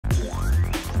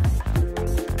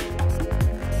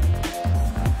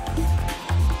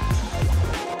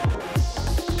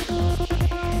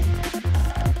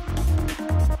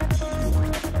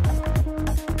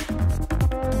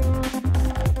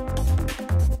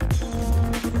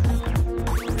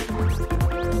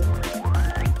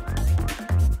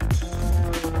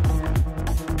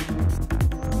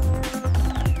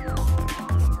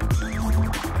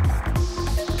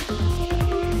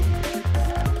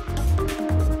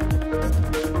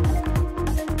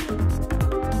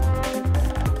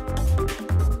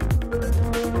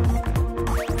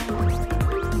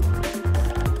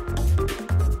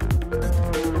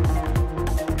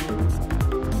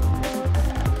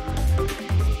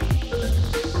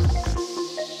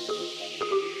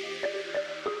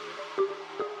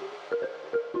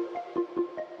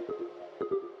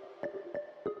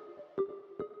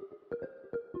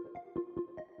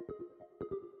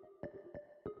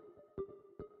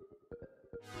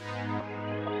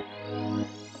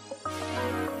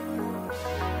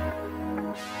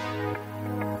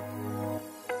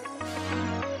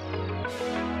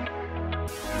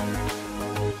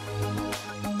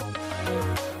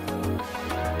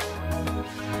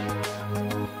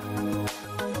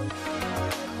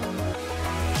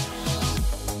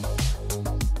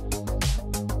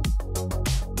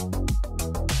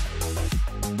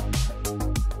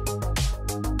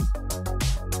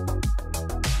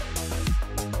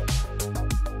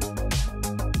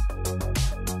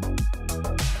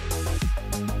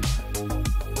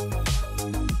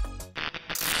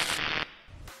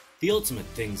The ultimate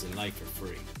things in life are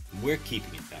free, and we're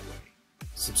keeping it that way.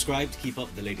 Subscribe to keep up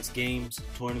with the latest games,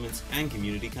 tournaments, and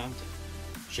community content.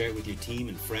 Share it with your team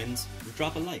and friends, and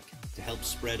drop a like to help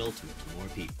spread Ultimate to more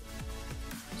people.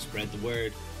 Spread the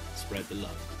word, spread the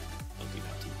love.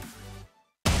 Ultimate.tv.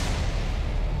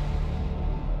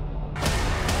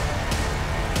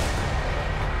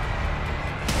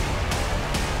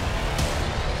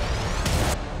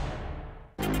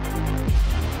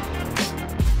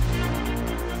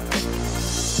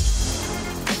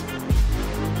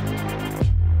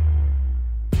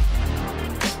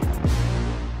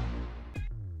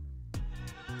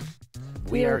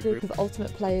 We are a group of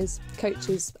Ultimate players,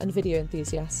 coaches and video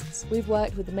enthusiasts. We've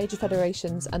worked with the major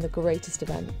federations and the greatest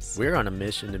events. We're on a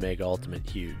mission to make Ultimate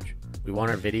huge. We want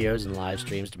our videos and live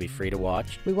streams to be free to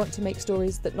watch. We want to make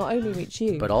stories that not only reach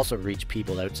you, but also reach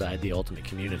people outside the Ultimate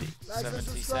community.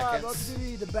 70 seconds.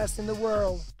 LTV, the best in the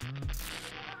world.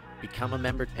 Become a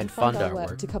member and fund fund our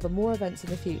work to cover more events in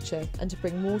the future and to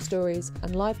bring more stories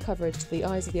and live coverage to the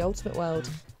eyes of the Ultimate world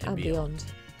and beyond.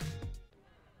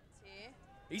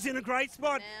 He's in a great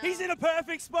spot. He's in a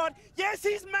perfect spot. Yes,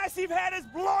 his massive head has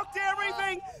blocked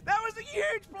everything. That was a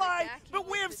huge play, but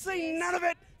we have seen none of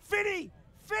it. Finny,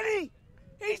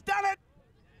 he's done it.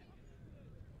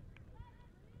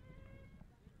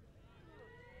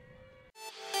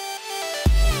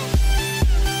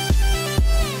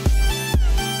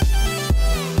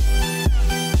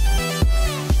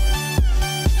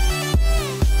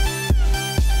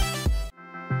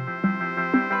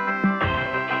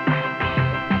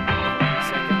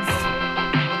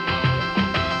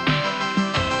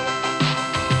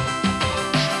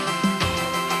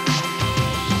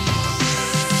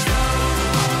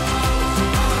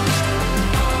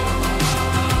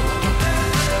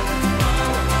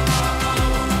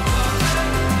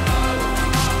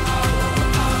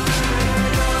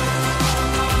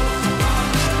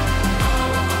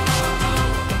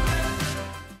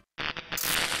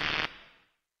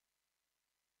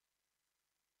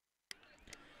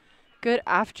 Good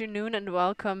afternoon and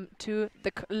welcome to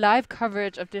the live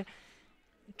coverage of the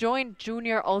Joint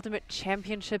Junior Ultimate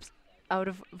Championships out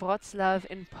of Wrocław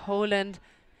in Poland.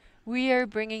 We are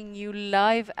bringing you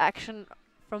live action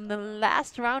from the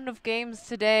last round of games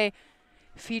today,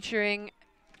 featuring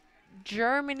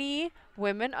Germany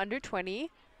women under 20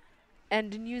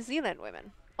 and New Zealand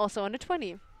women also under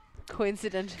 20.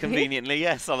 Coincidentally. Conveniently,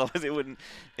 yes, otherwise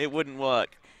it wouldn't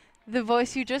work. The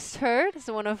voice you just heard is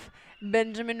one of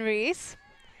Benjamin Rees.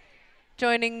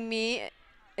 Joining me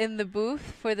in the booth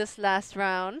for this last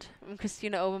round, I'm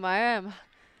Christina Obermeyer. I'm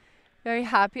very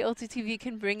happy LTTV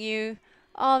can bring you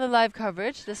all the live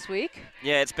coverage this week.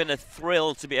 Yeah, it's been a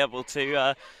thrill to be able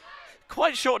to,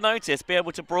 quite short notice, be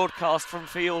able to broadcast from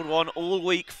Field 1 all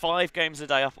week, 5 games a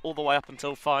day, all the way up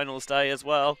until finals day as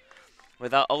well,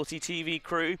 with our LTTV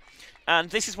crew.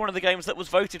 And this is one of the games that was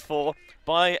voted for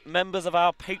by members of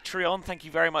our Patreon. Thank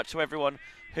you very much to everyone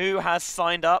who has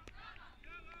signed up.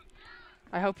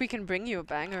 I hope we can bring you a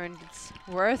banger, and it's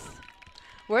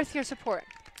worth your support.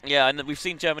 Yeah, and we've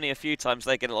seen Germany a few times.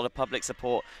 They get a lot of public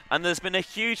support. And there's been a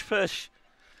huge push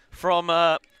from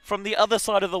the other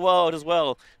side of the world as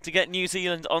well to get New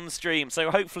Zealand on stream.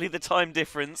 So hopefully the time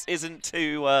difference isn't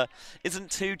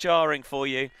too jarring for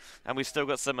you. And we've still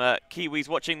got some Kiwis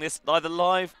watching this either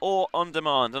live or on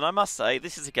demand. And I must say,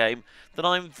 this is a game that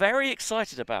I'm very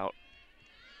excited about.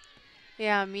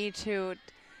 Yeah, me too.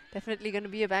 Definitely going to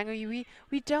be a banger.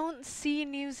 We don't see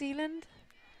New Zealand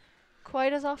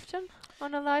quite as often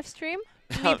on a live stream.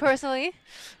 Me personally.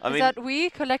 Is that we,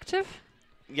 collective?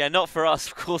 Yeah, not for us,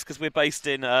 of course, because we're based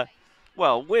in,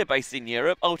 we're based in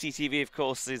Europe. LTTV, of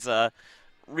course, is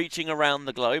reaching around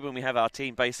the globe, and we have our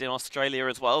team based in Australia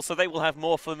as well, so they will have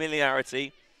more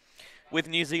familiarity with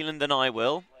New Zealand than I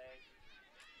will.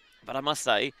 But I must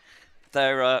say,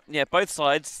 they're, both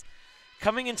sides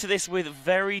coming into this with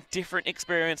very different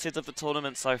experiences of the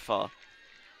tournament so far.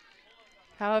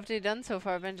 How have they done so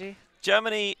far, Benji?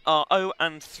 Germany are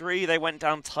 0-3. They went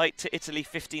down tight to Italy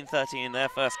 15-13 in their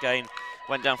first game.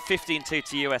 Went down 15-2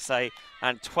 to USA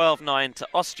and 12-9 to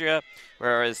Austria,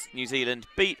 whereas New Zealand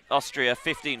beat Austria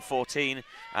 15-14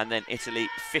 and then Italy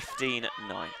 15-9.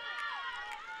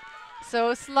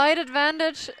 So slight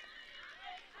advantage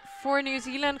for New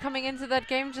Zealand coming into that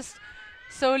game, just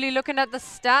solely looking at the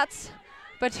stats.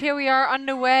 But here we are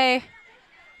underway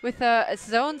with a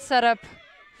zone setup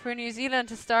for New Zealand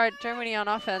to start Germany on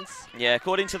offense. Yeah,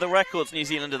 according to the records, New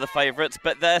Zealand are the favourites,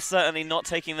 but they're certainly not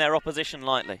taking their opposition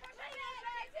lightly.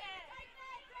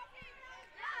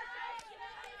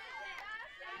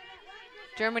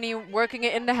 Germany working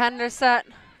it in the handler set.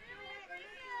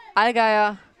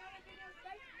 Allgeier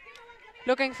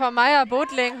looking for Maya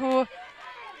Bodling, who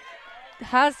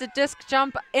has the disc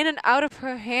jump in and out of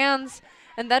her hands,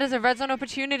 and that is a red zone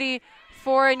opportunity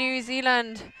for New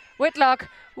Zealand. Whitlock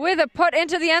with a put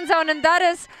into the end zone, and that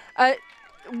is a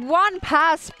one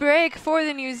pass break for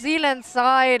the New Zealand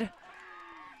side.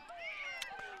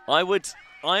 I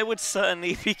would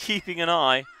certainly be keeping an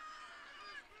eye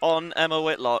on Emma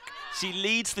Whitlock. She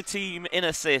leads the team in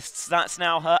assists. That's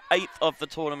now her 8th of the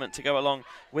tournament to go along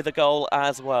with a goal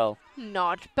as well.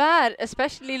 Not bad,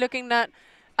 especially looking at,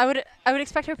 I would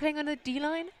expect her playing on the D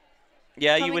line.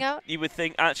 Yeah, you would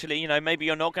think actually, you know, maybe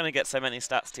you're not going to get so many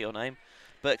stats to your name,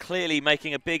 but clearly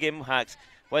making a big impact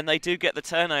when they do get the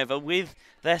turnover with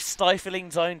their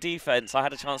stifling zone defense. I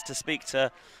had a chance to speak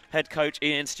to head coach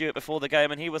Ian Stewart before the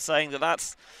game, and he was saying that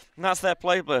that's their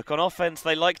playbook. On offense,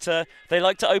 they like to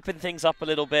open things up a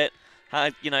little bit,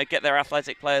 you know, get their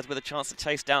athletic players with a chance to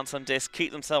chase down some discs,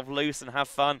 keep themselves loose and have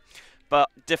fun. But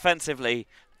defensively,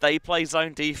 they play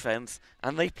zone defense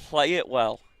and they play it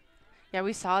well. Yeah,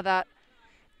 we saw that.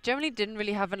 Germany didn't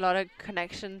really have a lot of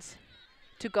connections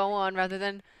to go on, rather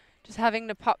than just having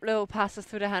the pop little passes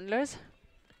through the handlers.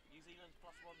 New Zealand +1,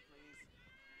 please.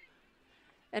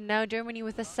 And now Germany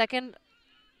with a second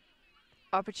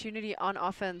opportunity on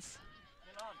offense.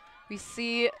 We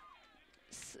see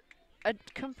a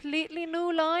completely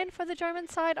new line for the German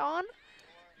side on.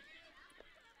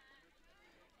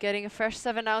 Getting a fresh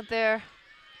 7 out there.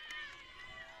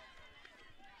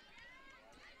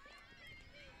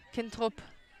 Kintrup,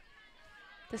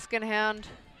 disc in hand,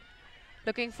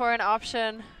 looking for an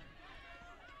option.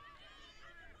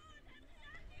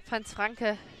 Franz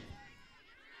Franke.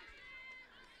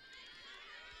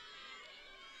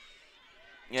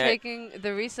 Yeah. Taking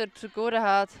the reset to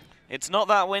Godehard. It's not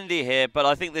that windy here, but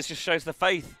I think this just shows the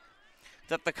faith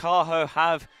that the Kaho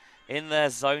have in their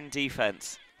zone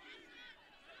defense.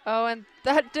 Oh, and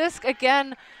that disc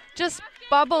again just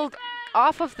bubbled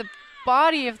off of the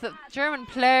body of the German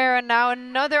player, and now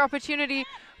another opportunity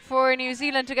for New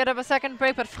Zealand to get up a second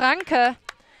break, but Franke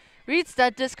reads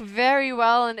that disc very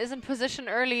well and is in position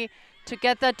early to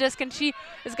get that disc, and she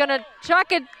is going to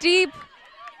chuck it deep.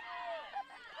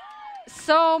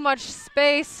 So much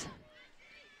space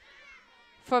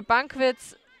for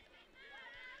Bankwitz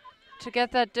to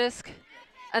get that disc,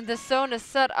 and the zone is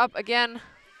set up again.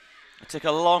 It took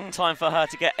a long time for her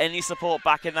to get any support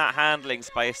back in that handling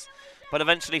space, but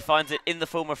eventually finds it in the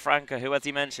form of Franke, who, as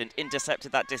he mentioned,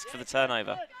 intercepted that disc for the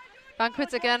turnover.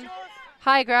 Bankwitz again,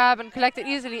 high grab and collected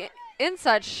easily.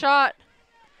 Inside shot,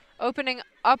 opening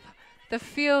up the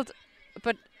field,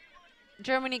 but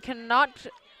Germany cannot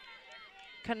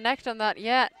connect on that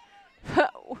yet.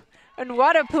 And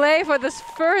what a play for this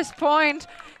first point.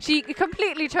 She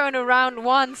completely turned around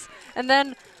once and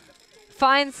then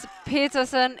finds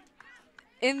Petersen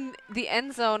in the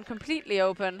end zone completely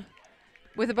open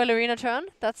with a ballerina turn.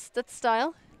 That's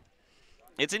style.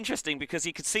 It's interesting because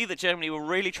you could see that Germany were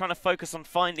really trying to focus on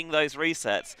finding those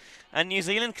resets, and New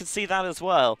Zealand could see that as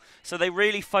well. So they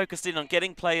really focused in on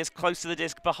getting players close to the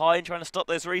disc behind, trying to stop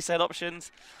those reset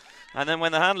options. And then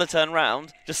when the handler turned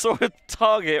round, just saw a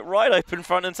target right open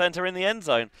front and centre in the end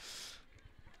zone.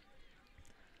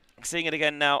 Seeing it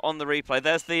again now on the replay.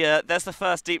 There's the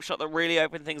first deep shot that really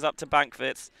opened things up to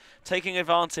Bankwitz, taking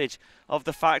advantage of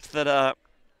the fact that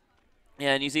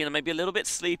New Zealand may be a little bit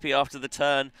sleepy after the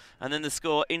turn, and then the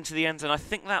score into the end zone. I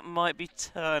think that might be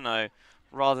Turno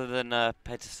rather than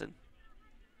Petersen.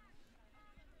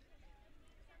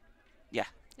 Yeah.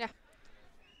 Yeah.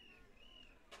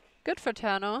 Good for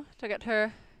Turno to get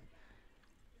her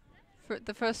for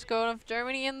the first goal of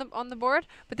Germany on the board.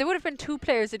 But there would have been 2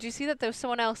 players. Did you see that there was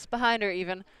someone else behind her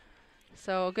even?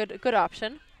 So good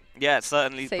option. Yeah, it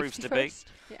certainly Safety proves to first.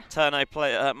 be. Yeah.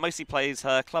 Turno mostly plays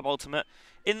her club ultimate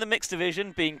in the mixed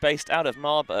division, being based out of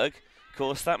Marburg. Of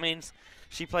course, that means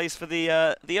she plays for the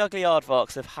ugly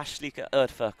Aardvarks of Haschlike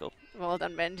Erdvierkel. Well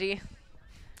done, Benji.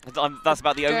 That's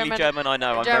about the only German I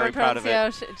know. I'm very proud of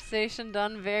it. Pronunciation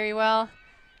done very well.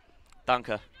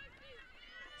 Danke.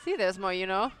 See, there's more, you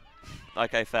know.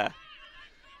 Okay, fair.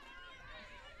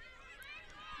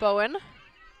 Bowen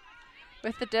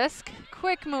with the disc.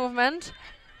 Quick movement.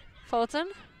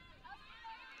 Fulton.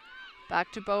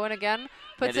 Back to Bowen again.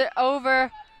 Puts it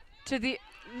over to the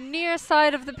near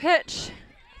side of the pitch.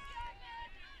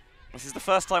 This is the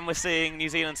first time we're seeing New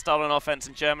Zealand start on offense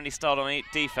and Germany start on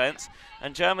defense,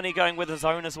 and Germany going with a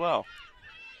zone as well.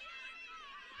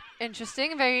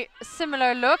 Interesting, very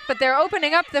similar look, but they're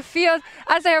opening up the field,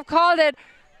 as I have called it.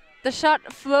 The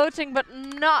shot floating, but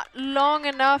not long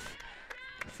enough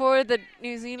for the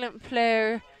New Zealand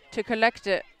player to collect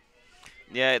it.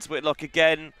 Yeah, it's Whitlock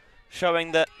again,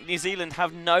 showing that New Zealand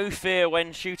have no fear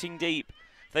when shooting deep.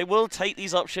 They will take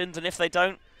these options, and if they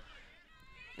don't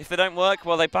work,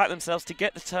 well, they back themselves to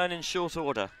get the turn in short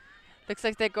order. Looks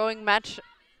like they're going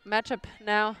matchup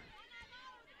now.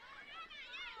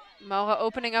 Maura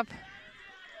opening up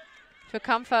for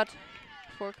Comfort.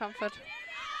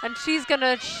 And she's going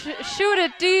to shoot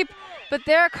it deep, but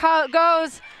there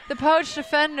goes the poached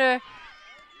defender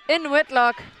in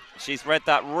Whitlock. She's read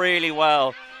that really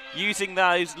well, using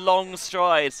those long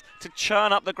strides to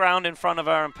churn up the ground in front of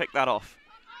her and pick that off.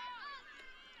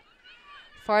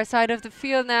 Far side of the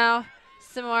field now.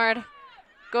 Simard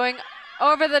going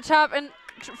over the top and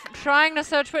trying to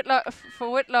search for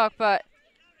Whitlock, but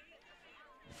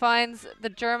finds the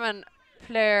German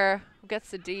player who gets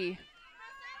the D.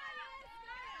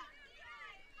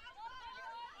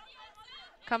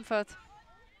 Comfort.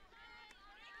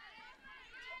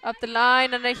 Up the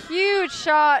line and a huge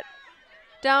shot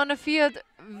down the field.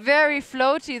 Very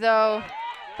floaty though,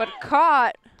 but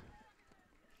caught.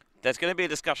 There's going to be a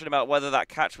discussion about whether that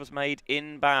catch was made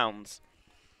in bounds.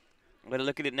 I'm going to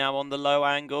look at it now on the low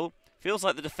angle. Feels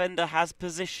like the defender has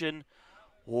position.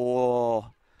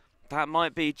 Oh, that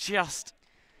might be just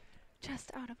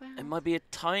out of bounds. It might be a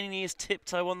tiniest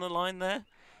tiptoe on the line there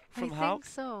from Hauck. I think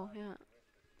so, yeah.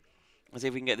 Let's see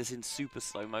if we can get this in super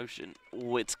slow motion.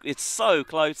 Oh, it's so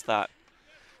close, that.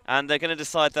 And they're going to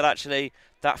decide that actually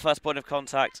that first point of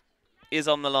contact is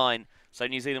on the line. So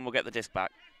New Zealand will get the disc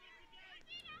back.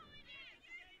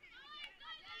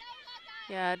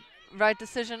 Yeah, right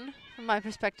decision from my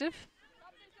perspective.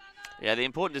 Yeah, the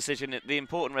important decision, the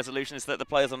important resolution is that the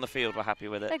players on the field were happy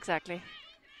with it. Exactly.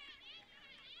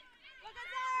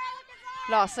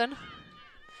 Lawson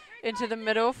into the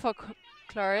middle for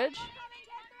Claridge.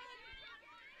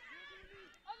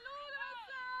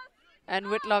 And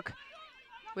Whitlock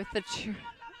with the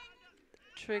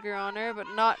trigger on her, but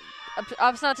not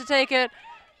opts not to take it.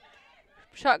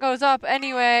 Shot goes up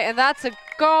anyway, and that's a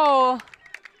goal.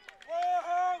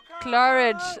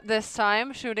 Claridge this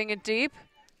time, shooting it deep.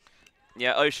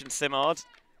 Yeah, Ocean Simard.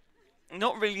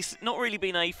 Not really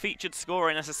been a featured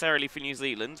scorer necessarily for New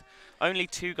Zealand. Only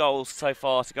 2 goals so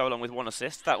far to go along with 1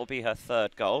 assist. That will be her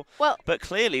 3rd goal. Well, but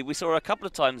clearly we saw her a couple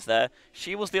of times there.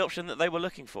 She was the option that they were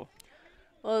looking for.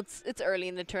 Well, it's early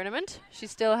in the tournament. She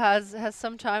still has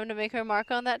some time to make her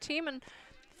mark on that team, and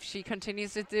if she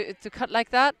continues to cut like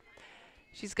that,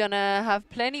 she's gonna have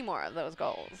plenty more of those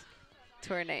goals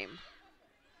to her name.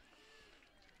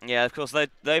 Yeah, of course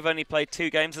they've only played 2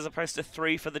 games as opposed to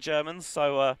 3 for the Germans,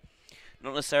 so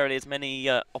not necessarily as many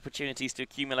opportunities to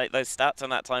accumulate those stats,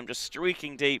 and that time just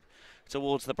streaking deep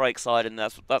towards the break side, and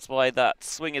that's why that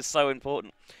swing is so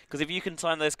important. Because if you can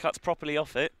time those cuts properly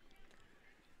off it,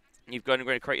 you're going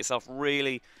to create yourself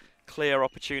really clear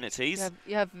opportunities.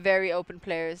 You have very open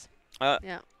players.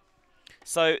 Yeah.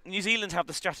 So New Zealand have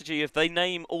the strategy of they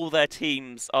name all their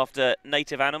teams after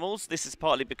native animals. This is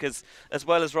partly because, as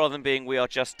well as rather than being we are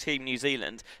just Team New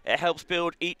Zealand, it helps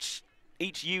build each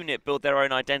unit build their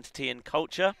own identity and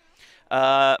culture.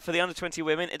 For the under-20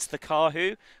 women, it's the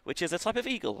kahu, which is a type of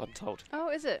eagle, I'm told. Oh,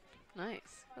 is it?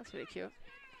 Nice. That's really cute.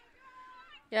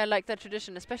 Yeah, I like that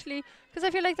tradition, especially because I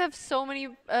feel like they have so many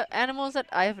animals that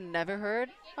I have never heard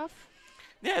of.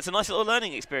 Yeah, it's a nice little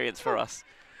learning experience for us.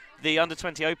 The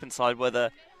under-20 open side were the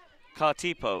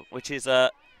Kartipo, which is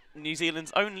New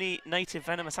Zealand's only native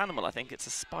venomous animal. I think it's a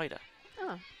spider.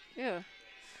 Oh, yeah.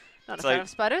 Not a fan of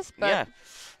spiders, but... Yeah,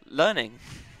 learning.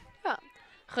 Yeah.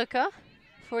 Rücker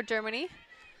for Germany.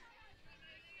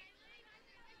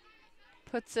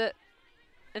 Puts it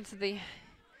into the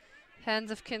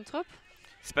hands of Kintrup.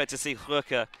 Expect to see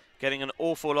Rücker getting an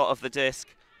awful lot of the disc.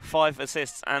 5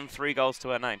 assists and 3 goals to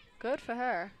her name. Good for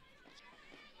her.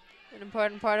 An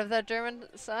important part of that German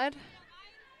side.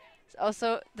 It's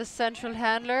also the central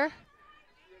handler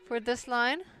for this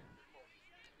line.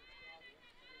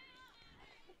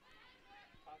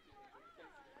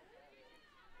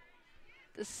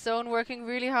 The zone working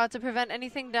really hard to prevent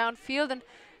anything downfield and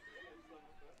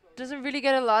doesn't really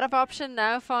get a lot of option.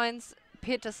 Now finds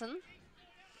Peterson.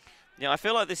 Yeah, I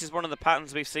feel like this is one of the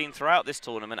patterns we've seen throughout this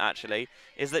tournament, actually,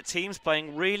 is that teams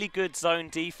playing really good zone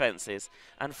defenses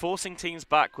and forcing teams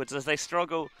backwards as they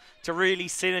struggle to really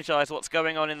synergize what's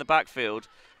going on in the backfield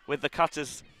with the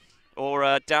cutters or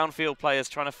downfield players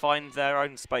trying to find their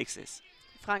own spaces.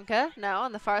 Franke now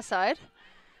on the far side.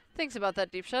 Thinks about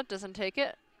that deep shot, doesn't take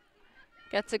it.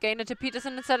 Gets a gainer to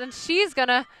Peterson instead, and she's going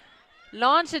to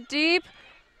launch it deep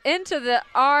into the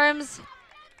arms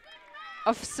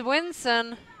of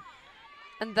Swinson.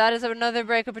 And that is another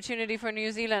break opportunity for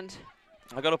New Zealand.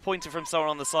 I got a pointer from someone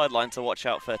on the sideline to watch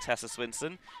out for Tessa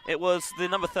Swinson. It was the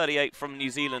number 38 from New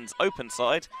Zealand's open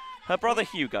side, her brother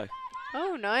Hugo.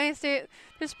 Oh, nice. They're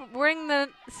just wearing the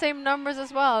same numbers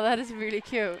as well. That is really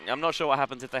cute. I'm not sure what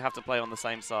happens if they have to play on the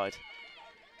same side.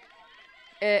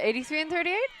 83 and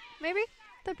 38, maybe?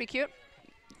 That'd be cute.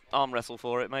 Arm wrestle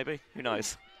for it, maybe. Who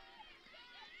knows?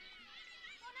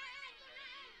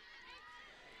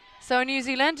 So New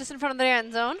Zealand just in front of the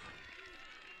end zone.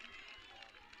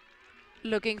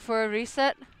 Looking for a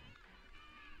reset.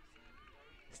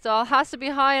 Stall has to be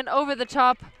high and over the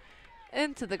top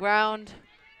into the ground.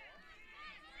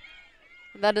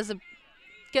 And that is a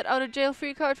get out of jail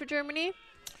free card for Germany.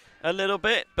 A little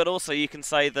bit, but also you can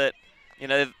say that, you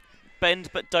know, bend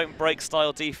but don't break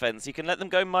style defense. You can let them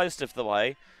go most of the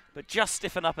way, but just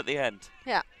stiffen up at the end.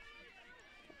 Yeah,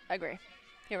 I agree.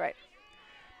 You're right.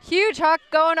 Huge huck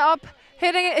going up,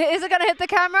 hitting it. Is it going to hit the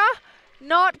camera?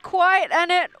 Not quite,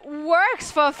 and it works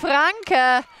for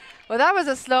Franke. Well, that was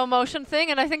a slow motion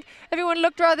thing, and I think everyone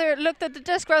looked at the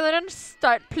disc rather than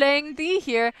start playing D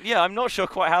here. Yeah, I'm not sure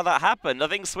quite how that happened. I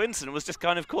think Swinson was just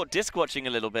kind of caught disc watching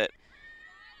a little bit.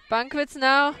 Banquets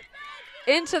now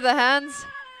into the hands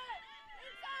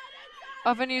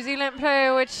of a New Zealand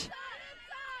player, which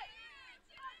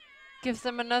gives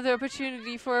them another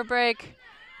opportunity for a break.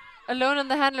 Alone in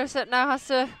the handler set now has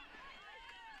to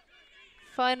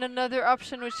find another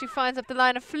option, which she finds up the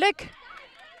line. A flick.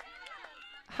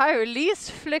 High release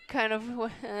flick kind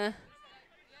of.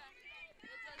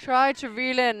 Try to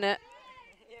reel in.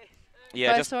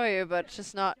 Yeah, I saw you, but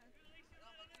just not.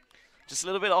 Just a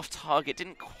little bit off target.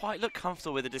 Didn't quite look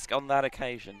comfortable with the disc on that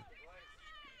occasion.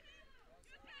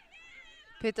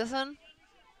 Peterson.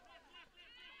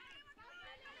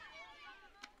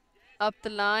 Up the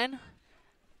line.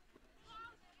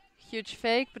 Huge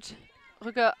fake, but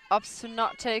Rücker opts to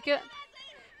not take it.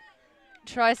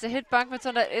 Tries to hit Bankwitz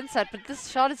on that inside, but this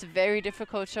shot is very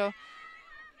difficult, so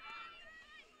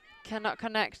cannot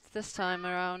connect this time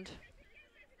around.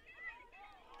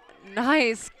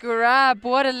 Nice grab,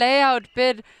 what a layout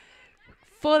bid.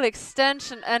 Full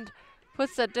extension and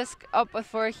puts that disc up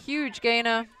for a huge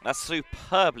gainer. That's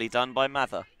superbly done by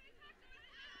Mather.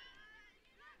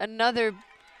 Another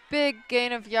big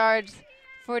gain of yards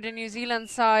for the New Zealand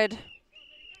side.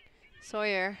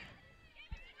 Sawyer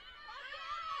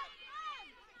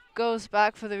goes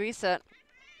back for the reset.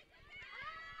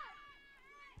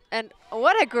 And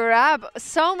what a grab.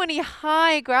 So many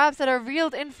high grabs that are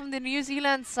reeled in from the New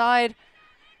Zealand side.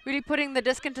 Really putting the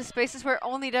disc into spaces where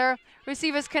only their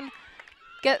receivers can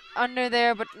get under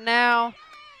there. But now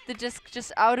the disc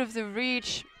just out of the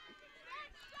reach.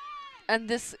 And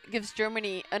this gives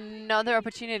Germany another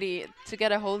opportunity to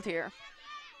get a hold here.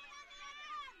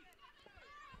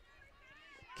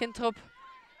 Kintrup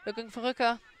looking for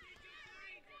Rücker.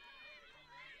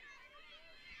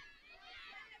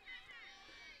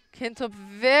 Kintrup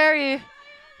very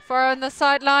far on the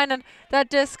sideline, and that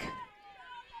disc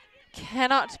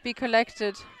cannot be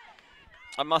collected.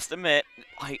 I must admit,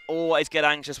 I always get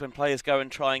anxious when players go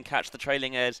and try and catch the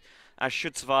trailing edge, as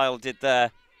Schutzweil did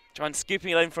there. Trying scooping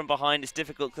it in from behind is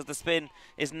difficult because the spin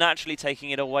is naturally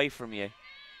taking it away from you.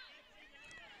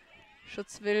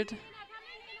 Schutzwild,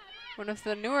 one of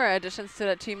the newer additions to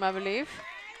that team, I believe.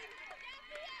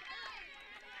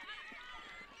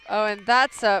 Oh, and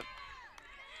that's a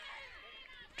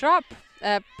drop,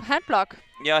 hand block.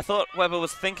 Yeah, I thought Weber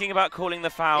was thinking about calling the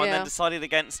foul and then decided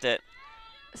against it.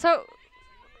 So,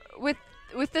 with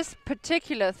this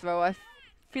particular throw, I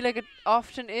feel like it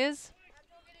often is.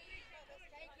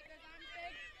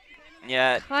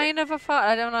 Yeah. Kind of a foul,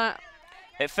 I don't know.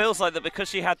 It feels like that because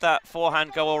she had that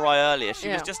forehand go all right earlier, she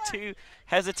was just too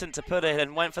hesitant to put it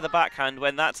and went for the backhand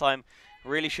when that time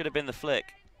really should have been the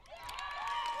flick.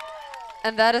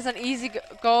 And that is an easy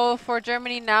goal for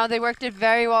Germany. Now they worked it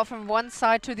very well from one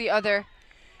side to the other,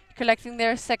 collecting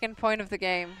their second point of the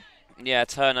game. Yeah,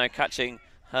 Turner catching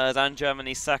hers and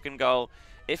Germany's second goal.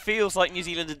 It feels like New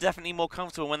Zealand are definitely more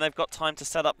comfortable when they've got time to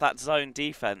set up that zone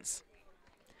defense.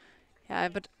 Yeah,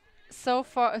 but so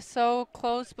far, so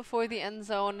close before the end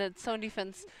zone, that zone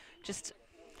defense just...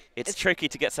 It's tricky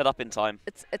to get set up in time.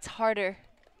 It's harder,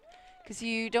 because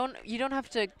you don't have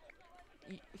to...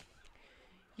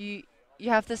 You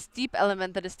have this deep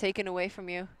element that is taken away from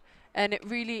you, and it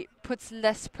really puts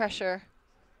less pressure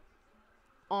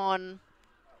on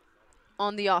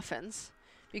the offense,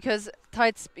 because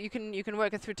you can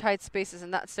work it through tight spaces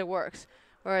and that still works.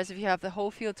 Whereas if you have the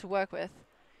whole field to work with,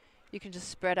 you can just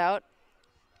spread out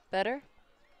better,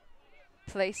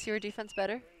 place your defense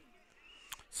better.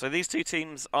 So these two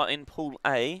teams are in Pool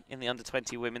A in the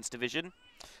under-20 women's division.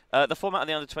 The format of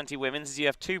the under-20 women's is you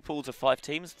have 2 pools of 5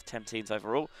 teams, 10 teams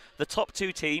overall. The top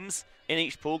 2 teams in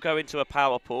each pool go into a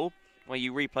power pool, where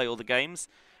you replay all the games.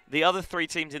 The other 3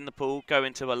 teams in the pool go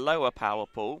into a lower power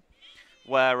pool,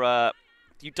 where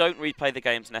you don't replay the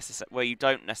games where you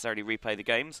don't necessarily replay the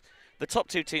games. The top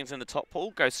 2 teams in the top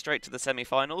pool go straight to the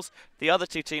semi-finals. The other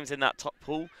 2 teams in that top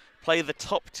pool play the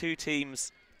top 2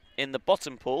 teams in the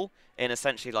bottom pool in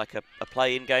essentially like a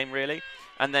play-in game, really,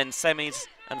 and then semis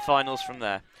and finals from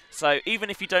there. So even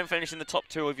if you don't finish in the top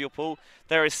 2 of your pool,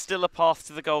 there is still a path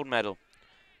to the gold medal.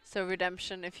 So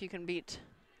redemption if you can beat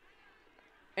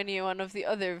any one of the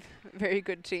other very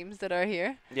good teams that are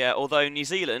here. Yeah, although New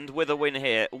Zealand, with a win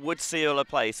here, would seal a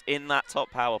place in that top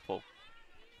power pool.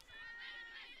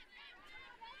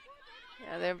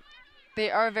 Yeah,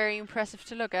 they are very impressive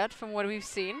to look at from what we've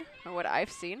seen, or what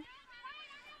I've seen.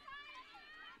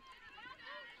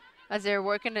 As they're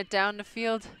working it down the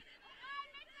field.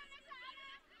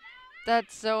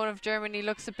 That zone of Germany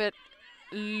looks a bit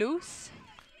loose.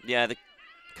 Yeah, the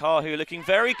Kahu looking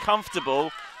very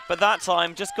comfortable, but that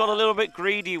time just got a little bit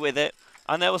greedy with it,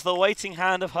 and there was the waiting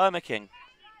hand of Hermaking.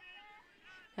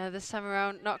 This time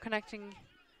around, not connecting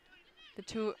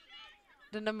the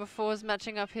number 4s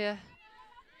matching up here.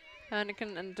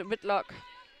 Heineken and Whitlock.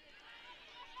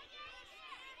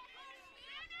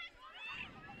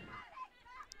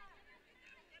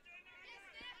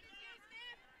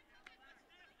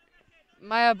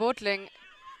 Maya Boatling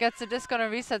gets a disc on a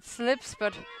reset, slips,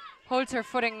 but holds her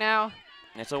footing now.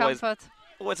 It's always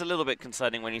a little bit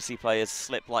concerning when you see players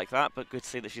slip like that, but good to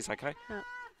see that she's okay. Yeah.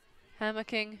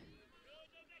 Hermaking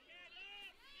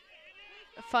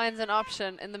finds an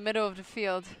option in the middle of the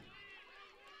field.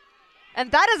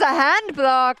 And that is a hand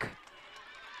block!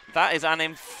 That is an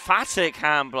emphatic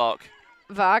hand block.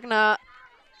 Wagner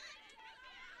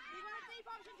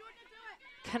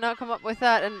cannot come up with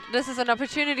that, and this is an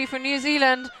opportunity for New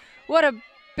Zealand. What a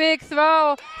big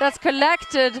throw that's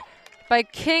collected by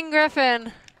King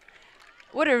Griffin.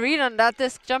 What a read on that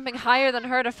disc, jumping higher than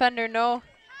her defender. No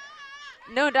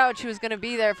doubt she was going to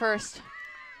be there first.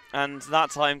 And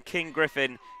that time King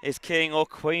Griffin is king or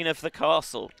queen of the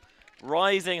castle,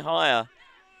 rising higher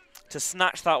to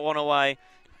snatch that one away.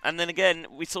 And then again,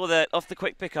 we saw that off the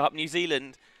quick pickup, New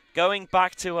Zealand going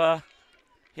back to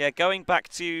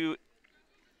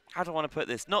how do I want to put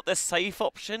this? Not the safe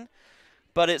option,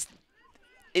 but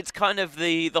it's kind of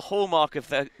the hallmark of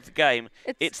the game.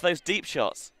 It's those deep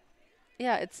shots.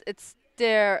 Yeah, it's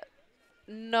their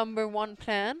number 1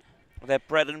 plan. Their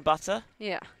bread and butter.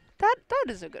 Yeah, that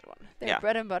is a good one. Their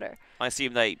bread and butter. I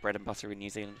assume they eat bread and butter in New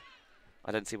Zealand.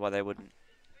 I don't see why they wouldn't.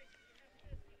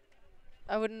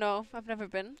 I wouldn't know. I've never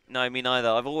been. No, me neither.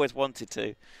 I've always wanted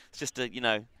to. It's just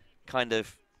kind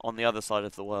of on the other side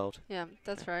of the world. Yeah,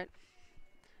 that's right.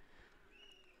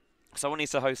 Someone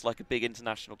needs to host like a big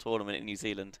international tournament in New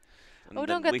Zealand. Oh,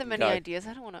 don't get them any ideas.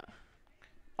 I don't want to.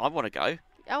 I want to go.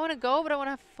 I want to go, but I want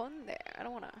to have fun there. I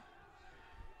don't want to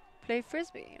play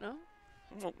frisbee, you know?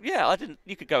 Well, yeah,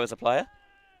 you could go as a player.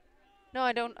 No,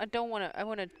 I don't want to. I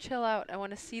want to chill out. I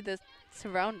want to see the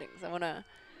surroundings. I want to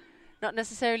not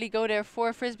necessarily go there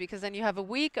for frisbee, because then you have a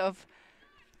week of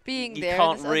being there.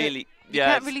 You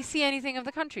can't really see anything of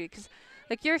the country, because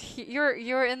like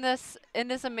you're in this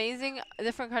amazing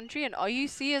different country, and all you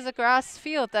see is a grass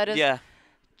field that is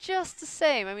just the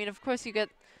same. I mean, of course you get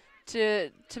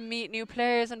to meet new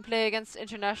players and play against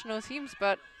international teams,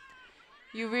 but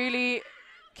you really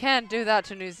can't do that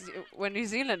to when New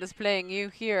Zealand is playing you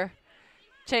here.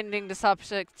 Changing the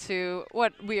subject to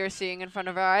what we are seeing in front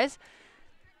of our eyes.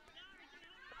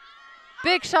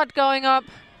 Big shot going up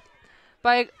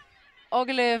by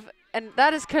Ogilvy, and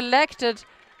that is collected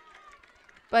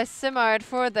by Simard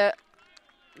for the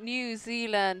New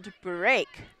Zealand break.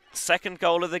 Second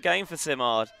goal of the game for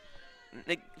Simard.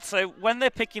 So when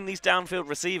they're picking these downfield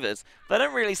receivers, they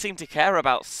don't really seem to care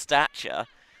about stature.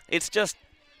 It's just,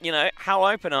 how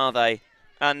open are they?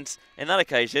 And in that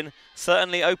occasion,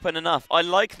 certainly open enough. I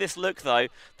like this look, though.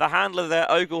 The handler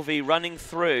there, Ogilvy, running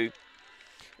through.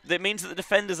 That means that the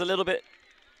defender's a little bit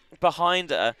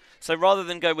behind her. So rather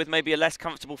than go with maybe a less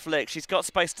comfortable flick, she's got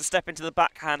space to step into the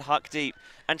backhand huck deep.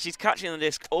 And she's catching the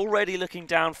disc, already looking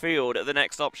downfield at the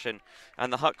next option.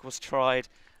 And the huck was tried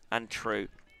and true.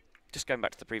 Just going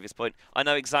back to the previous point, I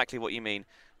know exactly what you mean.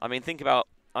 I mean, think about,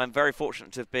 I'm very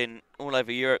fortunate to have been all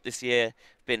over Europe this year.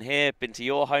 Been here, been to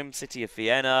your home city of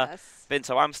Vienna, been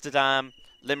to Amsterdam,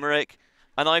 Limerick,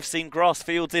 and I've seen grass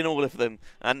fields in all of them,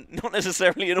 and not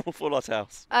necessarily an awful lot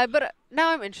else. But now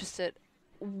I'm interested.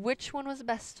 Which one was the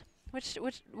best?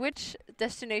 Which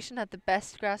destination had the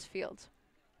best grass fields?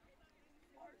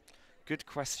 Good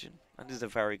question. That is a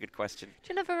very good question.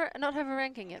 Do you not have a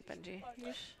ranking yet, Benji?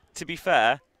 To be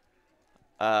fair,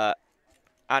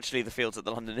 actually the fields at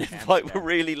the London Invite were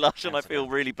really lush, and I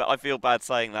feel bad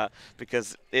saying that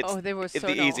because it's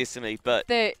the easiest to me. But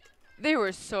they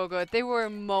were so good. They were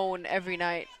mown every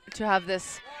night to have the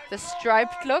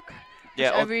striped look, which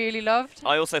I really loved.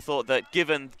 I also thought that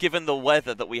given the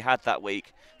weather that we had that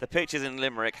week, the pitches in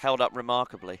Limerick held up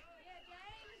remarkably.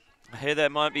 I hear there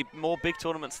might be more big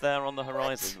tournaments there on the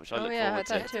horizon, which I look forward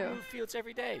to. I too. Move fields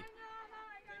every day.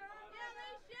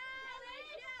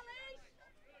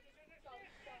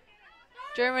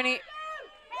 Germany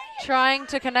trying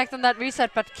to connect on that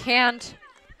reset, but can't.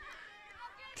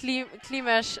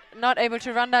 Klimesh not able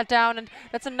to run that down, and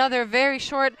that's another very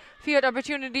short field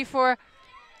opportunity for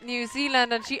New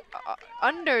Zealand, and she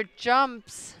under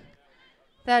jumps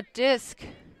that disc,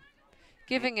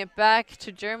 giving it back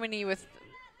to Germany with,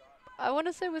 I want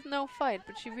to say with no fight,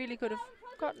 but she really could have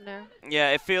gotten there. Yeah,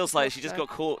 it feels like she just got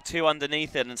caught too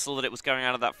underneath it and saw that it was going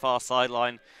out of that far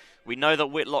sideline. We know that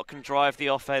Whitlock can drive the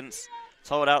offense.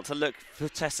 Told out to look for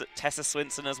Tessa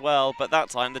Swinson as well, but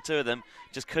that time the two of them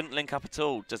just couldn't link up at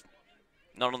all, just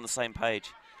not on the same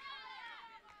page.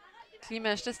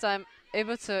 Klimesh this time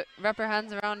able to wrap her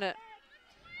hands around it.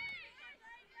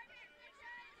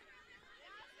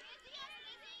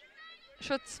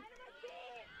 Schutz.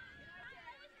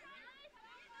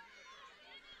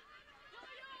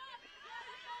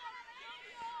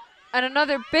 And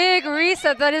another big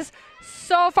reset that is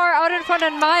so far out in front,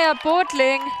 and Maya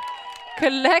Boatling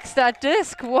collects that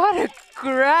disc. What a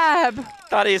grab.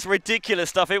 That is ridiculous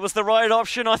stuff. It was the right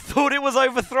option. I thought it was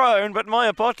overthrown, but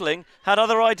Maya Bottling had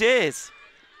other ideas.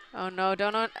 Oh no,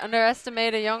 don't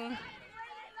underestimate the young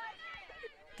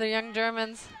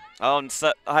Germans. Oh, and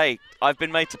so, hey, I've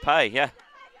been made to pay, yeah.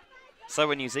 So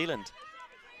were New Zealand.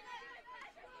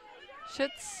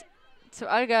 Schütz to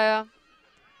Allgeier.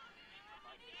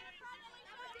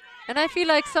 And I feel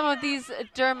like some of these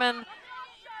German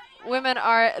women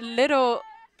are little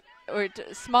or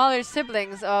smaller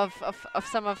siblings of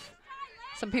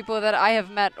some people that I have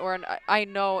met or I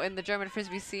know in the German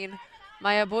frisbee scene.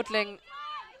 Maya Boatling,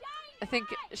 I think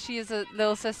she is a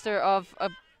little sister of a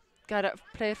guy that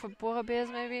played for Bora Bears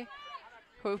maybe,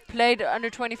 who played under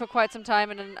 20 for quite some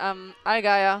time, and then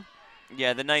Allgeier.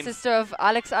 Yeah, the name. Sister of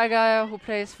Alex Allgeier, who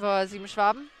plays for Sieben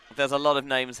Schwaben. There's a lot of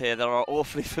names here that are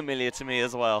awfully familiar to me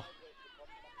as well.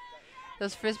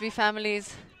 Those frisbee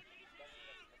families.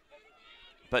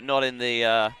 But not in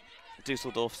the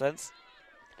Dusseldorf sense.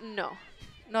 No,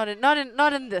 not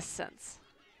in this sense.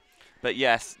 But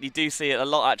yes, you do see it a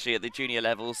lot actually at the junior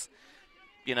levels.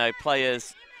 You know,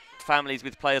 players, families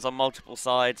with players on multiple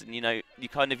sides, and you know,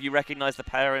 you recognise the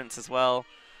parents as well.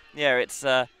 Yeah, it's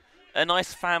a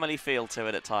nice family feel to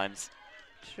it at times.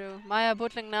 True. Maya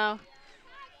Boatling now.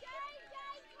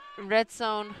 Red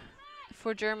zone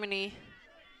for Germany.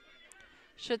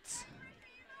 Schütz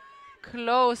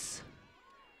close,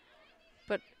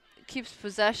 but keeps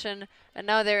possession, and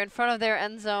now they're in front of their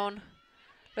end zone,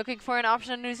 looking for an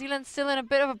option. New Zealand still in a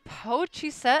bit of a poachy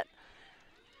set,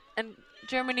 and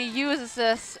Germany uses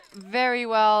this very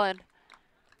well, and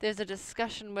there's a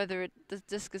discussion whether the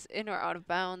disc is in or out of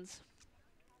bounds.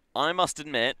 I must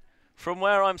admit, from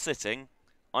where I'm sitting,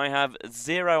 I have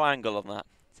zero angle on that.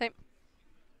 Same.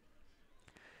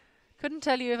 Couldn't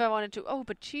tell you if I wanted to. Oh,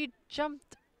 but she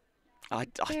jumped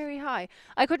very high.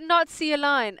 I could not see a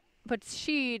line, but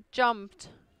she jumped.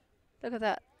 Look at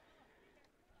that.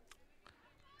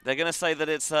 They're going to say that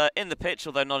it's in the pitch,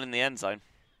 although not in the end zone.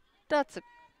 That's a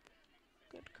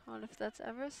good call if that's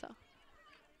ever so.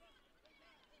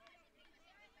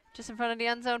 Just in front of the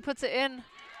end zone, puts it in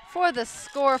for the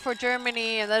score for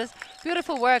Germany, and that is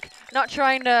beautiful work. Not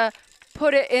trying to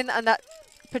put it in on that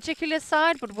particular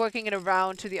side, but working it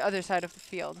around to the other side of the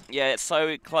field. Yeah, it's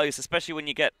so close, especially when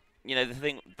you get, you know,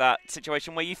 that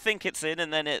situation where you think it's in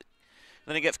and then it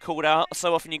gets called out.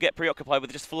 So often you get preoccupied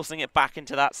with just forcing it back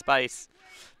into that space.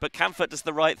 But Camfort does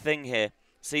the right thing here.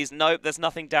 Sees, nope, there's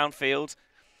nothing downfield.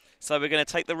 So we're going to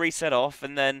take the reset off,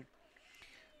 and then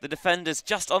the defender's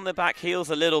just on the back heels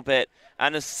a little bit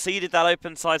and has ceded that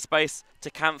open side space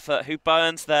to Camfort, who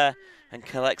burns there and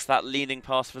collects that leading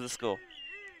pass for the score.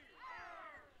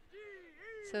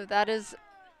 So that is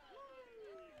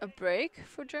a break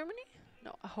for Germany?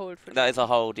 No, a hold for Germany. That is a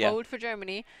hold, yeah. Hold for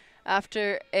Germany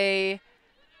after a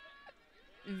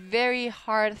very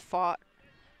hard-fought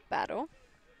battle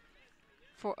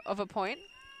of a point.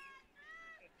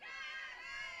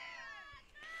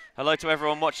 Hello to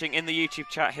everyone watching in the YouTube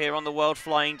chat here on the World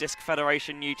Flying Disc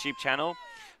Federation YouTube channel.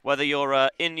 Whether you're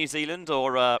in New Zealand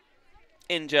or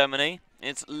in Germany,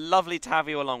 it's lovely to have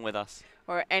you along with us.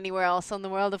 or anywhere else in the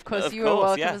world, of course, Of you are course,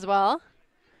 welcome yeah. as well.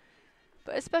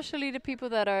 But especially the people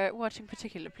that are watching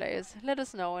particular players, let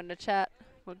us know in the chat.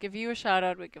 We'll give you a shout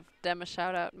out. We'll give them a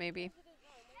shout out, maybe.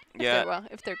 Yeah.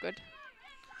 If they're good.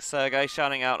 Sergey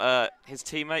shouting out his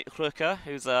teammate Hruka,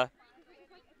 who's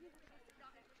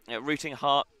rooting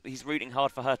hard. He's rooting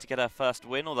hard for her to get her first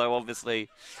win. Although obviously,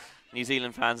 New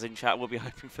Zealand fans in chat will be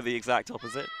hoping for the exact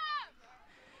opposite.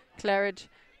 Claridge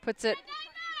puts it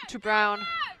to Brown.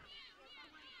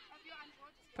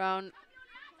 Brown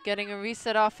getting a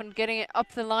reset off and getting it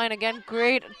up the line again.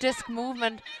 Great disc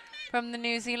movement from the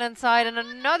New Zealand side, and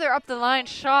another up the line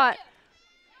shot.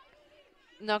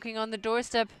 Knocking on the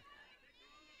doorstep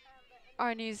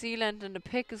are New Zealand, and the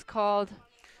pick is called.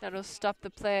 That'll stop the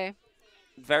play.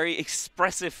 Very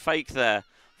expressive fake there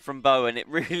from Bowen. It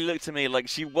really looked to me like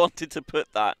she wanted to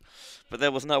put that, but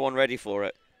there was no one ready for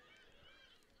it.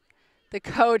 The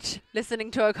coach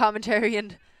listening to our commentary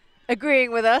and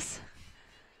agreeing with us.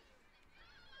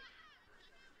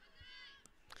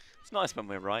 It's nice when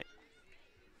we're right.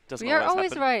 Doesn't We are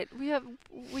always happen. right.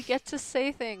 We get to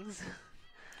say things.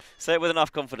 Say it with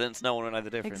enough confidence, no one will know the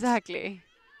difference. Exactly.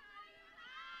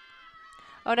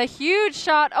 On a huge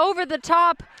shot over the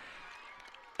top.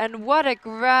 And what a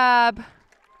grab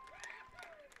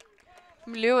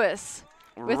from Lewis.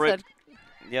 With Ripped.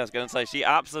 Yeah, I was going to say, she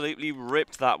absolutely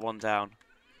ripped that one down.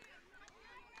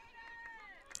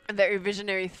 A very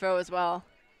visionary throw as well.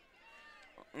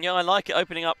 Yeah, I like it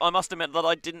opening up. I must admit that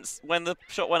I didn't, when the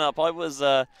shot went up, I was...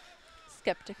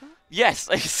 skeptical? Yes,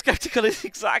 skeptical is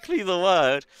exactly the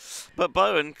word. But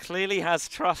Bowen clearly has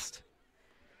trust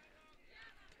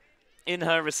in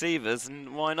her receivers,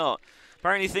 and why not?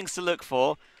 Apparently things to look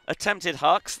for. Attempted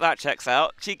hucks, that checks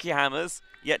out. Cheeky hammers,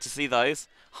 yet to see those.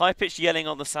 High-pitched yelling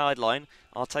on the sideline.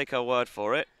 I'll take her word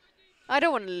for it. I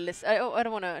don't want to listen. I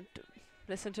don't want to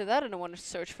listen to that. I don't want to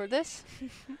search for this.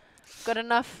 Got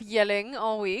enough yelling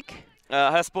all week.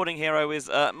 Her sporting hero is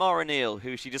Mara Neal,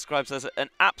 who she describes as an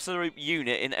absolute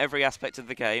unit in every aspect of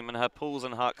the game, and her pulls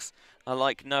and hucks are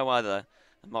like no other.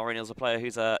 Mara Neal's a player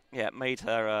who's made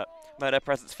her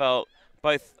presence felt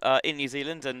both in New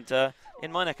Zealand and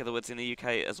in my neck of the woods in the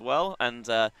UK as well, and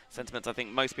sentiments I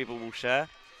think most people will share.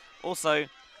 Also,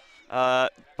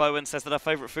 Bowen says that her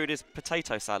favourite food is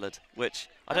potato salad, which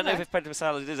I don't know if potato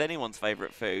salad is anyone's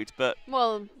favourite food, but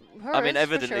well, hers, I mean,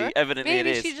 evidently it is.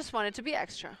 Maybe she just wanted to be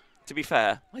extra. To be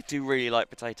fair, I do really like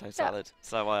potato salad.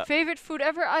 So favorite food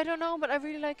ever? I don't know, but I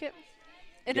really like it.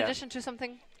 In addition to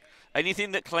something.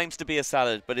 Anything that claims to be a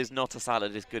salad but is not a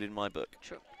salad is good in my book.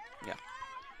 True. Yeah.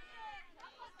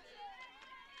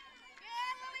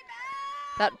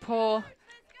 That pull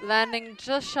landing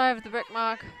just shy of the brick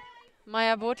mark.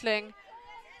 Maya Boatling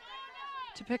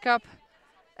to pick up,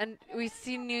 and we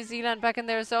see New Zealand back in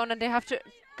their zone, and they have to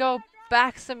go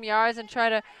back some yards and try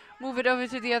to move it over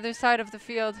to the other side of the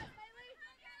field.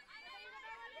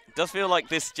 It does feel like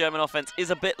this German offense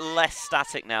is a bit less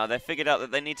static now. They've figured out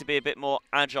that they need to be a bit more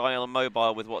agile and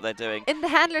mobile with what they're doing. And the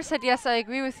handler said, yes, I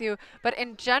agree with you, but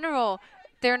in general,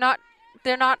 they're not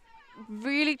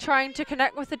really trying to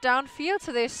connect with the downfield,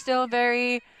 so they're still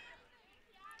very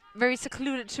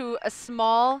secluded to a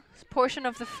small portion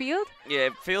of the field. Yeah,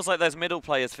 it feels like those middle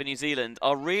players for New Zealand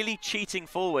are really cheating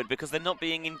forward because they're not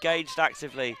being engaged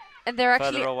actively. And they're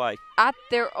further actually away at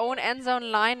their own end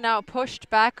zone line now, pushed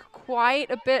back quite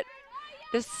a bit.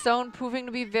 This zone proving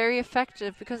to be very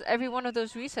effective because every one of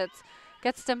those resets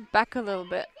gets them back a little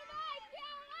bit.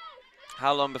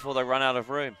 How long before they run out of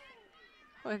room?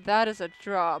 Well, that is a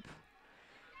drop.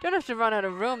 Don't have to run out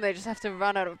of room, they just have to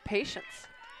run out of patience.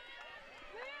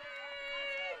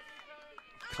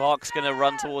 Clark's going to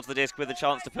run towards the disc with a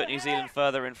chance to put New Zealand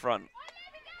further in front.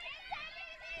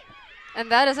 And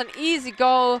that is an easy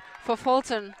goal for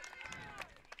Fulton.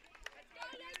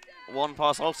 One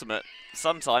pass ultimate.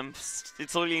 Sometimes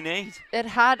it's all you need. It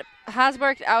has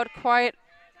worked out quite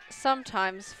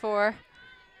sometimes for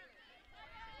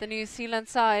the New Zealand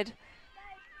side.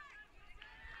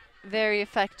 Very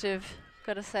effective,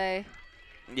 gotta say.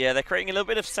 Yeah, they're creating a little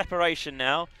bit of separation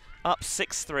now. Up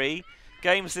 6-3.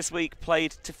 Games this week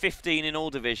played to 15 in all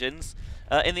divisions.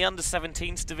 In the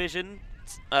under-17s division,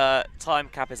 time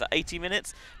cap is at 80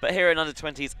 minutes, but here in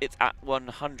under-20s, it's at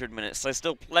 100 minutes. So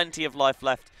still plenty of life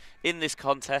left in this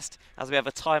contest as we have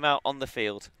a timeout on the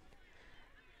field.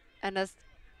 And as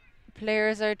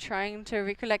players are trying to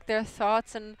recollect their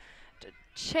thoughts and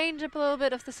change up a little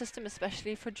bit of the system,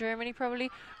 especially for Germany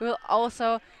probably, we'll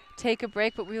also take a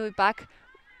break, but we'll be back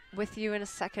with you in a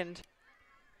second.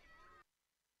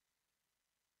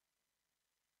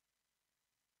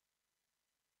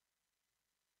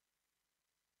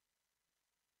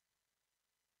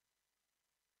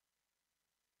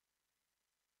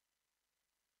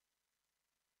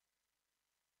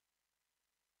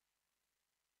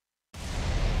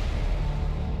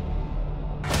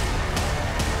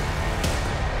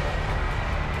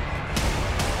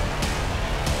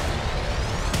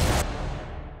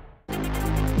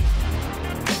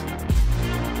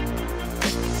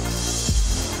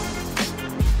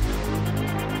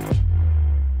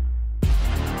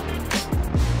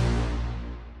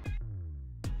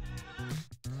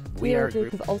 We are a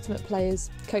group of ultimate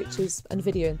players, coaches and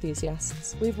video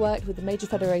enthusiasts. We've worked with the major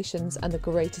federations and the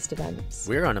greatest events.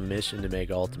 We're on a mission to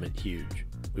make Ultimate huge.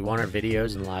 We want our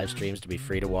videos and live streams to be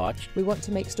free to watch. We want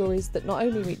to make stories that not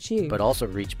only reach you, but also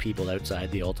reach people outside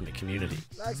the Ultimate community.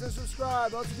 Like and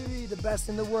subscribe, Ultimate TV, the best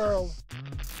in the world.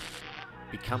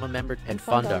 Become a member and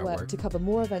fund fund our our work work. to cover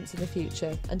more events in the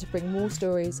future and to bring more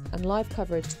stories and live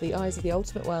coverage to the eyes of the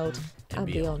Ultimate world and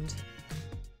beyond.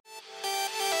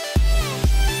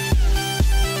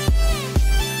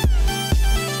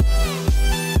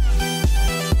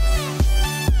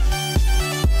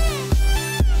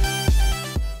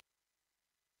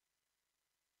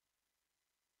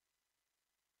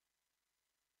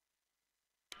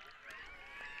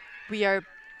 We are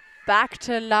back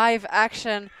to live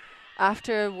action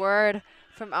after a word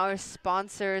from our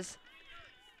sponsors.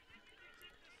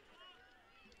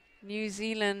 New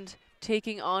Zealand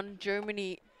taking on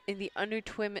Germany in the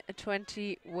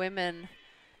under-20 women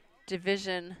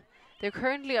division. They're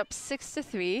currently up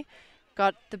 6-3.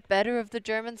 Got the better of the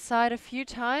German side a few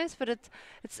times, but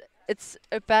it's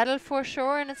a battle for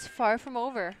sure, and it's far from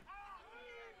over.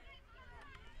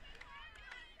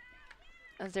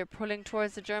 As they're pulling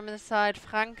towards the German side,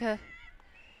 Franke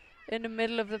in the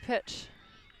middle of the pitch.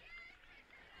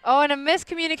 Oh, and a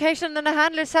miscommunication, and the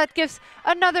handler set gives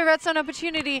another red zone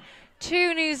opportunity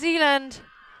to New Zealand.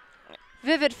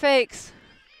 Vivid fakes.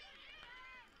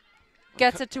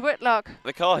 Gets it to Whitlock.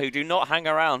 The car who do not hang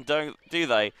around, do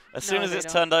they? As soon as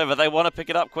it's turned over, they want to pick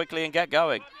it up quickly and get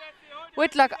going.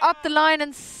 Whitlock up the line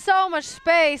in so much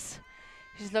space.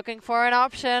 She's looking for an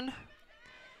option.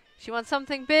 She wants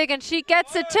something big, and she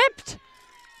gets it tipped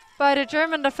by the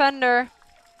German defender.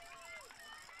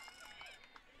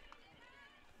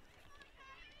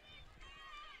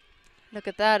 Look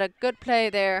at that, a good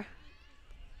play there.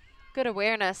 Good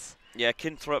awareness. Yeah,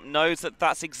 Kinthrop knows that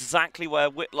that's exactly where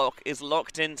Whitlock is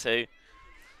locked into.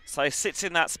 So he sits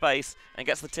in that space and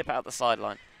gets the tip out the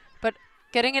sideline. But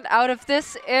getting it out of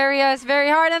this area is very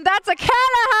hard, and that's a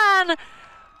Callahan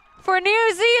for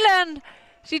New Zealand.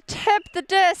 She tipped the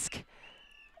disc.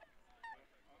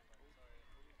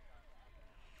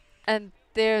 And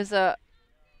there's a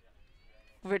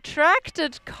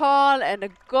retracted call and a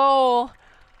goal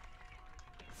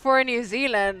for New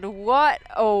Zealand. What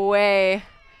a way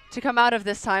to come out of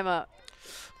this timeout.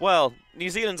 Well,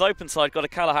 New Zealand's open side got a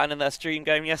Callahan in their stream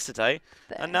game yesterday,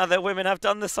 and now their women have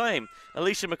done the same.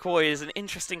 Alicia McCoy is an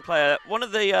interesting player. One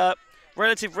of the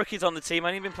relative rookies on the team,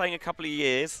 only been playing a couple of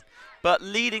years, but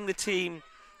leading the team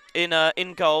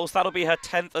in goals. That'll be her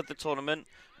 10th of the tournament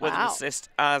with an assist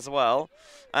as well.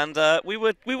 And we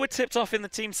were tipped off in the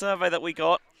team survey that we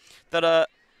got that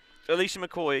Alicia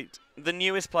McCoy, the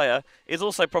newest player, is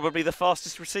also probably the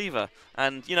fastest receiver.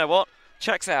 And you know what?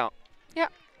 Checks out. Yeah,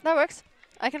 that works.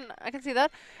 I can see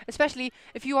that, especially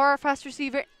if you are a fast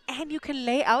receiver and you can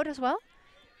lay out as well.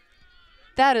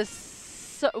 That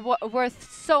is worth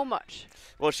so much.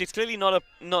 Well, she's clearly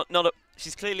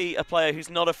she's clearly a player who's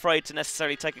not afraid to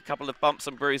necessarily take a couple of bumps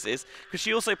and bruises, because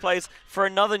she also plays for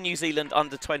another New Zealand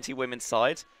under-20 women's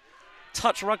side,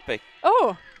 touch rugby.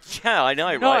 Oh. Yeah, I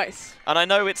know, right? Nice. And I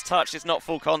know it's touch, it's not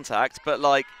full contact, but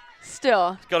like,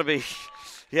 still, it's got to be,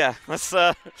 yeah, that's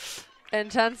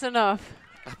intense enough.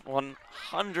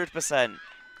 100%.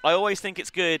 I always think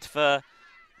it's good for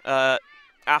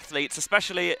athletes,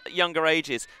 especially at younger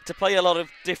ages, to play a lot of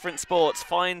different sports,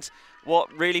 find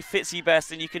what really fits you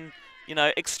best, and you can, you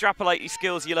know, extrapolate your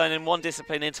skills you learn in one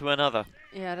discipline into another.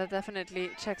 Yeah, that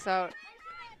definitely checks out.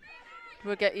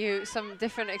 We'll get you some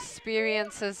different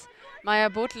experiences. Maya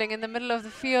Bootling in the middle of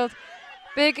the field.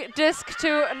 Big disc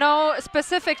to no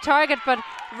specific target, but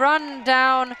run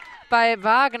down by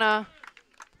Wagner.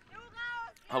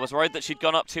 I was worried that she'd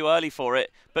gone up too early for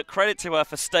it, but credit to her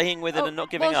for staying with it and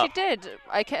not giving up. Well, she did.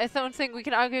 I don't think we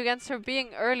can argue against her being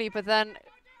early, but then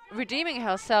redeeming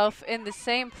herself in the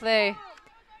same play.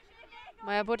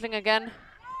 Maya Bootling again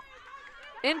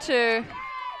into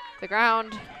the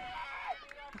ground.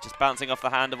 Just bouncing off the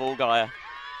hand of Allgaier.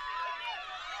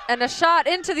 And a shot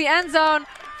into the end zone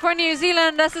for New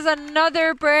Zealand. This is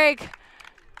another break.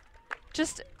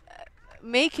 Just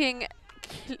making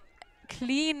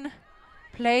clean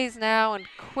plays now and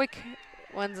quick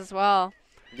ones as well.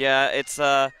 Yeah, it's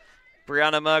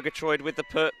Brianna Murgatroyd with the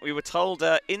put. We were told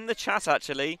in the chat,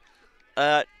 actually,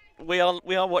 we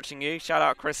are watching you. Shout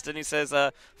out Kristen, who says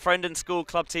friend and school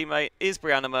club teammate is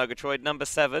Brianna Murgatroyd, number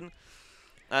 7.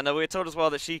 And we were told as well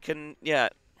that she can, yeah,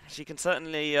 she can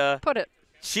certainly put it.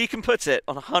 She can put it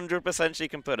on 100%. She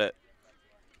can put it.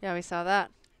 Yeah, we saw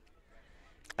that.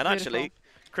 And beautiful. Actually,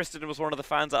 Kristen was one of the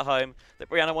fans at home that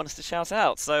Brianna wants to shout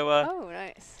out. So Oh,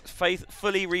 nice. faith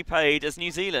fully repaid as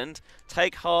New Zealand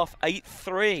take half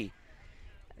 8-3.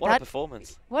 What a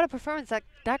performance. What a performance.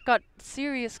 That got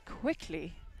serious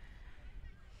quickly.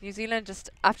 New Zealand just,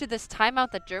 after this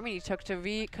timeout that Germany took to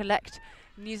recollect,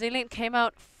 New Zealand came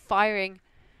out firing,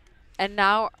 and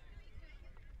now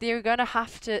they're going to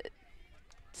have to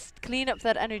clean up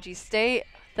that energy, stay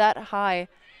that high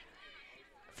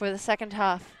for the second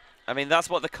half. I mean, that's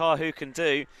what the Kahu can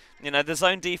do. You know, the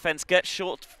zone defense gets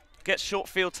short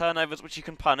field turnovers, which you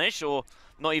can punish or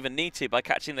not even need to by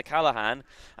catching the Callahan.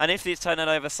 And if these turn it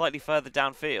over slightly further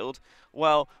downfield,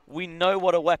 well, we know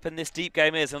what a weapon this deep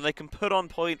game is, and they can put on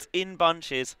points in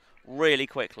bunches really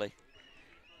quickly.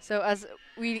 So as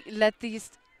we let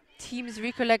these teams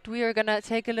recollect, we are going to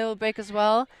take a little break as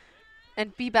well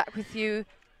and be back with you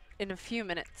in a few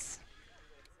minutes.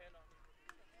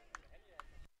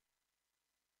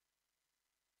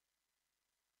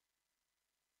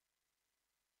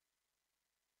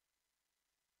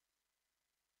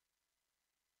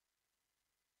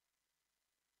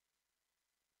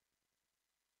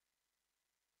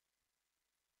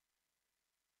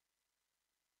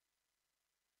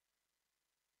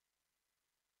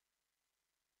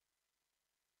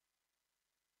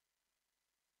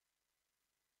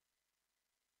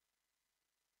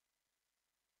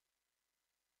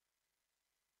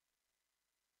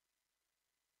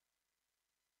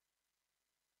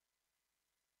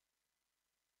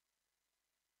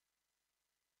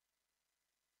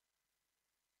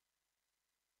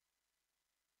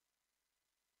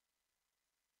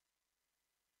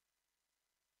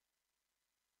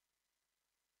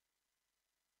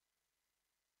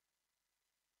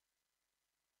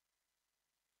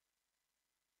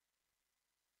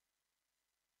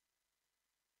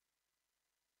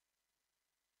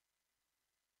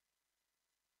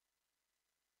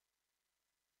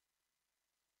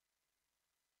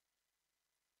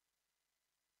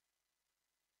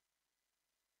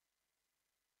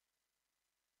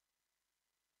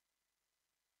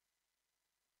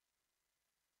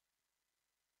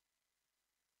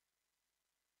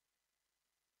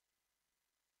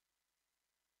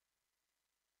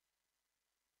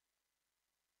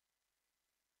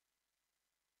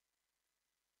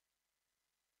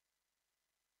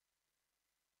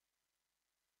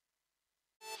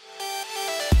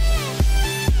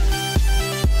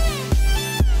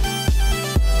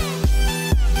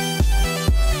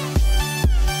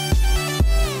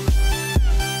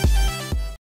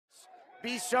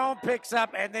 Bichon picks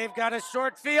up, and they've got a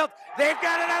short field. They've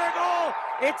got another goal.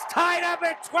 It's tied up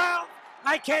at 12.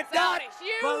 I cannot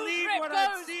believe what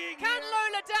I'm seeing here. Can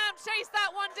Lola Dam chase that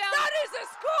one down? That is a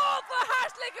score for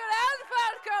Hartlinger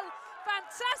Elferkel.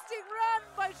 Fantastic run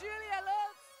by Julia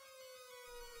Lutz.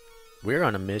 We're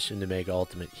on a mission to make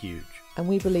Ultimate huge. And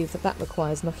we believe that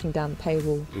requires knocking down the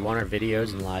paywall. We want our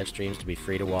videos and live streams to be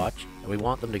free to watch, and we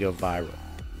want them to go viral.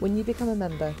 When you become a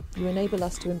member, you enable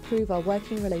us to improve our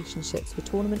working relationships with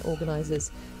tournament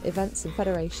organisers, events and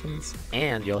federations.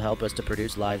 And you'll help us to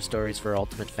produce live stories for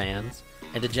Ultimate fans,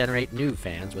 and to generate new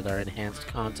fans with our enhanced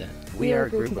content. We are a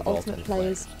group of Ultimate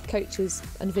players, coaches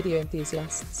and video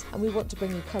enthusiasts, and we want to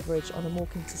bring you coverage on a more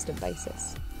consistent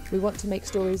basis. We want to make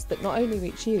stories that not only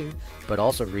reach you, but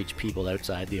also reach people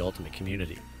outside the Ultimate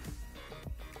community.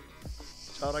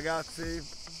 Ciao ragazzi,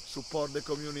 support the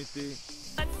community.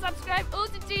 Let's subscribe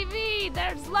Ulti TV.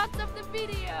 There's lots of the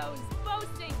videos,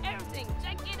 posting, everything.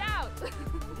 Check it out.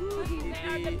 They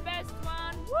are the best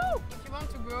one. Woo! If you want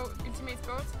to grow Ultimate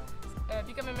Sports,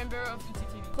 become a member of Ulti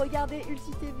TV. Regardez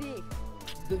Ulti TV.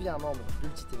 Deviens un membre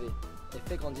d'Ulti TV et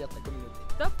fais grandir ta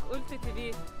communauté. Top Ulti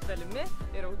TV, dale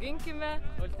eroginkime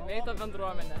Ultimate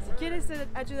Avandromena. Si quieres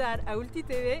ayudar a Ulti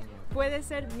TV, puedes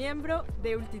ser miembro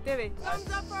de Ulti TV.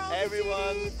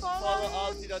 Everyone, follow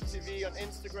Ulti.tv on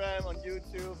Instagram, on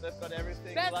YouTube. They've got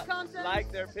everything. Best content. Like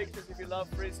their pictures if you love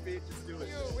frisbee. Just do it.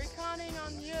 We're counting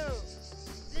on you.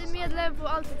 Bli medlem på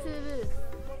Ulti TV.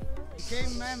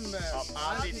 Became member of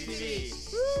Ulti TV.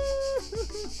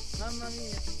 Mamma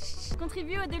mia.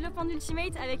 Contribue au développement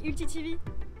d'Ultimate avec Ulti TV.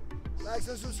 Like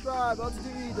and subscribe. Ulti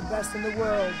TV, the best in the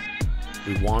world.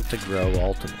 We want to grow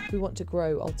Ultimate. we want to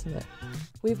grow Ultimate.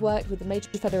 We've worked with the major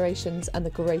federations and the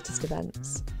greatest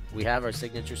events. We have our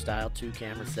signature style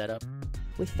 2-camera setup,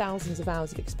 with thousands of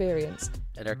hours of experience.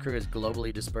 And our crew is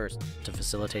globally dispersed to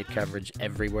facilitate coverage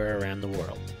everywhere around the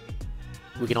world.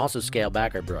 We can also scale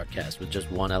back our broadcast with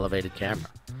just one elevated camera,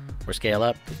 or scale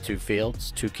up with 2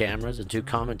 fields, 2 cameras, and 2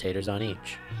 commentators on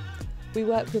each. We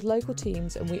work with local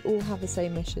teams and we all have the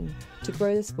same mission, to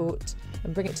grow the sport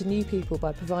and bring it to new people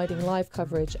by providing live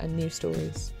coverage and news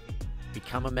stories.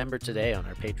 Become a member today on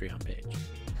our Patreon page.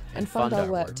 And fund our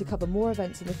work to cover more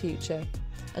events in the future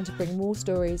and to bring more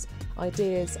stories,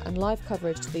 ideas and live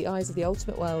coverage to the eyes of the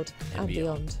ultimate world and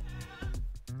beyond.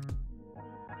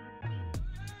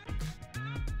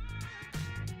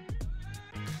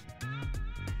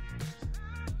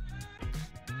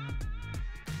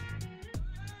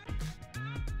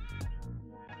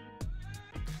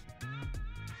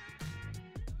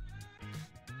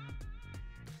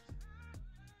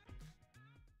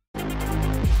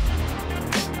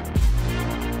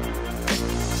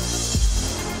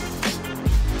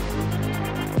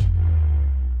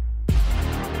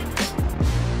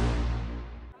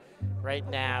 Right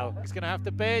now, he's gonna have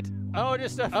to bid.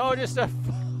 Just a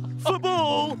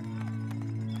Football!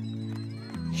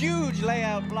 Huge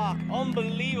layout block.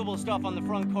 Unbelievable stuff on the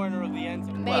front corner of the end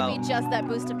zone. Maybe just that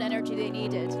boost of energy they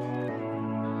needed. Huge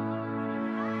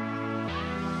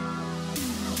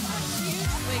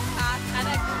swing pass and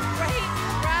a great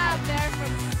grab there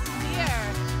from Spear.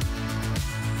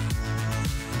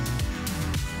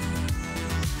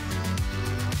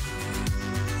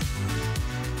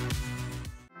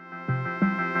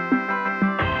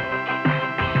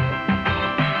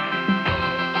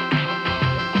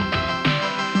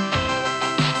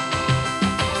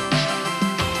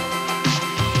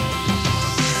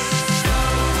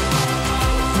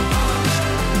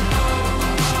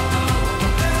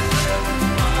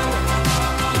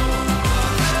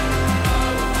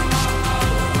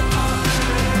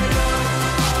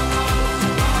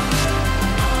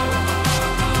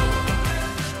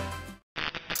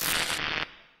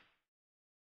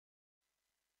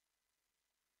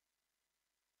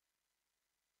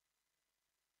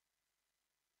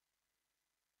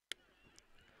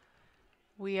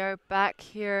 We are back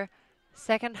here,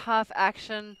 second half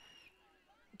action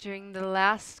during the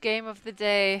last game of the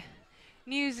day.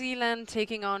 New Zealand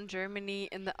taking on Germany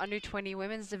in the under-20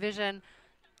 women's division.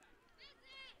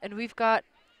 And we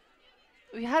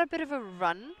had a bit of a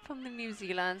run from the New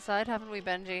Zealand side, haven't we,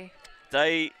 Benji?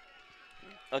 They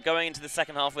are going into the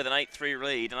second half with an 8-3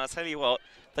 lead, and I'll tell you what,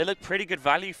 they look pretty good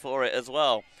value for it as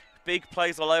well. Big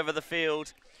plays all over the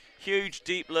field, huge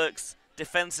deep looks,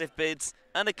 defensive bids,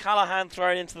 and a Callahan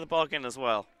thrown into the bargain as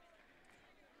well.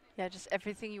 Yeah, just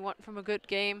everything you want from a good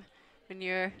game when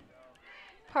you're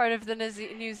part of the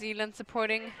New Zealand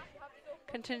supporting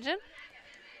contingent.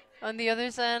 On the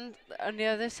other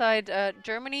side,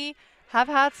 Germany have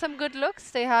had some good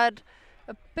looks. They had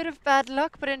a bit of bad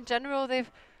luck, but in general, they've,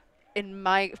 in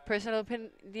my personal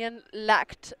opinion,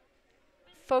 lacked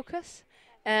focus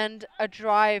and a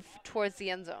drive towards the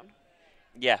end zone.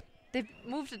 Yeah. They've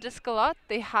moved the disc a lot.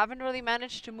 They haven't really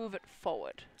managed to move it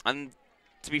forward. And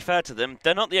to be fair to them,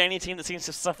 they're not the only team that seems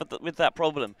to suffer with that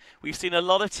problem. We've seen a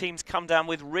lot of teams come down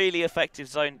with really effective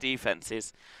zone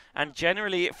defenses, and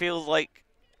generally it feels like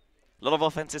a lot of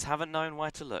offenses haven't known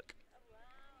where to look.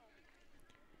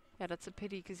 Yeah, that's a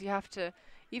pity, because you have to,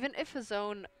 even if a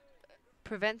zone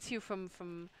prevents you from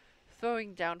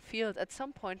throwing downfield, at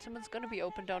some point someone's going to be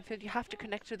open downfield. You have to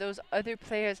connect to those other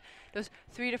players, those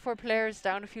 3 to 4 players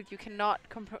downfield. You cannot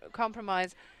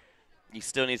compromise. You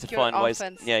still need to find ways.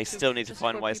 Yeah, you still need to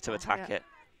find ways to attack it.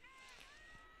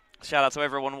 Shout out to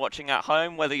everyone watching at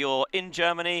home, whether you're in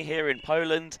Germany, here in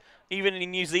Poland, even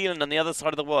in New Zealand on the other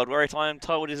side of the world, where I am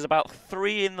told it is about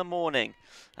 3 in the morning.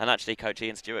 And actually, Coach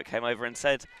Ian Stewart came over and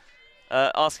said,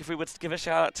 ask if we would give a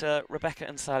shout out to Rebecca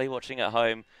and Sally watching at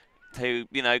home, who,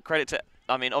 you know, credit to,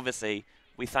 I mean, obviously,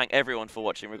 we thank everyone for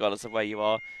watching regardless of where you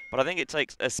are, but I think it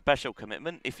takes a special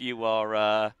commitment if you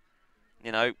are,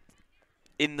 you know,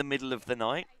 in the middle of the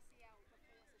night.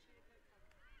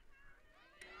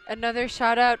 Another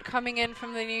shout out coming in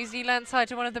from the New Zealand side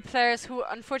to one of the players who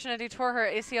unfortunately tore her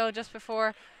ACL just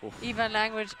before. Eva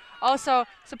Language, also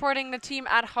supporting the team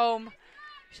at home.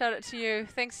 Shout out to you.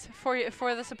 Thanks for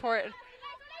the support.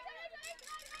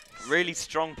 Really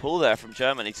strong pull there from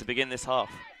Germany to begin this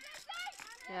half.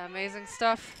 Yeah, amazing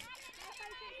stuff.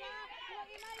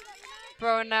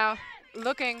 Brown now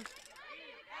looking,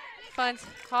 finds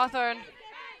Hawthorne.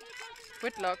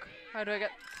 Whitlock. How do I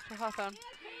get to Hawthorne?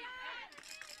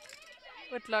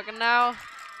 Whitlock, and now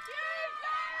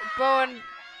Bowen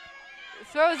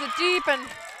throws it deep and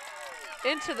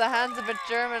into the hands of a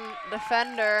German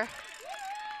defender.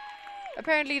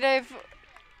 Apparently they've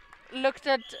looked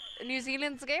at New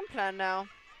Zealand's game plan now.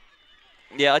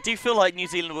 Yeah, I do feel like New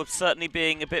Zealand were certainly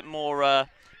being a bit more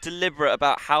deliberate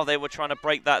about how they were trying to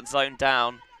break that zone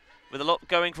down, with a lot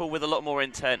going for with a lot more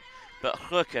intent. But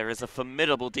Hooker is a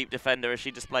formidable deep defender, as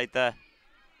she displayed there.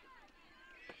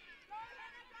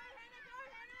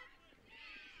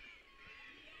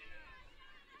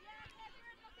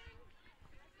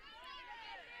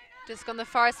 Disc on the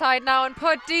far side now and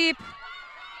put deep.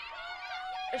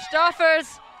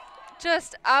 Stoffers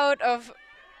just out of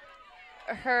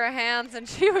her hands, and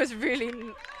she was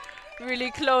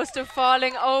really close to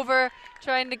falling over,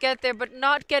 trying to get there, but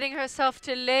not getting herself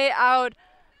to lay out.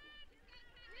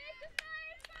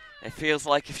 It feels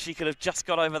like if she could have just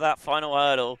got over that final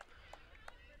hurdle,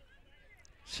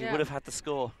 she would have had the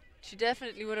score. She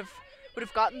definitely would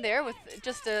have gotten there with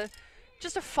just a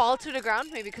fall to the ground,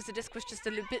 maybe because the disc was just a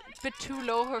little bit too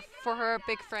low for her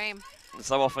big frame. And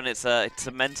so often it's a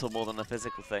mental more than a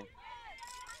physical thing.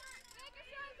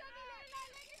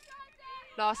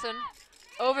 Lawson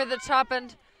over the top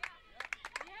and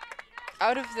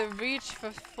out of the reach for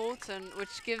Fulton,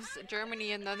 which gives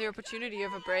Germany another opportunity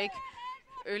of a break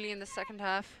early in the second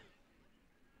half.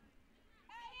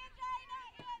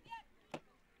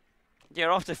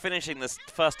 Yeah, after finishing this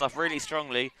first half really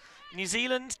strongly, New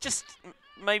Zealand just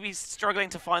maybe struggling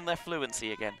to find their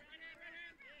fluency again.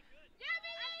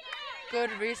 Good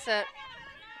reset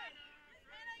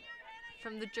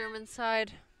from the German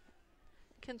side.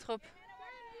 Kintrup.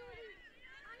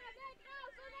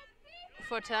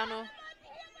 Fortano.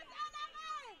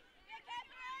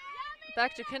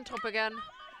 Back to Kintrup again.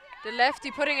 The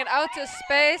lefty putting it out to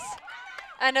space,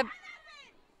 and a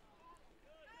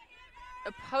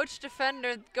poach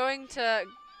defender going to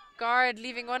guard,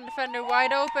 leaving one defender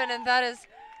wide open, and that is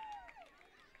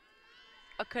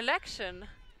a collection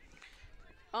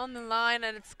on the line,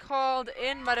 and it's called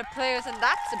in by the players, and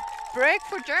that's a break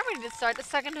for Germany to start the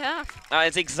second half.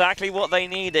 It's exactly what they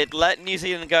needed. Let New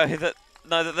Zealand know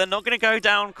that they're not going to go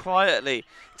down quietly.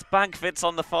 It's Bankfits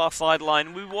on the far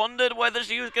sideline. We wondered whether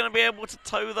she was going to be able to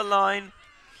toe the line,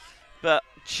 but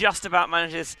just about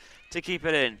manages to keep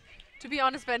it in. To be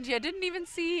honest, Benji, I didn't even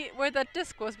see where that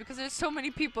disc was because there's so many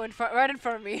people right in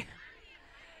front of me.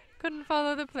 Couldn't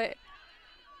follow the play.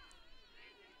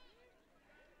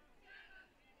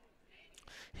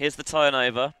 Here's the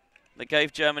turnover that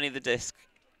gave Germany the disc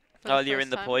earlier in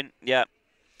the point. Yeah.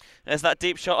 There's that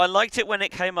deep shot. I liked it when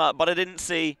it came up, but I didn't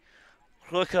see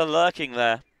Krücker lurking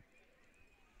there.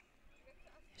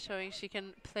 Showing she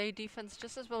can play defense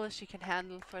just as well as she can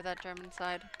handle for that German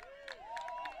side.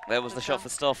 There was the shot for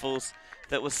Stoffels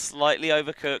that was slightly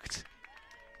overcooked.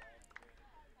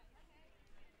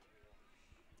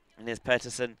 And here's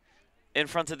Pettersson in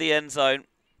front of the end zone.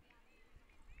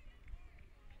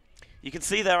 You can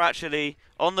see there actually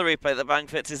on the replay that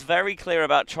Bankfits is very clear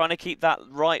about trying to keep that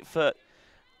right foot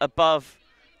above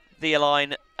the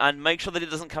line and make sure that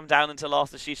it doesn't come down until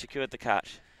after she secured the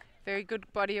catch. Very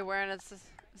good body awareness.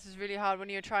 This is really hard when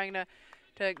you're trying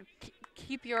to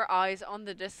keep your eyes on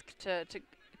the disc to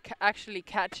actually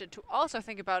catch it, to also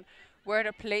think about where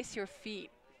to place your feet.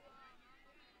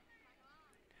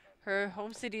 Her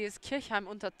home city is Kirchheim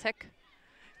unter Teck,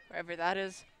 wherever that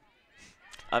is.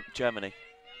 Germany.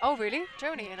 Oh, really?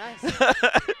 Germany, nice.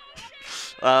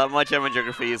 My German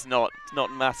geography is not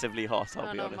massively hot,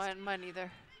 I'll be honest. Mine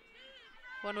either.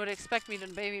 One would expect me to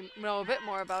maybe know a bit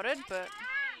more about it, but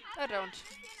I don't.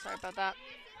 Sorry about that.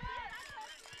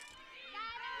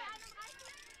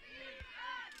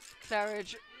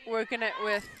 Claridge working it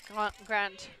with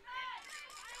Grant.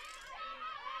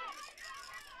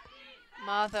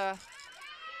 Martha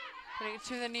putting it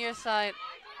to the near side.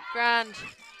 Grant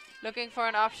looking for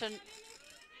an option.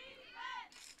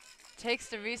 Takes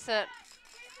the reset.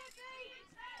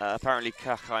 Apparently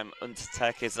Kirchheim unter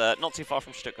Teck is not too far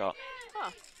from Stuttgart.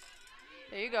 Huh.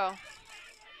 There you go.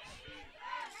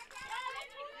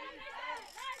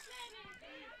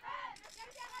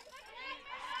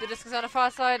 The disc is on the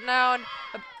far side now, and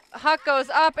a huck goes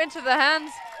up into the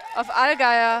hands of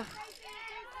Allgeier.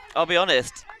 I'll be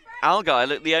honest, Allgeier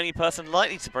looked the only person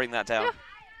likely to bring that down. Yeah.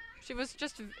 She was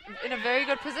just in a very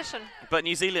good position. But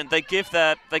New Zealand, they give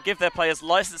their players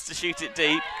license to shoot it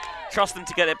deep, trust them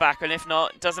to get it back, and if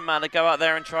not, it doesn't matter, go out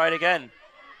there and try it again.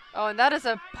 Oh, and that is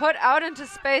a put out into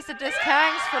space. The disc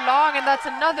hangs for long, and that's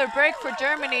another break for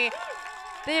Germany.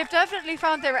 They have definitely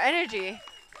found their energy.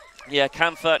 Yeah,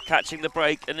 Kampfert catching the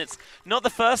break, and it's not the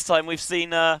first time we've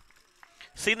seen the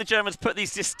Germans put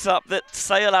these discs up that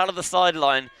sail out of the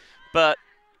sideline, but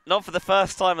not for the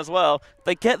first time as well.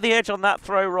 They get the edge on that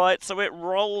throw right, so it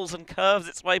rolls and curves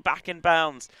its way back in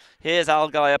bounds. Here's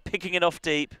Allgeier picking it off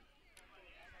deep.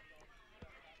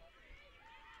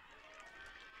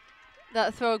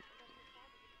 That throw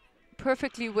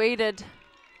perfectly weighted.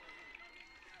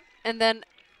 And then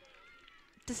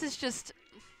this is just...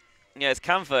 Yeah, it's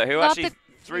Kampfert who actually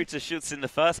threw to Schutz in the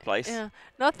first place. Yeah,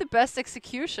 not the best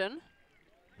execution,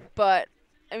 but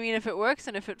I mean, if it works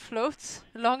and if it floats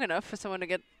long enough for someone to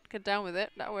get down with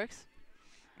it, that works.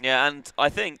 Yeah, and I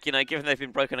think, you know, given they've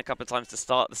been broken a couple of times to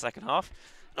start the second half,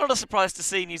 not a surprise to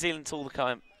see New Zealand call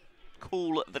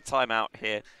the timeout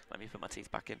here. Let me put my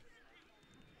teeth back in.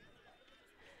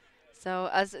 So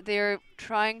as they're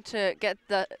trying to get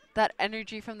that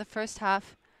energy from the first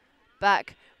half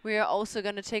back, we are also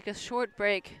going to take a short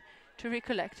break to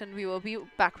recollect, and we will be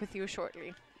back with you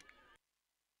shortly.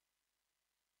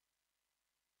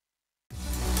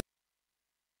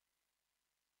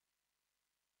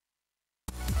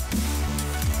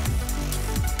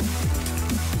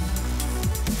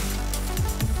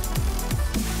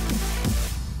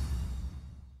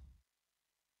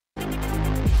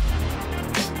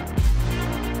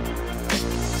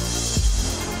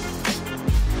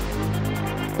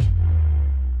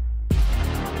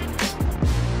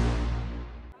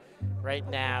 Right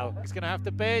now, he's going to have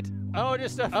to bid. Oh,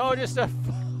 just a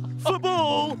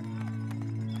football!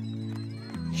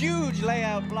 Huge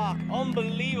layout block.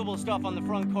 Unbelievable stuff on the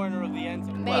front corner of the end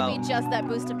zone. Maybe just that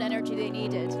boost of energy they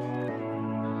needed. Huge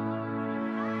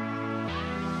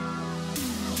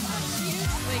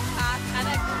swing pass and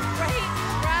a great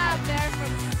grab there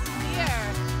from Spear.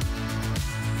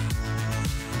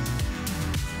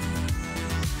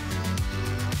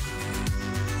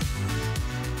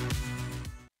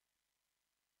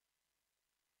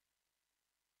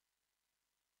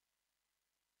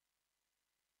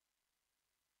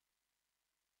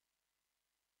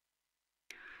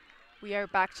 We are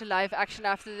back to live action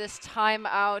after this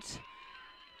timeout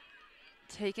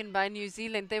taken by New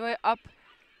Zealand. They were up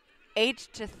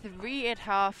 8-3 at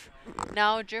half.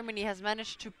 Now Germany has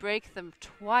managed to break them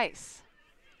twice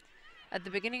at the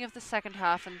beginning of the second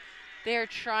half, and they are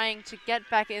trying to get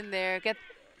back in there,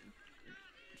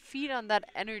 feed on that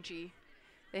energy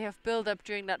they have built up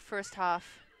during that first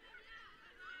half.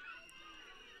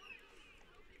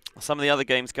 Some of the other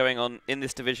games going on in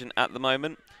this division at the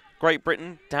moment. Great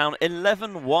Britain down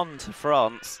 11-1 to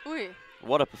France. Ui.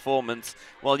 What a performance.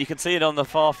 Well, you can see it on the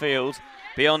far field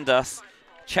beyond us.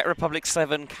 Czech Republic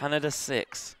 7, Canada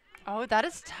 6. Oh, that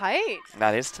is tight.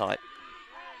 That is tight.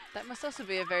 That must also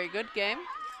be a very good game.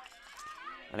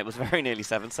 And it was very nearly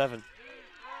 7-7.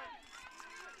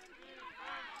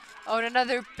 Oh, and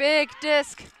another big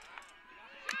disc.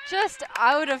 Just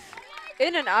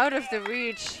in and out of the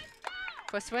reach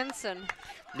for Swinson.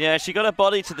 Yeah, she got her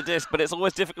body to the disc, but it's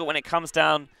always difficult when it comes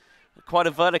down quite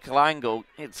a vertical angle.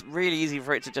 It's really easy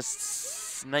for it to just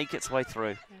snake its way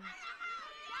through. Yeah.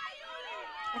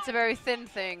 It's a very thin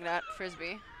thing, that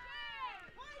frisbee.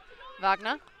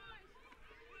 Wagner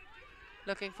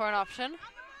looking for an option.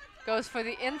 Goes for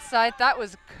the inside. That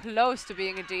was close to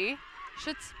being a D.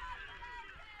 Schütz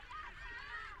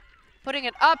putting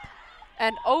it up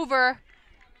and over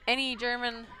any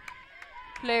German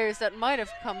players that might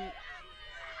have come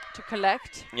to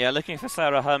collect. Yeah, looking for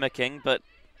Sarah Hermeking, but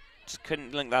just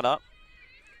couldn't link that up.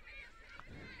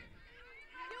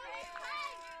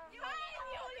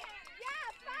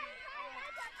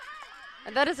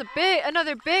 And that is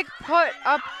another big put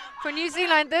up for New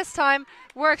Zealand this time.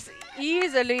 Works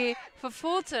easily for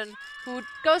Fulton, who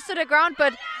goes to the ground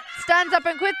but stands up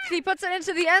and quickly puts it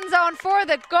into the end zone for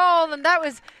the goal. And that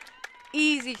was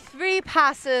easy. 3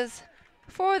 passes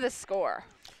for the score.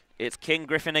 It's King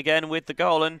Griffin again with the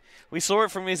goal, and we saw it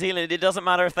from New Zealand. It doesn't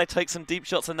matter if they take some deep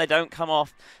shots and they don't come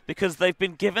off, because they've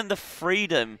been given the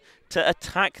freedom to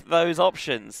attack those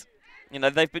options. You know,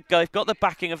 they've got the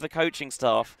backing of the coaching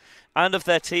staff and of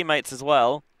their teammates as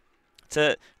well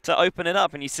to open it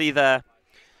up. And you see there,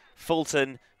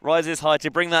 Fulton rises high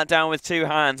to bring that down with 2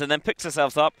 hands and then picks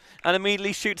herself up and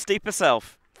immediately shoots deep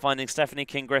herself, finding Stephanie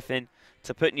King Griffin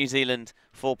to put New Zealand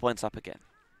 4 points up again.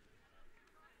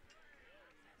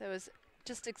 That was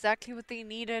just exactly what they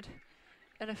needed.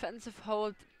 An offensive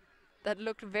hold that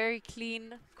looked very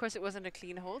clean. Of course, it wasn't a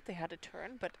clean hold. They had a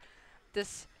turn, but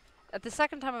this, at the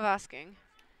second time of asking,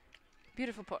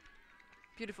 beautiful put.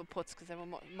 Beautiful puts, because they were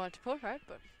multiple, right?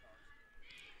 But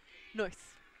nice.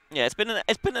 Yeah, it's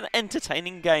been an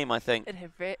entertaining game, I think.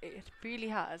 It really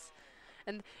has.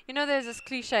 And you know, there's this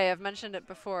cliche, I've mentioned it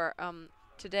before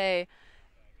today,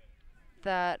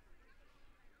 that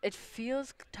it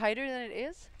feels tighter than it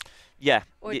is. Yeah.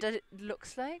 Or that it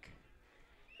looks like.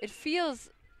 It feels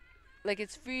like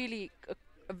it's really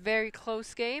a very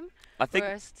close game, I think,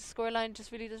 whereas the scoreline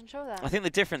just really doesn't show that. I think the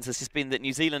difference has just been that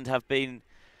New Zealand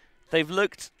they've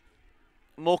looked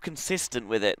more consistent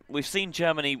with it. We've seen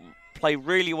Germany play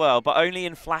really well, but only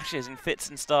in flashes and fits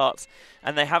and starts,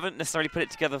 and they haven't necessarily put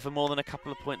it together for more than a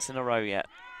couple of points in a row yet.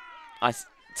 I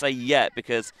say yet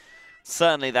because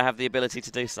certainly they have the ability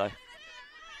to do so.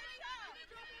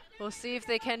 We'll see if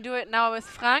they can do it now with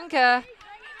Franke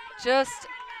just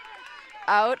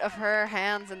out of her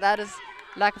hands, and that is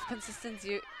lack of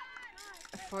consistency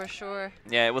for sure.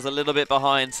 Yeah, it was a little bit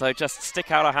behind, so just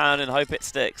stick out a hand and hope it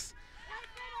sticks.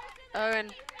 Oh,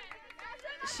 and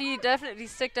she definitely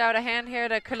sticked out a hand here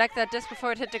to collect that disc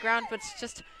before it hit the ground, but she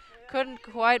just couldn't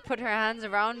quite put her hands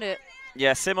around it.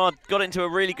 Yeah, Simard got into a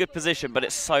really good position, but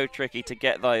it's so tricky to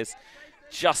get those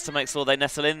just to make sure they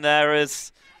nestle in there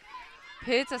as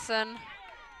Peterson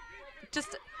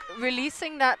just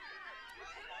releasing that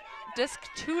disc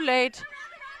too late.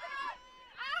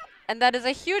 And that is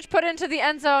a huge put into the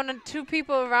end zone and 2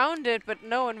 people around it, but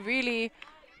no one really.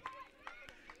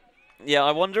 Yeah,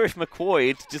 I wonder if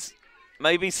McQuoid just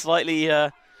maybe slightly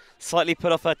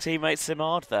put off her teammate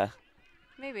Simard there.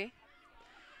 Maybe.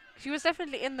 She was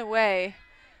definitely in the way,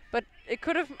 but it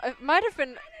might have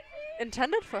been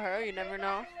intended for her, you never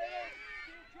know.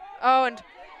 Oh, and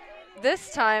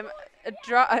this time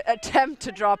attempt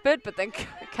to drop it, but then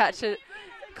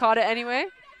caught it anyway.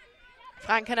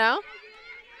 Franke now.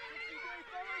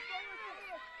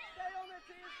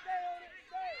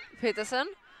 Peterson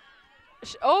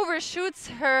overshoots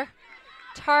her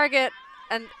target,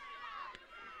 and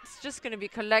it's just going to be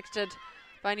collected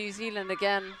by New Zealand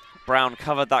again. Brown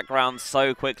covered that ground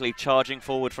so quickly, charging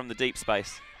forward from the deep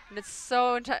space. And it's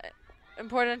so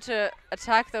important to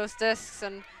attack those discs,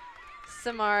 and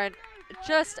Simard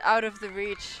just out of the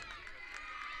reach.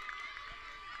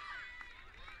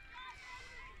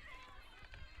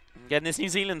 Again, this New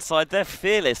Zealand side, they're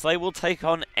fearless. They will take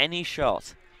on any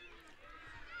shot.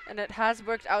 And it has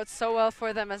worked out so well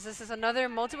for them, as this is another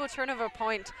multiple turnover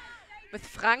point with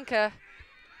Franke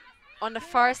on the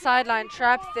far sideline,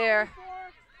 trapped there.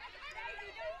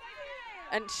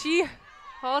 And she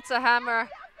holds a hammer.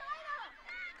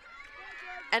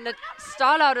 And a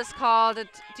stall out is called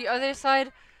at the other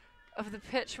side of the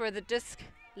pitch where the disc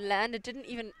landed. Didn't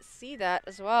even see that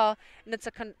as well. And it's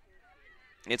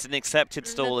an accepted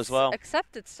stall as well.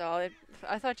 Accepted stall.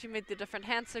 I thought you made the different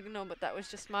hand signal, but that was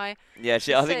just my Yeah,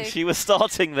 I think she was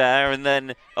starting there, and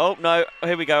then, oh no,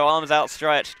 here we go, arms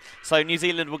outstretched. So New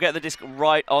Zealand will get the disc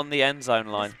right on the end zone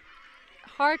line.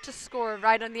 It's hard to score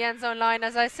right on the end zone line.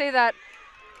 As I say that,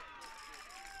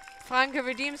 Franke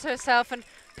redeems herself and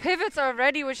pivots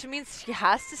already, which means she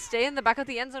has to stay in the back of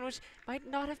the end zone, which might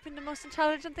not have been the most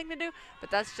intelligent thing to do,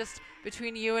 but that's just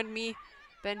between you and me,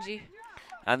 Benji.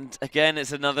 And again,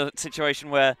 it's another situation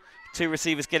where 2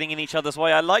 receivers getting in each other's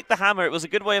way. I like the hammer. It was a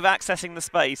good way of accessing the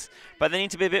space, but they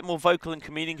need to be a bit more vocal and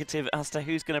communicative as to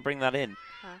who's going to bring that in.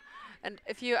 And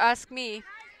if you ask me,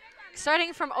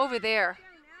 starting from over there,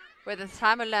 where the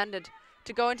hammer landed,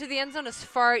 to go into the end zone is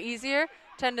far easier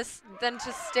than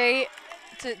to stay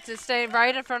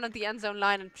right in front of the end zone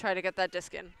line and try to get that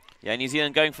disc in. Yeah, New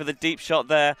Zealand going for the deep shot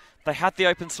there. They had the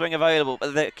open swing available,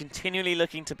 but they're continually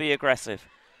looking to be aggressive.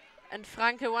 And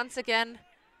Franke once again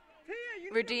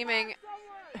redeeming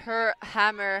her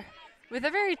hammer with a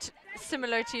very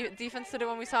similar defense to the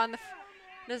one we saw in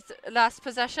this last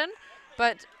possession.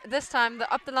 But this time the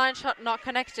up the line shot not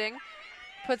connecting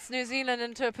puts New Zealand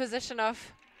into a position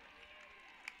of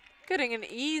getting an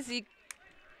easy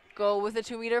goal with a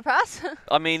 2-meter pass.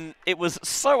 I mean, it was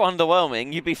so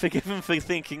underwhelming, you'd be forgiven for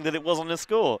thinking that it wasn't a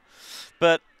score.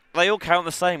 But they all count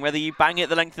the same, whether you bang it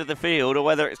the length of the field or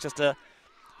whether it's just a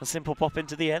simple pop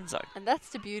into the end zone. And that's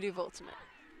the beauty of Ultimate.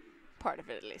 Part of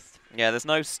it, at least. Yeah, there's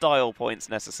no style points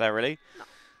necessarily.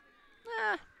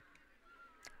 No.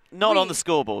 Not on the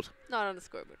scoreboard. Not on the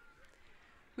scoreboard.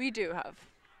 We do have.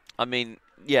 I mean,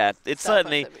 yeah, it's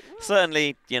certainly,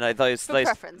 you know,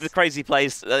 the crazy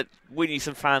plays that win you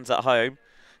some fans at home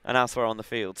and elsewhere on the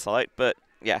field site. But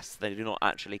yes, they do not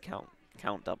actually count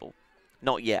double.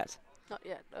 Not yet. Not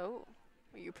yet. Oh,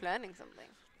 are you planning something?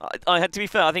 I had to be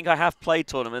fair. I think I have played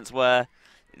tournaments where,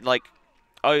 like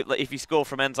if you score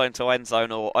from end zone to end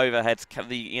zone or overheads,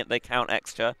 they count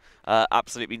extra.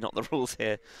 Absolutely not the rules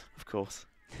here, of course.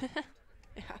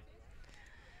 Yeah.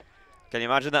 Can you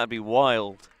imagine? That would be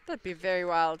wild. That'd be very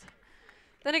wild.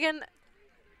 Then again,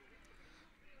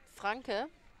 Franke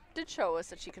did show us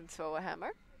that she can throw a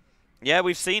hammer. Yeah,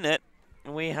 we've seen it.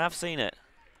 We have seen it.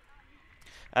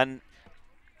 And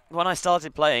when I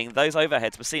started playing, those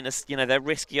overheads were seen as, you know, they're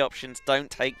risky options,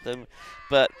 don't take them.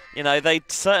 But, you know, they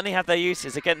certainly have their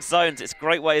uses. Against zones, it's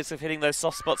great ways of hitting those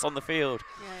soft spots on the field.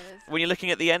 Yeah, it is. When you're looking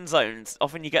at the end zones,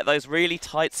 often you get those really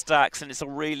tight stacks, and it's a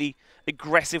really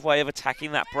aggressive way of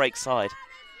attacking that break side.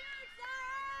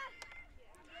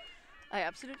 I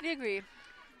absolutely agree.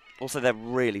 Also, they're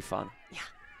really fun. Yeah.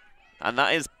 And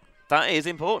that is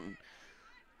important.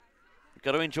 You've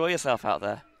got to enjoy yourself out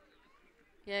there.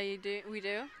 Yeah, you do. We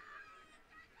do.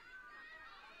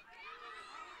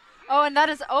 Oh, and that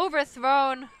is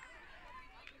overthrown.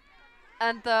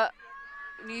 And the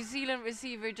New Zealand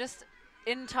receiver just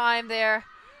in time there,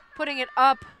 putting it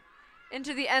up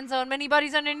into the end zone. Many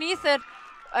bodies underneath it.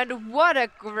 And what a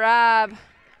grab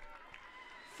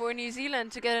for New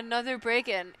Zealand to get another break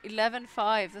in.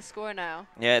 11-5 the score now.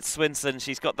 Yeah, it's Swinson.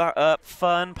 She's got that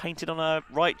fern painted on her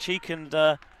right cheek and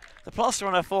the plaster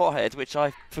on her forehead, which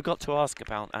I forgot to ask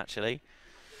about, actually.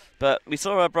 But we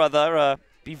saw her brother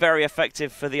be very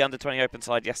effective for the under-20 open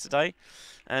side yesterday.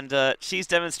 And she's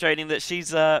demonstrating that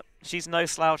she's no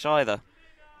slouch either.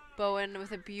 Bowen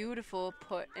with a beautiful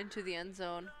put into the end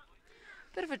zone.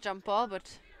 Bit of a jump ball,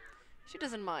 but she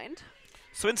doesn't mind.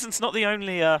 Swinson's not the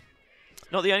only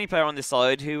player on this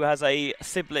side who has a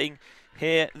sibling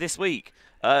here this week.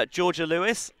 Georgia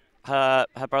Lewis, her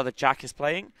brother Jack is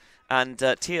playing, and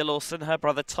Tia Lawson, her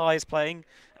brother Ty is playing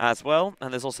as well.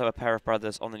 And there's also a pair of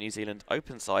brothers on the New Zealand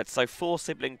Open side. So 4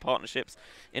 sibling partnerships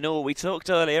in all. We talked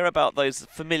earlier about those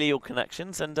familial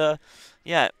connections, and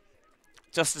yeah,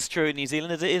 just as true in New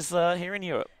Zealand as it is here in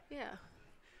Europe. Yeah.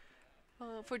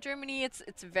 For Germany,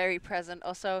 it's very present.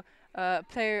 Also, a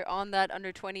player on that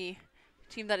under-20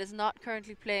 team that is not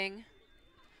currently playing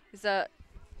is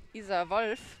Isa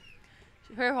Wolf.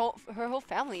 Her whole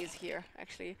family is here,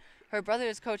 actually. Her brother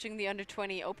is coaching the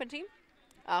under-20 open team,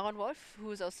 Aaron Wolf, who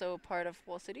is also part of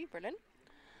Wall City, Berlin.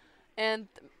 And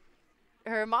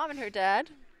her mom and her dad,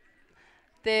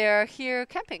 they are here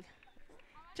camping,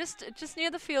 just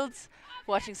near the fields,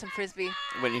 watching some frisbee.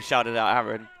 When you shouted out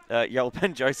Aaron, Joel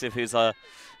Ben Joseph,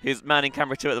 who's manning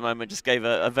camera 2 at the moment, just gave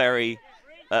a very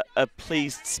a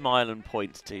pleased smile and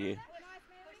point to you.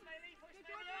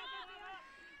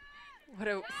 What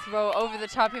a throw over the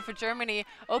top here for Germany,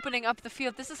 opening up the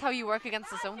field. This is how you work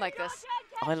against a zone like this.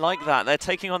 I like that. They're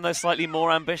taking on those slightly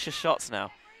more ambitious shots now.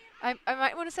 I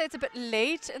might want to say it's a bit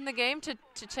late in the game to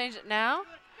change it now.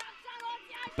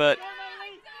 But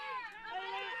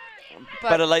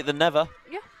better late than never.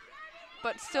 Yeah,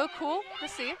 but still cool to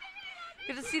see.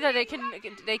 Good to see that they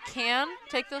can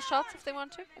take those shots if they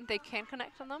want to, and they can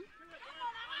connect on them.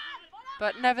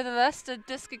 But nevertheless, the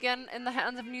disc again in the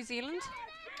hands of New Zealand.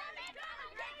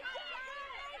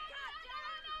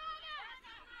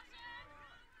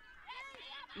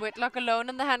 Whitlock alone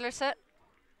in the handler set.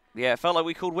 Yeah, it felt like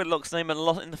we called Whitlock's name a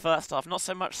lot in the first half. Not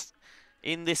so much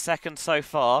in this second so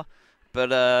far, but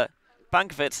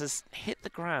Bankovitz has hit the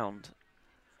ground.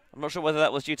 I'm not sure whether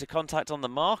that was due to contact on the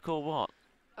mark or what.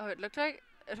 Oh, it looked like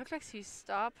he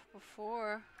stopped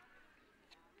before.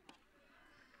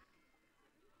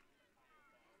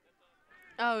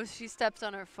 Oh, she stepped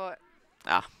on her foot.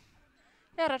 Ah.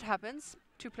 Yeah, that happens.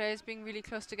 2 players being really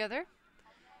close together.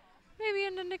 Maybe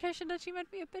an indication that she might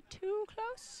be a bit too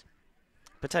close.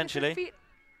 Potentially.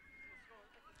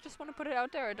 Just want to put it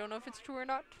out there. I don't know if it's true or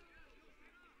not.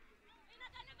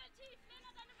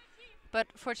 But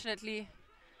fortunately,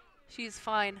 she's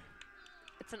fine.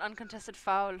 It's an uncontested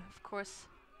foul, of course.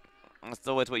 That's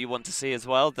always what you want to see as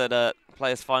well, that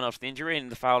players fine after the injury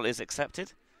and the foul is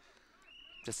accepted.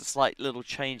 Just a slight little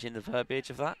change in the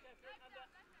verbiage of that.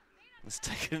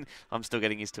 I'm still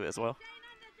getting used to it as well.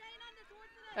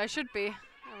 I should be.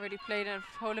 I already played a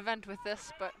whole event with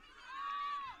this, but...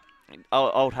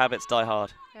 Old habits die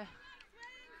hard. Yeah,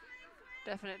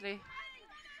 definitely.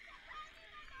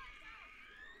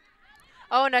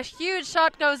 Oh, and a huge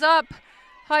shot goes up.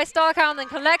 High star count and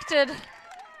collected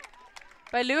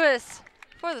by Lewis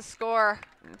for the score.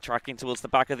 Tracking towards the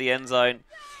back of the end zone.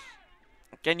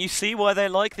 Again, you see why they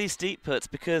like these deep puts,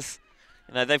 because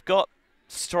they've got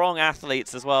strong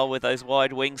athletes as well with those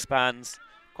wide wingspans.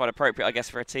 Quite appropriate, I guess,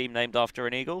 for a team named after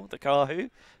an eagle, the Kahu.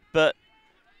 But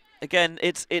again,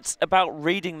 it's about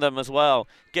reading them as well,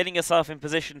 getting yourself in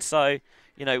position so,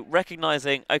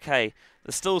 recognizing, okay,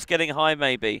 the stall's getting high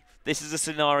maybe. This is a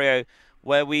scenario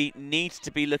where we need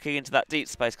to be looking into that deep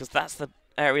space because that's the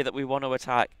area that we want to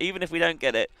attack. Even if we don't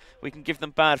get it, we can give them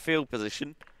bad field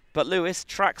position. But Lewis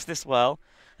tracks this well,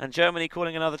 and Germany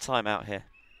calling another timeout here.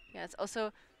 Yeah, it's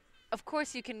also, of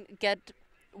course, you can get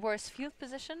worse field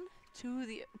position to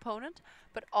the opponent,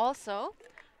 but also,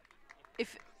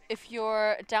 if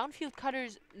your downfield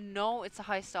cutters know it's a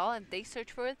high stall and they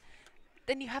search for it,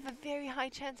 then you have a very high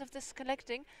chance of this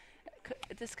connection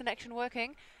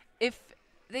working if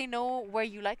they know where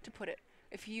you like to put it.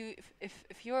 If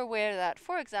you're aware that,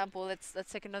 for example, let's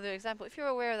take another example. If you're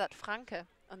aware that Franke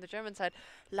on the German side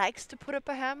likes to put up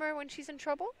a hammer when she's in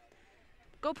trouble,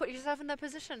 go put yourself in that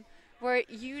position where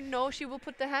you know she will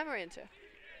put the hammer into.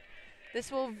 This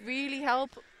will really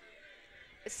help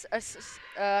a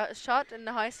shot in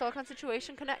the high stall count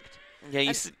situation connect.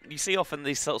 Yeah, you see often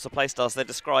these sorts of playstyles, they're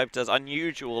described as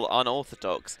unusual,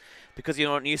 unorthodox, because you're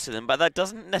not used to them. But that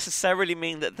doesn't necessarily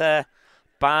mean that they're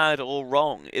bad or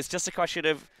wrong. It's just a question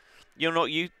of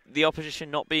the opposition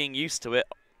not being used to it.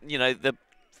 You know, the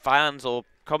fans or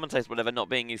commentators, whatever, not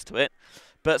being used to it.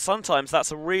 But sometimes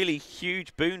that's a really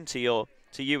huge boon to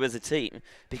you as a team,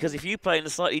 because if you play in a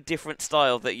slightly different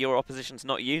style that your opposition's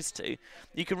not used to,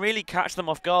 you can really catch them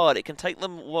off guard. It can take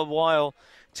them a while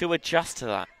to adjust to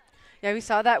that. Yeah, we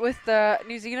saw that with the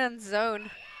New Zealand zone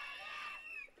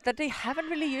that they haven't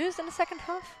really used in the second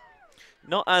half.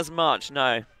 Not as much,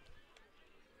 no.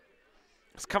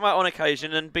 It's come out on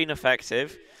occasion and been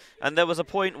effective, and there was a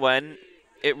point when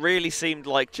it really seemed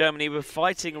like Germany were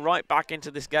fighting right back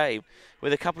into this game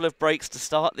with a couple of breaks to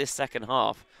start this second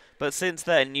half. But since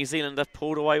then, New Zealand have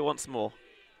pulled away once more.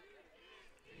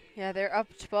 Yeah, they're up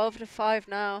 12-5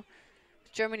 now.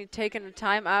 Germany taking a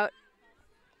time out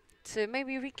to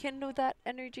maybe rekindle that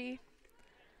energy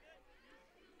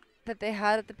that they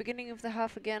had at the beginning of the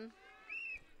half again.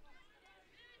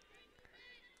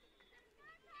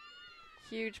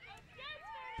 Huge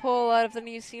pull out of the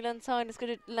New Zealand side. It's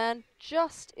going to land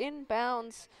just in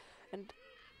bounds and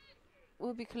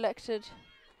will be collected,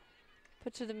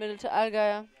 put to the middle to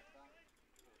Allgeier.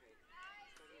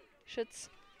 Schütz.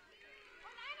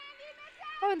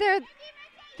 Oh, and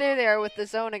there they are with the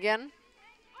zone again.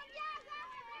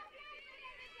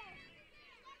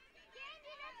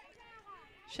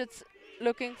 Schütz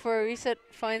looking for a reset,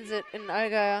 finds it in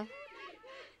Allgeier.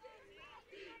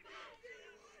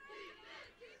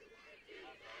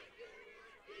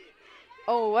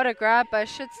 Oh, what a grab by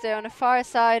Schütz there on the far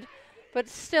side. But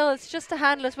still, it's just the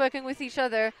handlers working with each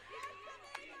other.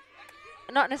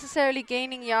 Not necessarily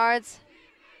gaining yards.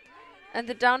 And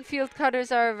the downfield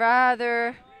cutters are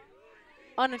rather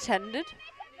unattended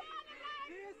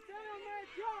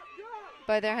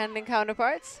by their handling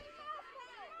counterparts.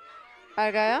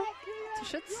 Allgeier to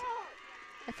Schütz.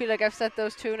 I feel like I've said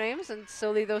those two names and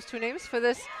solely those two names for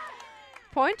this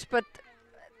point, but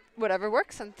whatever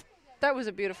works. And that was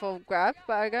a beautiful grab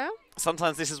by Allgeier.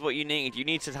 Sometimes this is what you need. You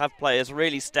need to have players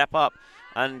really step up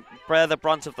and bear the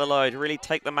brunt of the load, really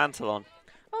take the mantle on.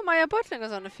 Oh, Maya Bottling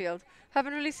was on the field.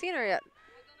 Haven't really seen her yet.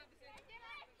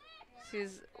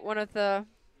 She's one of the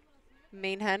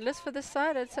main handlers for this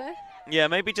side, I'd say. Yeah,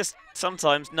 maybe just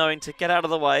sometimes knowing to get out of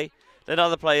the way, let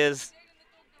other players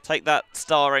take that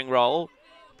starring role,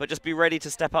 but just be ready to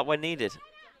step up when needed.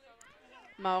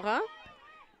 Maura.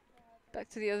 Back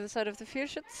to the other side of the field.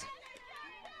 Schütz.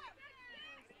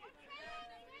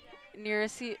 Near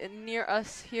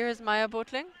us here is Maya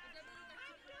Bottling.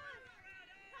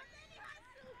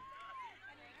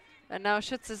 And now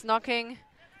Schütz is knocking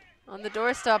on the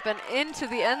doorstop and into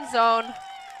the end zone.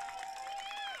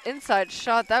 Inside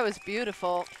shot, that was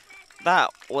beautiful. That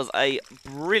was a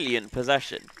brilliant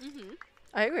possession.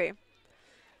 I agree.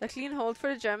 A clean hold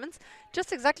for the Germans.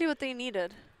 Just exactly what they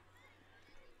needed.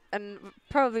 And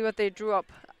probably what they drew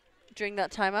up during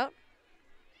that timeout.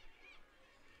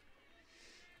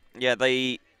 Yeah,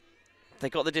 they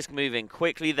got the disc moving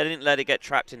quickly. They didn't let it get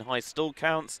trapped in high stall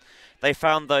counts. They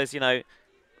found those,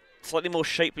 slightly more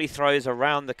shapely throws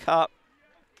around the cup.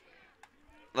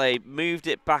 They moved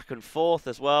it back and forth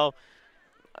as well.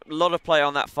 A lot of play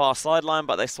on that far sideline,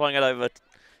 but they swung it over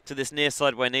to this near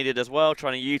side where needed as well,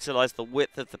 trying to utilize the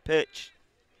width of the pitch.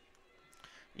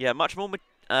 Yeah, much more,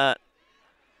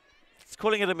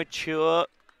 calling it a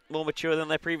more mature than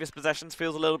their previous possessions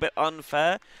feels a little bit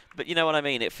unfair, but you know what I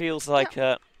mean. It feels like...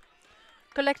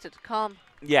 collected, calm.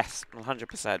 Yes,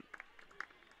 100%.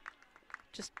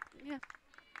 Just, yeah,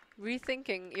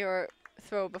 rethinking your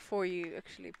throw before you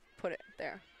actually put it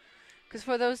there. Because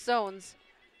for those zones,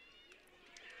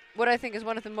 what I think is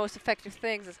one of the most effective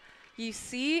things is you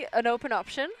see an open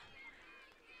option,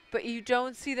 but you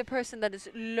don't see the person that is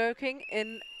lurking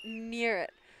in near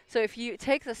it. So if you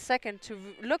take the second to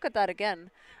look at that again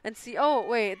and see, oh,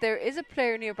 wait, there is a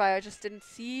player nearby, I just didn't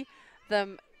see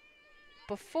them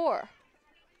before,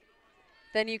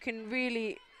 then you can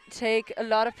really take a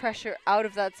lot of pressure out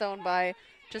of that zone by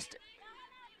just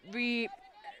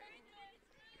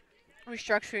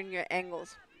restructuring your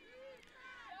angles.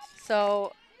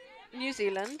 So New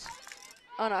Zealand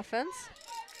on offense.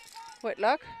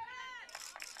 Whitlock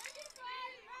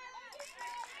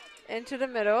into the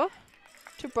middle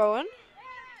to Bowen.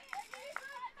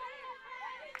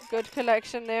 Good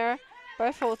collection there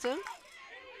by Fulton.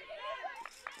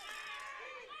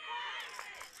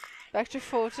 Back to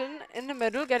Fulton in the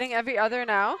middle, getting every other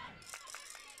now.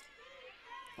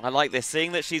 I like this,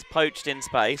 seeing that she's poached in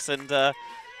space and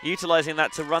utilizing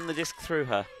that to run the disc through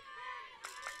her.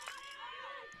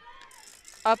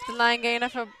 Up the line gainer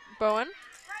for Bowen.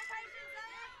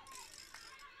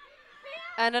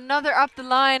 And another up the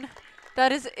line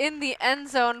That is in the end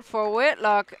zone for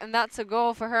Whitlock, and that's a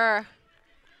goal for her.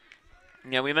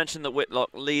 Yeah, we mentioned that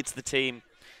Whitlock leads the team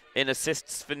in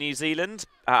assists for New Zealand.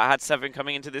 Had 7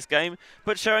 coming into this game,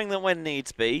 but showing that when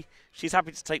needs be, she's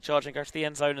happy to take charge and go to the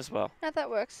end zone as well. Yeah, that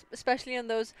works, especially on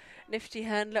those nifty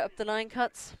handler up the line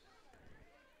cuts.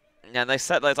 Yeah, and they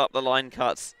set those up the line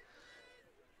cuts.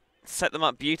 Set them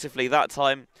up beautifully that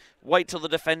time. Wait till the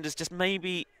defender's just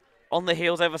maybe on the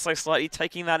heels ever so slightly,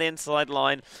 taking that inside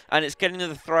line, and it's getting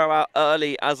the throw out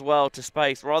early as well to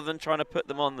space, rather than trying to put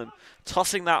them on them.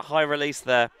 Tossing that high release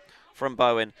there from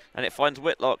Bowen, and it finds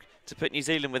Whitlock to put New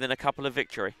Zealand within a couple of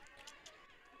victory.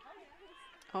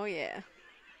 Oh yeah.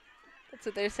 That's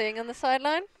what they're saying on the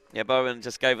sideline. Yeah, Bowen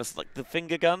just gave us like the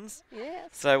finger guns. Yes.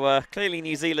 So clearly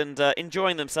New Zealand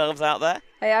enjoying themselves out there.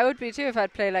 Hey, I would be too if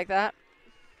I'd play like that.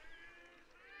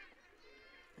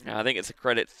 Yeah, I think it's a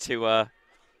credit to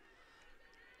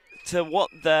what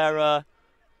the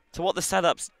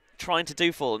setup's trying to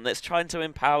do for them. It's trying to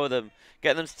empower them,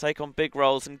 get them to take on big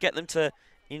roles, and get them to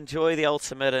enjoy the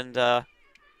ultimate and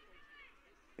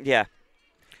yeah,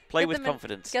 play with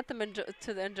confidence. Get them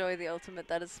to enjoy the ultimate.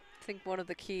 That is, I think, one of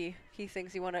the key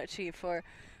things you want to achieve for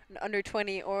an under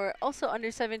 20 or also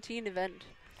under 17 event.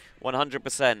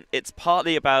 100%. It's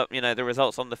partly about, you know, the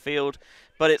results on the field,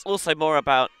 but it's also more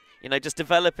about, you know, just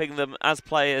developing them as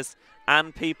players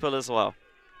and people as well.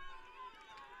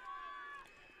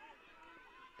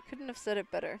 Couldn't have said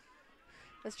it better.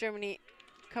 As Germany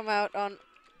come out on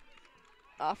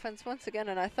offense once again,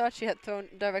 and I thought she had thrown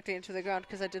directly into the ground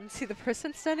because I didn't see the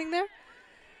person standing there.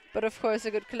 But of course,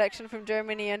 a good collection from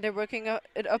Germany, and they're working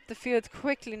it up the field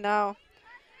quickly now.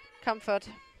 Comfort.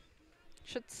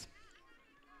 Schütz.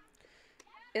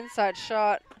 Inside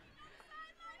shot.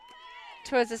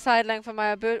 Towards the sideline for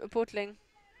Maya Botling.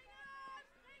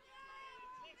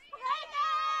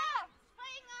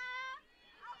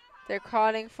 They're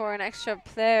calling for an extra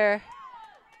player.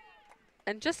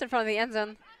 And just in front of the end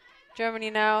zone,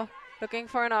 Germany now looking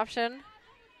for an option.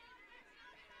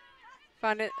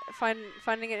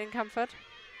 Finding it in Comfort.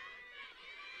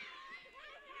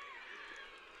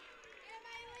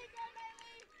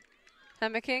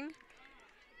 Hemmeking.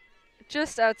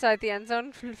 Just outside the end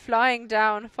zone, falling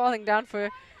down to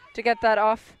get that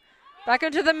off. Back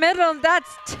into the middle, and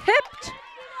that's tipped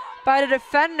by the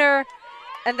defender.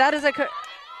 And that is an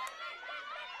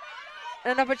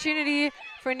opportunity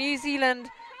for New Zealand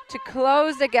to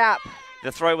close the gap.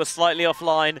 The throw was slightly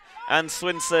offline, and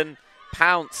Swinson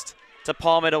pounced to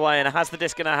palm it away and has the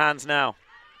disc in her hands now.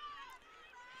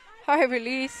 High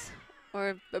release,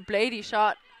 or a bladey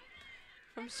shot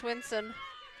from Swinson.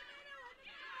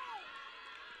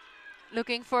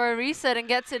 Looking for a reset and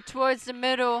gets it towards the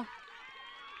middle.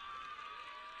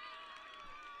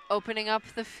 Opening up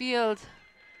the field.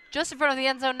 Just in front of the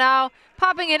end zone now.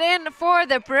 Popping it in for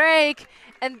the break.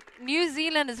 And New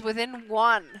Zealand is within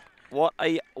 1. What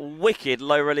a wicked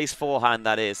low release forehand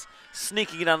that is.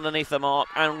 Sneaking it underneath the mark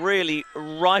and really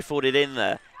rifled it in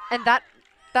there. And that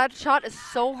shot is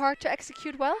so hard to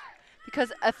execute well,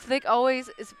 because a flick always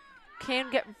can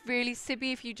get really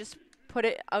sippy if you just put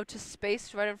it out to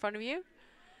space right in front of you.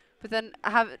 But then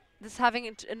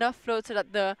having enough float so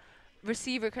that the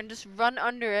receiver can just run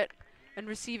under it and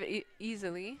receive it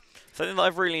easily. Something that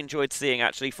I've really enjoyed seeing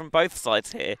actually from both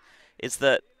sides here is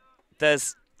that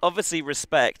there's obviously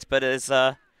respect, but there's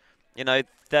you know,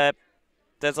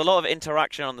 there's a lot of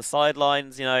interaction on the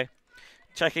sidelines, you know,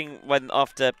 checking when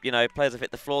after, you know, players have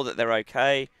hit the floor that they're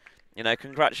okay, you know,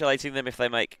 congratulating them if they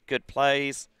make good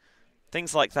plays,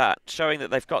 things like that, showing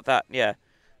that they've got that, yeah,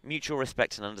 mutual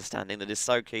respect and understanding that is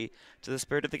so key to the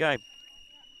spirit of the game.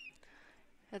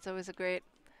 That's always a great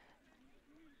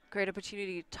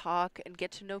opportunity to talk and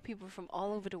get to know people from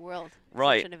all over the world.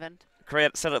 Right. Such an event.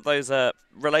 Set up those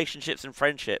relationships and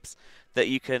friendships that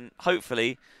you can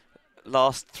hopefully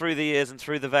last through the years and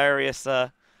through the various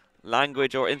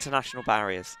language or international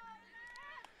barriers.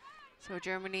 So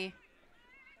Germany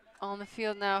on the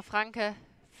field now. Franke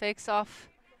fakes off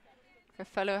her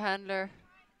fellow handler.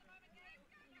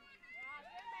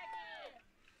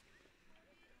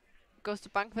 Goes to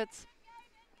Bankwitz,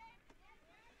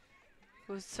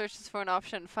 who searches for an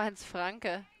option, finds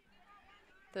Franke.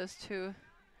 Those two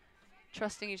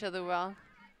trusting each other well.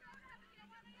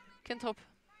 Kintrup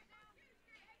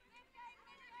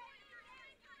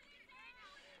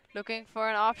looking for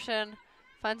an option,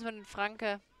 finds one in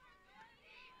Franke.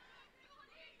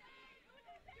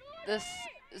 This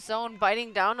zone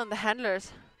biting down on the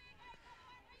handlers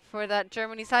for that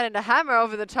Germany side, and a hammer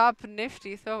over the top.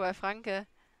 Nifty throw by Franke.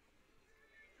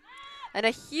 And a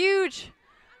huge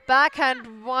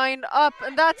backhand wind up,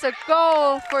 and that's a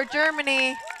goal for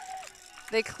Germany.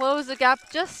 They close the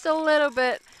gap just a little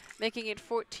bit, making it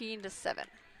 14-7.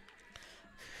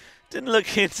 Didn't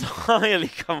look entirely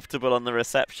comfortable on the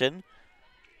reception.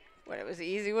 Well, it was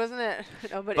easy, wasn't it?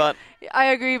 No, but I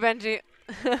agree, Benji.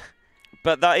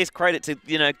 But that is credit to,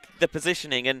 you know, the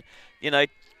positioning and, you know,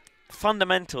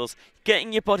 fundamentals,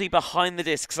 getting your body behind the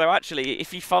disc. So actually,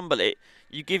 if you fumble it,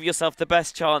 you give yourself the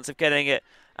best chance of getting it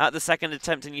at the second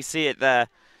attempt, and you see it there.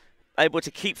 Able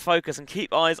to keep focus and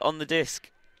keep eyes on the disc.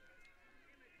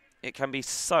 It can be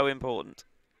so important.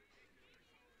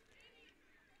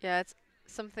 Yeah, it's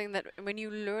something that when you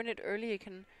learn it early, it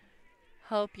can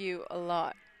help you a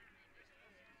lot.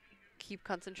 Keep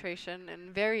concentration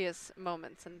in various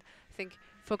moments, and I think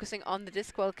focusing on the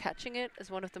disc while catching it is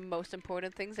one of the most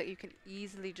important things that you can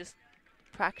easily just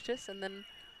practice, and then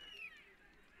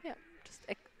just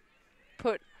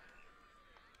put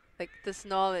like this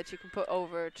knowledge you can put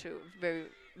over to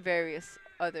various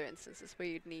other instances where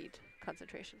you'd need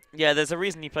concentration. Yeah, there's a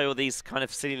reason you play all these kind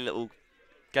of silly little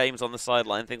games on the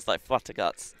sideline, things like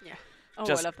Flutterguts. Yeah. Oh,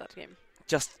 I love that game.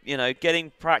 Just, you know,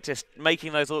 getting practice,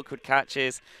 making those awkward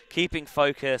catches, keeping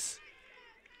focus.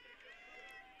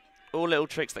 All little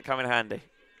tricks that come in handy.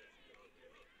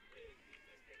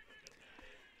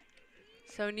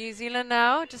 So New Zealand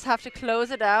now just have to close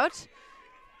it out.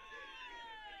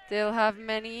 They'll have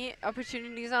many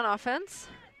opportunities on offense,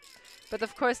 but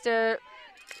of course they're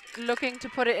looking to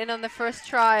put it in on the first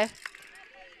try.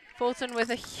 Fulton with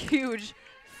a huge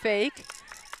fake.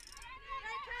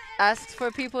 Asks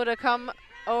for people to come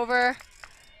over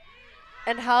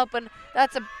and help, and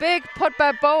that's a big put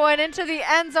by Bowen into the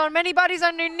end zone. Many bodies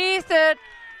underneath it,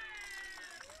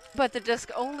 but the disc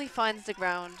only finds the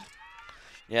ground.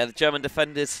 Yeah, the German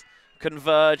defenders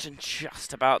converge and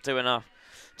just about do enough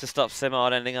to stop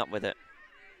Simard ending up with it.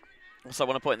 Also, I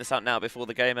want to point this out now before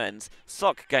the game ends.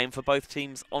 Sock game for both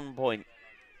teams on point.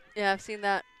 Yeah, I've seen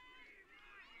that.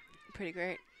 Pretty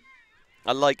great.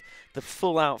 I like the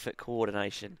full outfit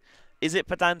coordination. Is it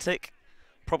pedantic?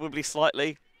 Probably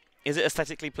slightly. Is it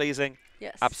aesthetically pleasing?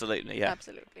 Yes. Absolutely, yeah.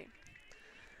 Absolutely.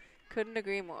 Couldn't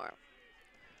agree more.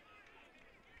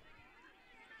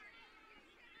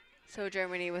 So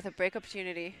Germany with a break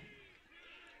opportunity.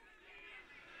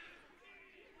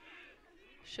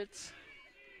 Schütz.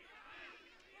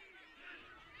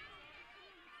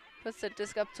 Puts the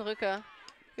disc up to Rücker.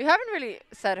 We haven't really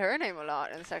said her name a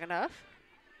lot in the second half.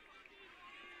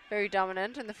 Very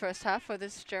dominant in the first half for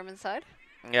this German side.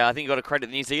 Yeah, I think you've got to credit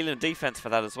the New Zealand defense for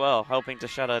that as well, helping to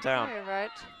shut her down. You're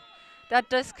right. That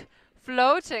disc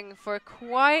floating for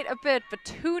quite a bit, but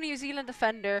two New Zealand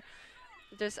defender.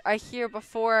 I hear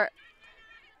before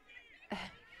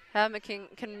Helme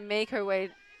can make her way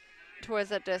towards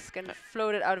that disc and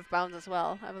float it out of bounds as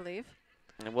well, I believe.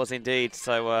 It was indeed,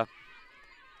 so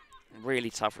really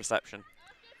tough reception.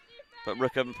 But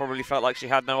Rücker probably felt like she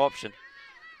had no option.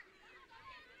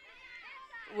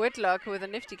 Whitlock with a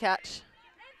nifty catch.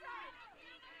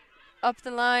 Up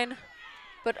the line,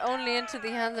 but only into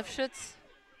the hands of Schütz.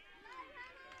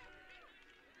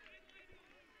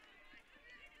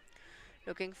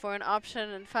 Looking for an option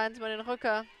and finds one in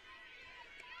Rücker.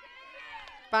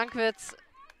 Bankwitz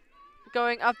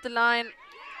going up the line.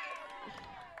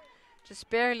 Just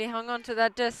barely hung on to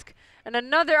that disc. And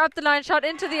another up the line shot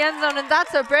into the end zone, and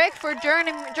that's a break for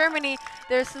Germany.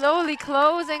 They're slowly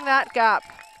closing that gap.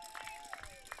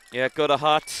 Yeah,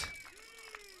 Godehart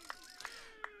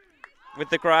with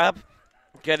the grab,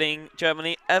 getting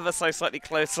Germany ever so slightly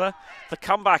closer. The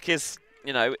comeback is,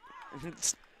 you know,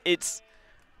 it's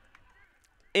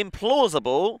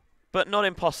implausible, but not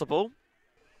impossible.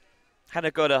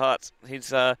 Hannah Godehart,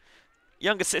 his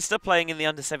younger sister, playing in the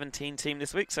under-17 team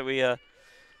this week, so we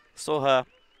saw her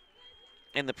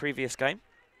in the previous game.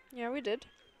 Yeah, we did.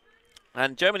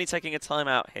 And Germany taking a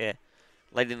timeout here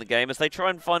late in the game as they try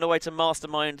and find a way to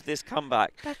mastermind this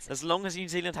comeback. As long as New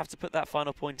Zealand have to put that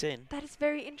final point in. That is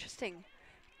very interesting,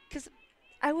 because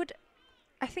I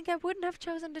think I wouldn't have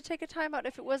chosen to take a timeout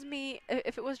if it was me,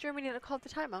 if it was Germany that called the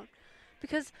timeout,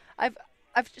 because I've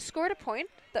scored a point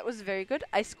that was very good.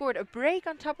 I scored a break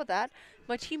on top of that.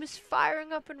 My team is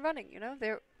firing up and running. You know,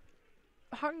 they're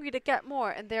hungry to get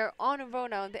more, and they're on a roll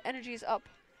now, and the energy is up.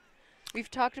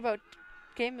 We've talked about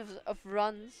games of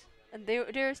runs. And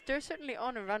they're certainly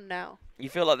on a run now. You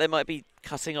feel like they might be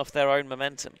cutting off their own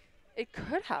momentum. It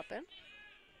could happen.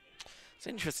 It's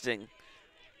interesting.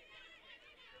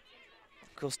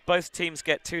 Of course, both teams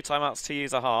get 2 timeouts to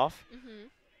use a half. Mm-hmm.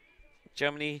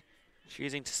 Germany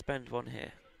choosing to spend one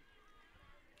here.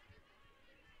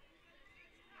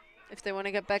 If they want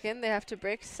to get back in, they have to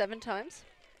break 7 times.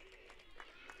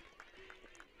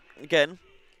 Again.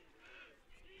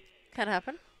 Can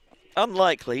happen.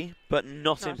 Unlikely, but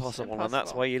not impossible, and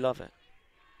that's why you love it.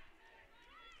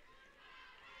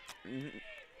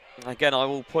 Again, I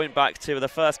will point back to the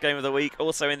first game of the week,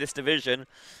 also in this division,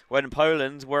 when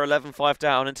Poland were 11-5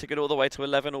 down and took it all the way to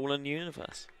 11 all in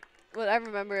Universe. Well, I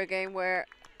remember a game where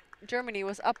Germany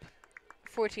was up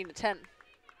 14-10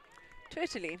 to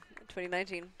Italy in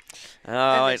 2019.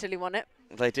 And Italy won it.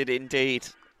 They did indeed.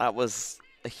 That was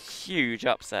a huge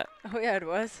upset. Oh yeah, it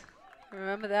was. I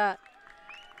remember that.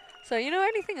 So, you know,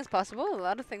 anything is possible. A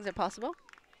lot of things are possible.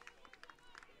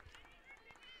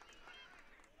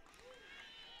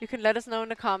 You can let us know in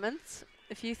the comments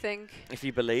if you think... If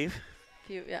you believe. If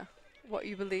you, what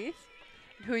you believe.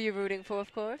 And who you're rooting for,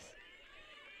 of course.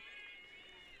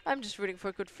 I'm just rooting for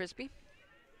a good frisbee.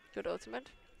 Good ultimate.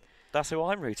 That's who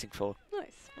I'm rooting for.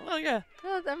 Nice. Oh, yeah.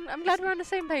 Well, I'm glad we're on the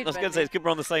same page. I was going to say, it's good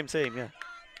we're on the same team, yeah.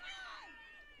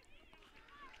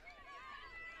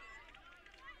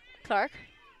 Clark.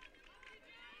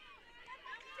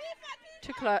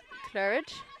 To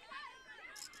Claridge.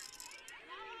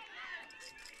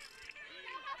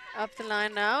 Up the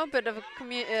line now. Bit of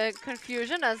a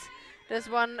confusion as there's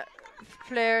one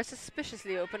player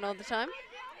suspiciously open all the time.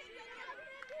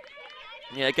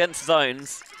 Yeah, against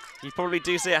zones, you probably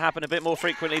do see it happen a bit more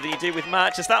frequently than you do with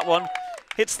matches. That one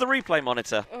hits the replay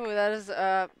monitor. Oh,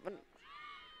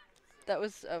 that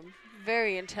was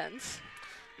very intense.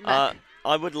 I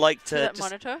would like to... that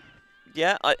monitor?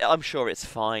 Yeah, I'm sure it's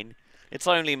fine. It's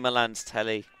only Milan's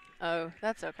telly. Oh,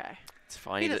 that's okay. It's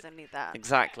fine. He doesn't need that.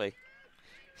 Exactly.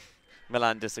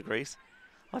 Milan disagrees.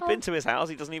 I've been to his house.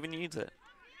 He doesn't even use it.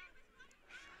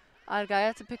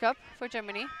 Algaya to pick up for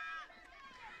Germany.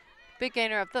 Big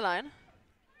gainer up the line.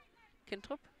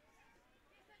 Kintrup.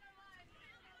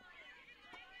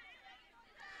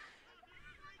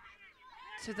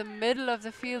 To the middle of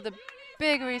the field, a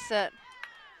big reset.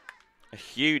 A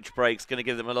huge break's going to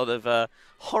give them a lot of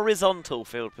horizontal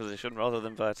field position rather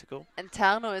than vertical. And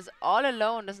Terno is all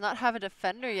alone, does not have a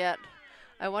defender yet.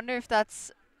 I wonder if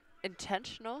that's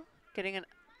intentional, getting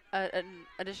an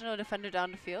additional defender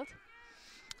down the field.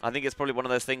 I think it's probably one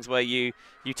of those things where you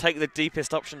take the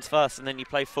deepest options first and then you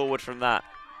play forward from that.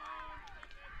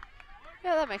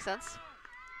 Yeah, that makes sense.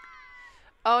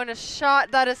 Oh, and a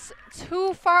shot that is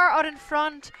too far out in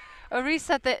front. A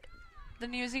reset that the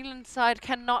New Zealand side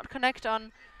cannot connect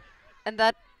on. And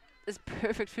that is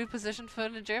perfect field position for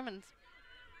the Germans.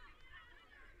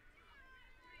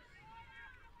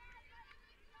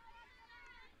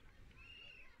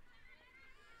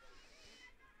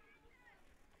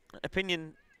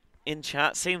 Opinion in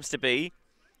chat seems to be,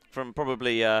 from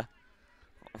probably the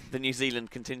New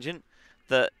Zealand contingent,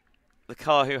 that the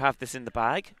car who have this in the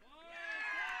bag.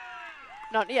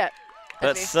 Not yet.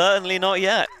 But certainly not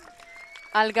yet.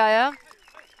 Algaya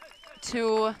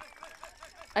to,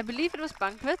 I believe it was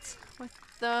Banquet with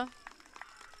the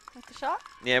shot.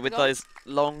 Yeah, with those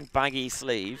long baggy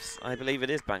sleeves, I believe it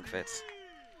is Banquet's.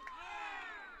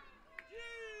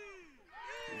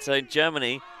 So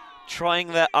Germany trying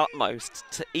their utmost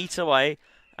to eat away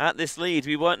at this lead.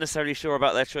 We weren't necessarily sure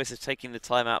about their choice of taking the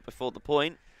time out before the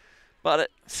point, but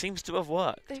it seems to have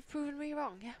worked. They've proven me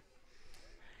wrong, yeah.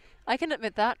 I can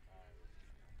admit that.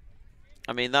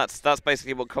 I mean, that's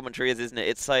basically what commentary is, isn't it?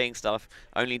 It's saying stuff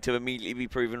only to immediately be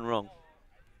proven wrong.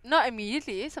 Not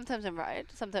immediately. Sometimes I'm right.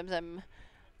 Sometimes I'm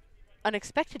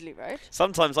unexpectedly right.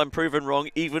 Sometimes I'm proven wrong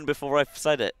even before I've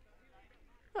said it.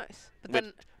 Nice. But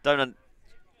then...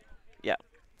 Yeah.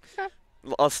 Okay.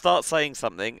 I'll start saying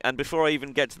something, and before I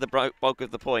even get to the bulk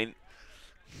of the point,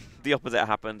 the opposite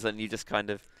happens, and you just kind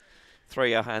of throw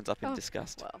your hands up in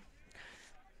disgust. Well.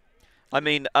 I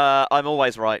mean, I'm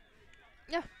always right.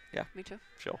 Yeah. Yeah. Me too.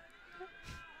 Sure.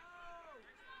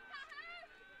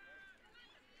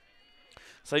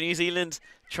 So New Zealand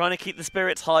trying to keep the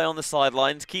spirits high on the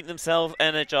sidelines, keep themselves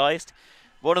energized.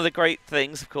 One of the great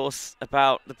things, of course,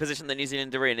 about the position that New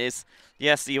Zealand are in is,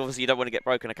 yes, you obviously don't want to get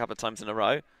broken a couple of times in a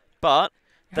row, but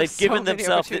they've given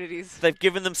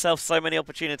themselves so many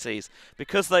opportunities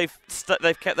because they've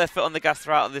kept their foot on the gas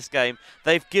throughout this game.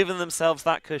 They've given themselves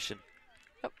that cushion.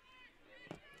 Yep.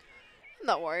 I'm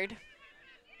not worried.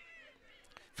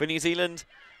 For New Zealand,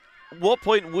 what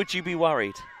point would you be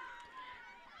worried?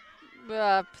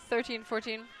 13,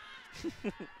 14.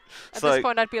 At this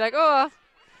point, I'd be like, oh,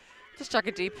 just chuck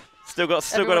it deep. Still got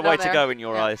a way to go in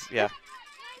your eyes, yeah.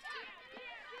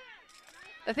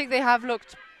 I think they have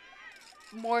looked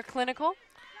more clinical.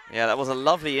 Yeah, that was a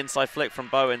lovely inside flick from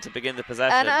Bowen to begin the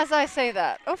possession. And as I say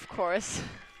that, of course,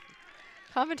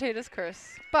 commentators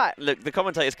curse. But look, the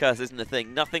commentators curse isn't a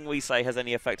thing. Nothing we say has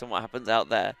any effect on what happens out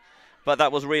there. But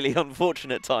that was really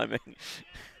unfortunate timing.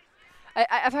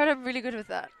 I've heard I'm really good with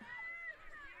that.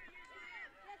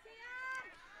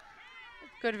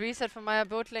 Good reset from Maya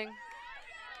Boatling.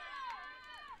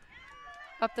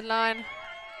 Up the line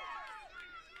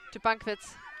to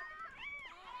Bankwitz.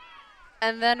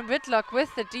 And then Whitlock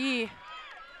with the D.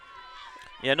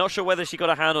 Yeah, not sure whether she got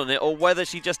a hand on it or whether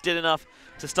she just did enough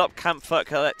to stop Kampfert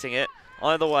collecting it.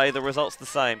 Either way, the result's the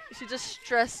same. She just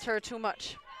stressed her too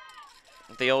much.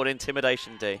 The old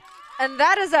intimidation D. And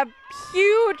that is a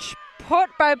huge put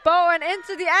by Bowen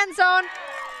into the end zone.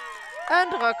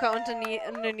 And Röcker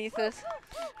underneath it.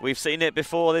 We've seen it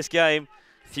before this game.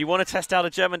 If you want to test out a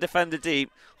German defender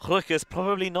deep, Röcker's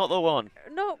probably not the one.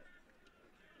 No,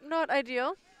 not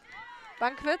ideal.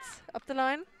 Bankwitz up the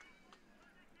line.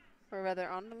 Or rather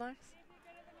on the lines.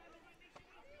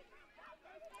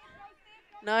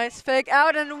 Nice fake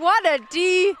out, and what a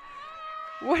D!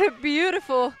 What a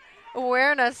beautiful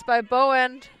awareness by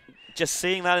Bowen. Just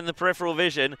seeing that in the peripheral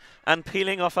vision and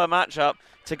peeling off her matchup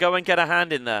to go and get a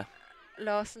hand in there.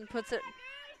 Lawson puts it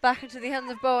back into the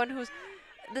hands of Bowen, who's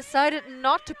decided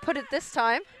not to put it this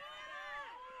time.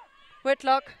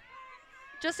 Whitlock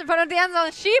just in front of the end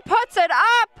zone. She puts it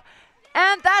up,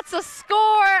 and that's a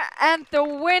score and the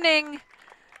winning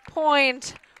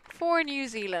point for New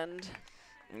Zealand.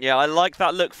 Yeah, I like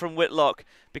that look from Whitlock,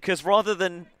 because rather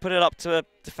than put it up to a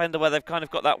defender where they've kind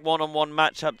of got that one-on-one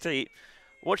matchup deep,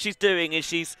 what she's doing is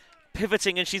she's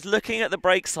pivoting and she's looking at the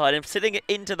break side and sitting it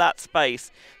into that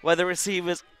space where the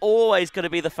receiver's always going to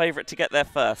be the favourite to get there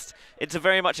first. It's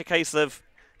very much a case of,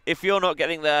 if you're not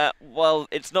getting there, well,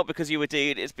 it's not because you were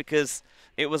D'd, it's because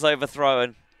it was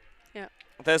overthrown. Yeah.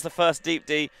 There's the first deep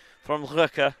D from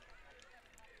Röcker.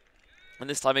 And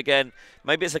this time again,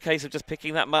 maybe it's a case of just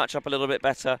picking that match up a little bit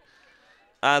better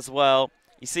as well.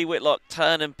 You see Whitlock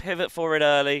turn and pivot for it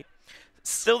early.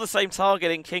 Still the same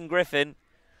target in King Griffin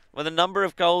with a number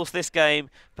of goals this game,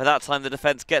 but that time the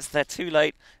defence gets there too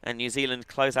late and New Zealand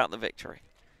close out the victory.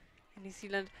 New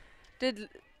Zealand did,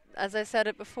 as I said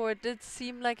it before, it did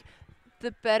seem like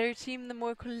the better team, the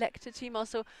more collected team.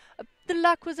 Also, the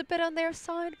luck was a bit on their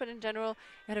side, but in general,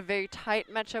 it had a very tight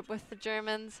matchup with the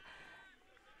Germans.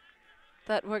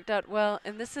 That worked out well,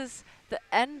 and this is the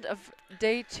end of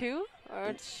day 2,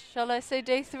 or shall I say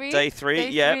day 3? Day 3,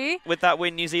 yeah. With that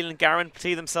win, New Zealand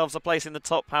guarantee themselves a place in the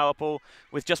top power pool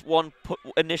with just one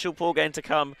initial pool game to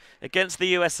come against the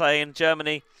USA and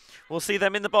Germany. We'll see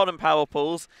them in the bottom power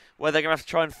pools, where they're going to have to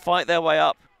try and fight their way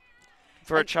up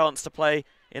for a chance to play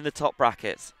in the top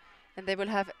brackets. And they will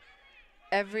have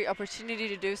every opportunity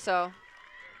to do so.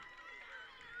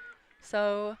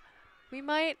 So we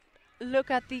might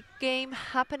look at the game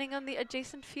happening on the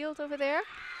adjacent field over there.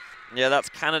 Yeah, that's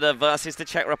Canada versus the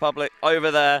Czech Republic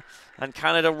over there, and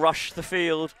Canada rushed the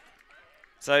field.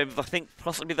 So I think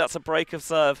possibly that's a break of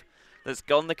serve that's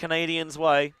gone the Canadians'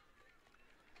 way.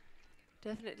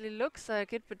 Definitely looks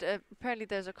like it, but apparently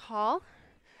there's a call.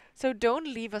 So don't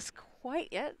leave us quite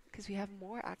yet, because we have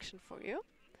more action for you.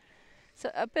 So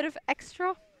a bit of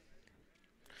extra.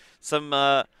 Some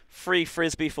free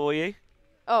frisbee for you.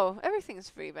 Oh, everything's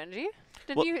free, Benji.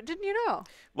 Didn't you know?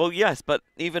 Well, yes, but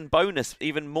even bonus,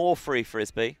 even more free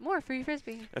frisbee. More free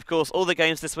frisbee. Of course, all the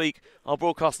games this week are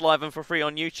broadcast live and for free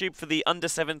on YouTube for the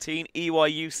Under-17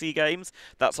 EYUC games.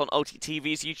 That's on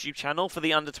OTTV's YouTube channel. For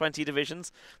the Under-20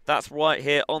 divisions, that's right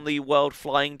here on the World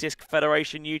Flying Disc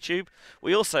Federation YouTube.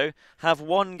 We also have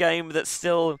one game that's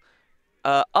still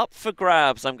up for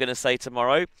grabs, I'm going to say,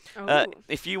 tomorrow.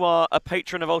 If you are a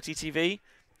patron of OTTV,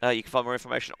 you can find more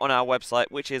information on our website,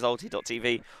 which is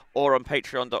ulti.tv, or on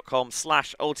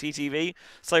patreon.com/ultitv.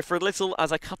 So for as little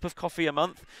as a cup of coffee a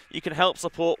month, you can help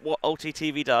support what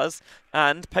UltiTV does,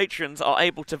 and patrons are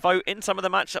able to vote in some of the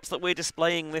matchups that we're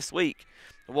displaying this week.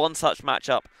 One such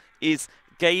matchup is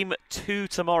Game 2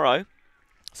 tomorrow.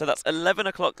 So that's 11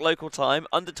 o'clock local time,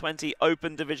 Under-20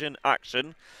 Open Division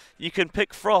action. You can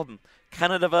pick from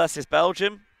Canada versus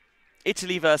Belgium,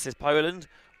 Italy versus Poland,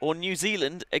 or New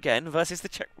Zealand, again, versus the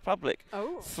Czech Republic.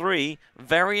 Oh. 3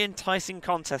 very enticing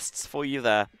contests for you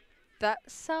there.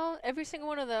 Every single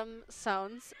one of them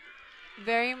sounds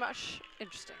very much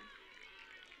interesting.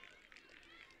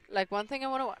 Like one thing I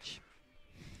want to watch.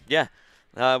 Yeah,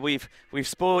 we've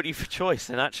spoiled you for choice,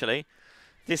 and actually,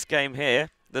 this game here,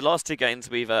 the last 2 games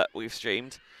we've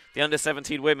streamed, the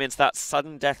Under-17 women's, that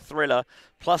sudden death thriller,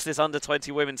 plus this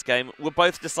Under-20 women's game, were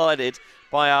both decided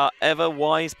by our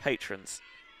ever-wise patrons.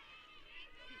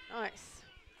 Nice.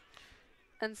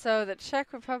 And so the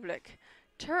Czech Republic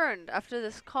turned after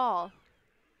this call.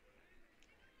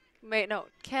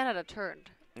 Canada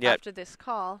turned after this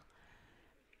call,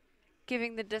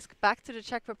 giving the disc back to the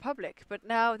Czech Republic. But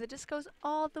now the disc goes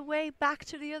all the way back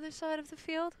to the other side of the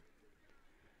field.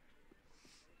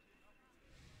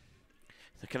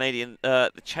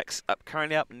 The Czechs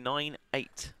currently up 9-8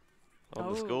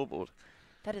 on the scoreboard.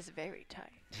 That is very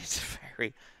tight. It's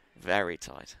very, very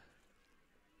tight.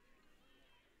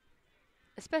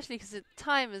 Especially because the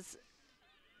time is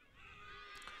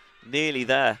nearly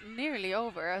there. Nearly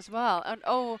over as well. And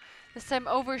oh, this time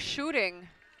overshooting.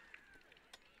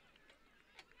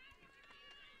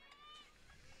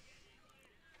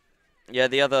 Yeah,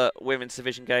 the other women's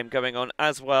division game going on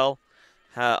as well.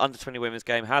 Under 20 women's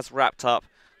game has wrapped up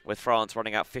with France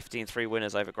running out 15-3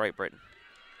 winners over Great Britain.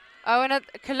 Oh, and a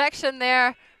collection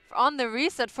there on the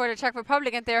reset for the Czech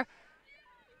Republic, and they're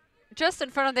just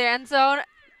in front of their end zone,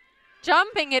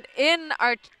 jumping it in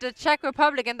the Czech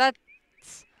Republic, and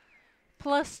that's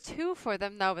 +2 for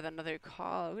them now with another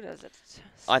call. Who does it?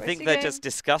 I think they're just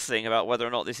discussing about whether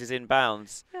or not this is in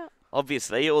bounds. Yeah.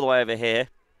 Obviously, all the way over here.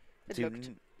 It looked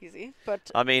easy,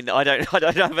 but I mean, I don't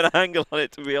have an angle on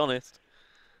it, to be honest.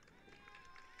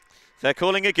 They're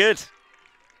calling it good.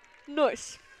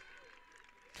 Nice.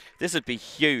 This would be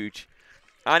huge.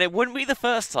 And it wouldn't be the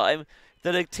first time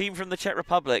that a team from the Czech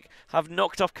Republic have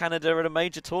knocked off Canada at a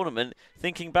major tournament,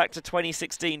 thinking back to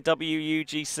 2016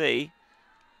 WUGC.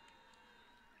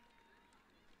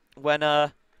 When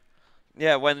the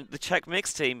Czech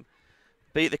mixed team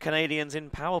beat the Canadians in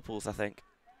power pools, I think.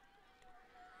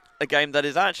 A game that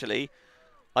is actually,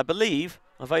 I believe,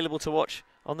 available to watch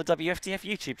on the WFDF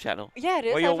YouTube channel. Yeah, it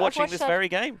is. Where you're watching this very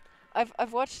game.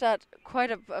 I've watched that quite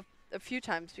a few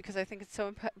times because I think it's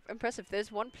so impressive.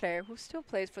 There's one player who still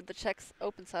plays for the Czechs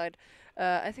open side.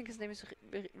 I think his name is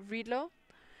Riedlo,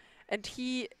 and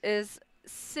he is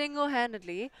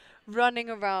single-handedly running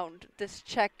around this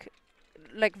Czech,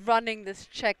 running this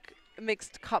Czech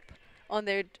mixed cup on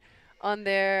their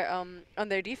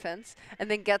defense, and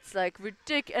then gets like a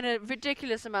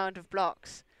ridiculous amount of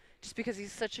blocks, just because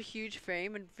he's such a huge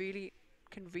frame and really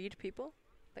can read people,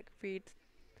 read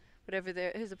whatever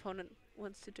his opponent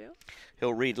wants to do.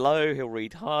 He'll read low, he'll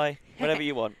read high, whatever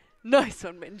you want. Nice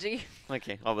one, Minji.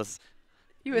 Okay,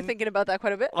 You were thinking about that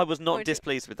quite a bit? I was not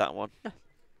displeased with that one. No.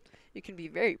 You can be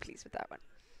very pleased with that one.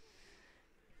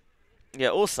 Yeah,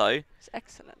 also, it's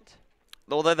excellent.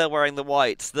 Although they're wearing the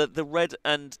whites, the red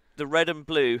and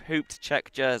blue hooped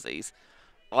Czech jerseys,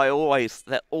 they're always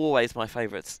my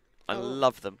favourites. I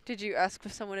love them. Did you ask for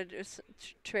someone to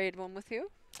trade one with you?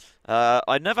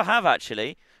 I never have,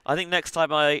 actually. I think next time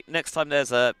they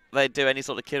do any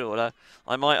sort of kit order,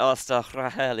 I might ask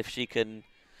Rahel if she can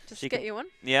get you one.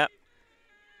 Yeah.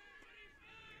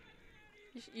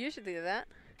 You should do that.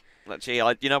 Actually,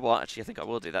 you know what? Actually, I think I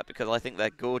will do that because I think they're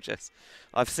gorgeous.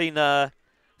 I've seen, I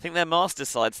think their master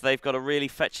sides. They've got a really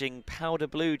fetching powder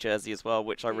blue jersey as well,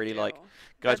 which I really like.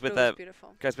 Goes with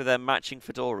their matching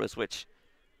fedoras, which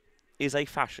is a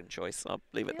fashion choice. I'll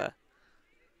leave it there.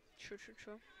 True.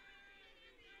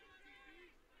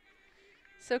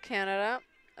 So Canada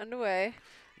underway.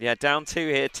 Yeah, down 2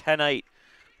 here, 10-8.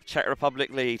 Czech Republic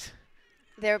lead.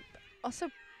 They're also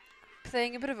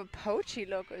playing a bit of a poachy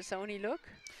look or zony look.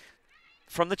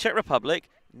 From the Czech Republic,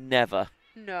 never.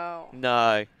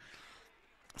 No.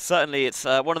 Certainly, it's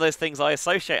one of those things I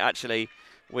associate actually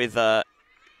with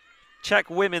Czech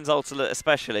women's ultimate,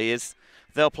 especially, is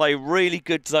they'll play really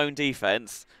good zone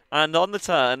defense, and on the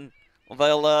turn,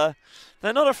 they're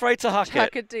not afraid to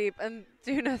huck it deep and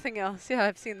do nothing else. Yeah,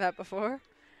 I've seen that before.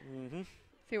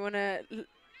 If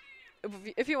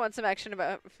you want some action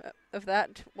of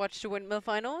that, watch the Windmill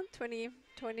Final in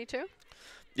 2022.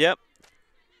 Yep.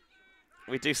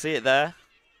 We do see it there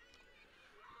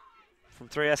from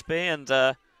 3SB, and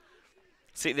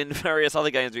see it in various other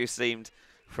games we've seen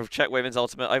from Czech Women's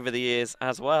Ultimate over the years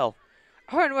as well.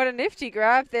 Oh, and what a nifty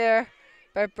grab there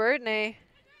by Birdney.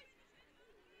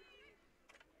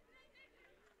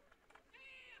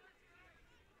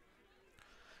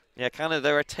 Yeah,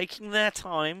 Canada are taking their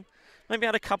time. Maybe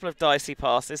had a couple of dicey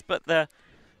passes, but they're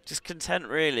just content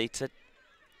really to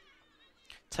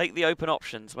take the open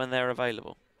options when they're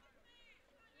available.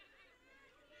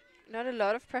 Not a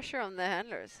lot of pressure on the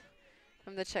handlers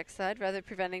from the Czech side, rather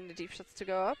preventing the deep shots to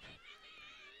go up.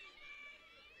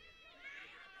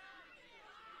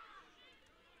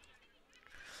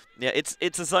 Yeah,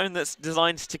 it's a zone that's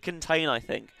designed to contain, I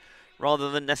think,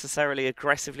 rather than necessarily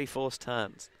aggressively force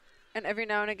turns. And every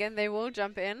now and again they will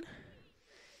jump in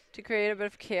to create a bit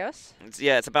of chaos.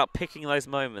 It's about picking those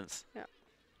moments. Yeah.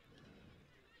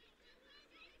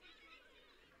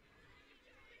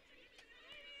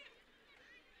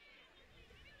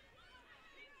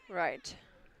 Right.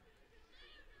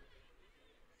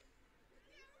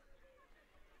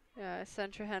 Yeah,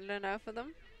 center handler now for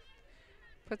them.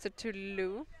 Puts it to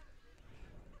Lou.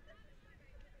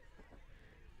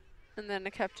 And then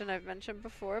the captain I've mentioned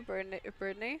before,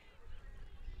 Brittany.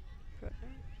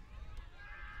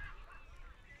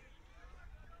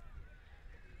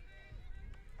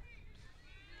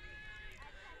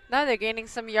 Now they're gaining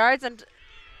some yards, and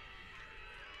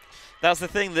that's the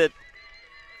thing, that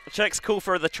Czechs call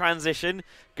for the transition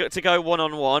to go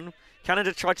one-on-one.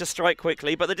 Canada tried to strike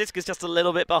quickly, but the disc is just a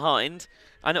little bit behind,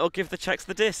 and it'll give the Czechs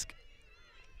the disc.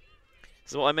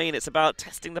 This is what I mean. It's about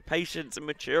testing the patience and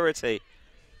maturity.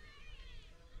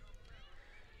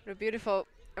 a beautiful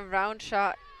round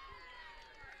shot.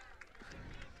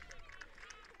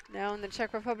 Now in the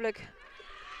Czech Republic,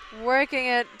 working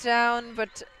it down,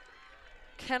 but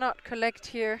cannot collect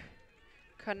here.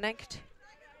 Connect,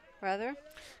 rather.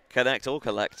 Connect or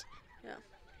collect. Yeah,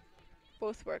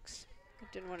 both works. I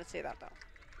didn't want to say that though.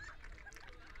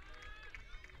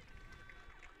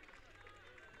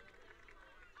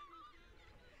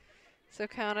 So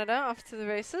Canada off to the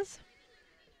races.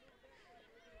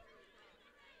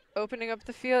 Opening up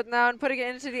the field now and putting it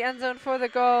into the end zone for the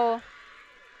goal.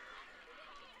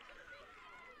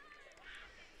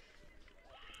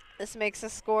 This makes the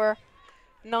score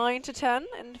 9-10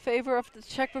 in favor of the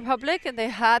Czech Republic, and they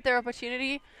had their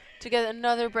opportunity to get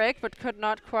another break, but could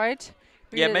not quite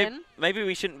reel it in. Maybe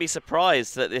we shouldn't be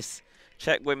surprised that this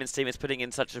Czech women's team is putting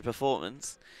in such a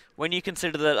performance, when you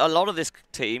consider that a lot of this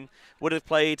team would have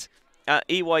played at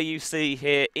EYUC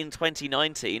here in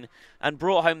 2019 and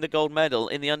brought home the gold medal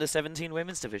in the under-17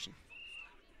 women's division.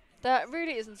 That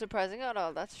really isn't surprising at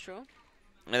all. That's true.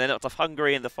 And they knocked off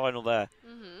Hungary in the final there.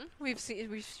 We've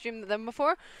streamed them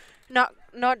before, not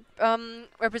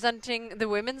representing the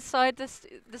women's side this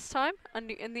time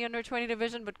in the under-20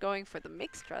 division, but going for the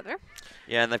mixed rather.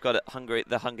 Yeah, and they've got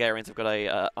the Hungarians have got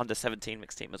a under-17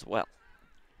 mixed team as well.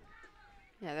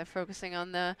 Yeah, they're focusing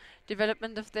on the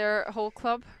development of their whole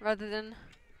club rather than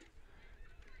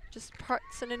just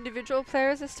parts and individual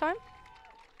players this time.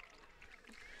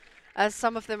 As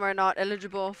some of them are not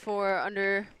eligible for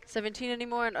under 17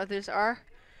 anymore and others are.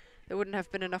 There wouldn't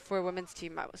have been enough for a women's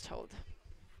team, I was told.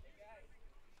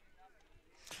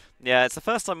 Yeah, it's the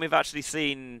first time we've actually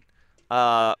seen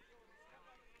a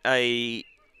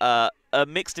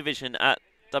mixed division at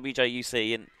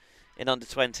WJUC in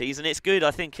under-20s, and it's good. I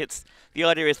think the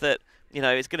idea is that, you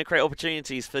know, it's going to create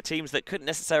opportunities for teams that couldn't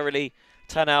necessarily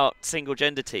turn out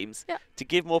single-gender teams to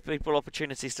give more people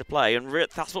opportunities to play, and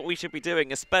that's what we should be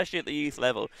doing, especially at the youth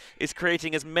level, is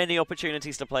creating as many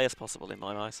opportunities to play as possible in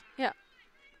my eyes. Yeah,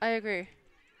 I agree.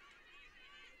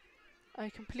 I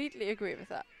completely agree with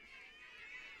that.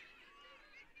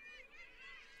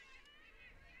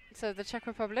 So the Czech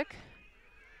Republic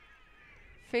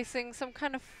facing some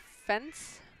kind of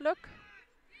fence look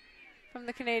from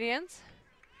the Canadians.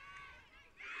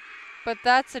 But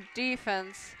that's a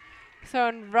defense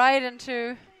thrown right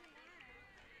into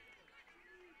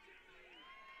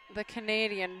the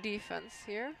Canadian defense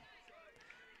here.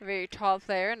 A very tall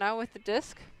player now with the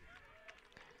disc.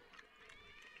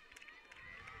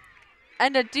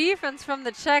 And a defense from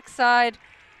the Czech side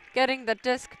getting the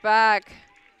disc back.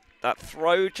 That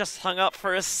throw just hung up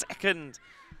for a second,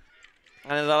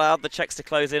 and it allowed the Czechs to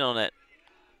close in on it.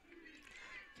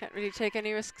 Can't really take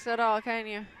any risks at all, can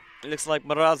you? It looks like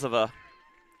Mrazova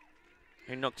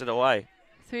who knocked it away.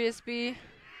 3SB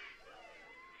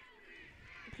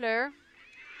player.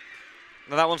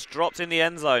 Now that one's dropped in the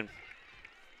end zone.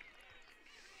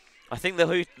 I think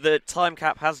the time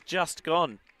cap has just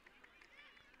gone.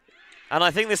 And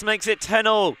I think this makes it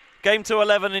 10-all. Game to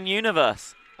 11 in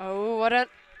Universe. Oh, what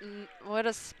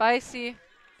a spicy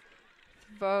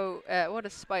throw! What a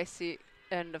spicy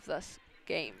end of this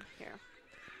game here.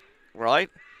 Right.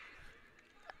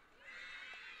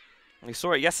 We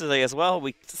saw it yesterday as well.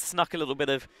 We snuck a little bit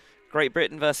of Great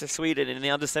Britain versus Sweden in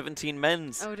the under-17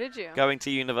 men's. Oh, did you? Going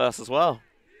to Universe as well.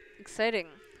 Exciting.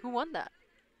 Who won that?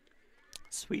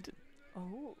 Sweden.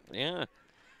 Oh. Yeah.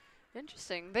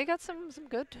 Interesting. They got some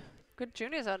good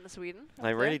juniors out in Sweden.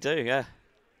 They really do, yeah.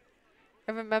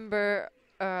 I remember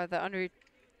the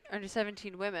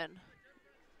under-17 women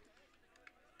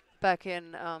back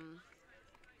in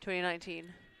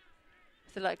 2019.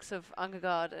 The likes of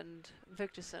Angegaard and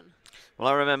Victorson. Well,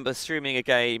 I remember streaming a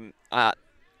game at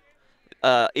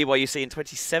EYUC in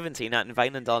 2017 out in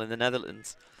Veenendaal in the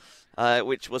Netherlands,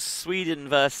 which was Sweden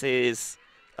versus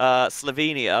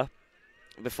Slovenia.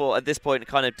 Before, at this point,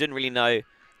 kind of didn't really know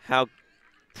how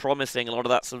promising a lot of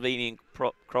that Slovenian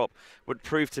crop would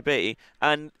prove to be,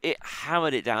 and it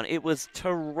hammered it down. It was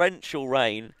torrential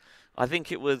rain. I think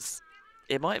it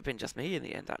might have been just me in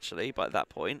the end, actually, by that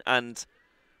point, and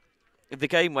the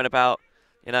game went about,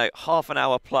 half an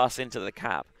hour plus into the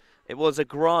cap. It was a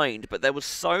grind, but there was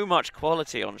so much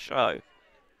quality on show.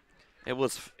 It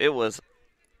was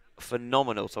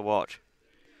phenomenal to watch.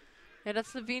 Yeah, that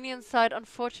Slovenian side,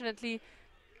 unfortunately.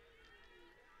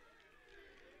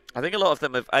 I think a lot of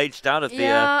them have aged out of the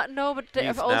Yeah, no, but they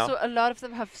youth have now. also, a lot of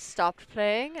them have stopped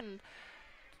playing and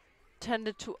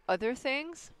tended to other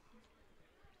things.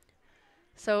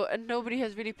 So, and nobody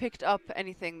has really picked up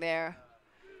anything there.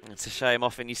 It's a shame.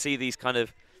 Often you see these kind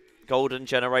of golden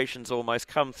generations almost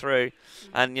come through,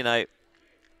 and you know,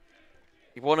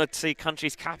 you want to see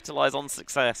countries capitalize on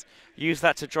success. Use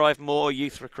that to drive more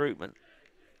youth recruitment.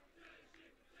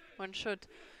 One should.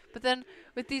 But then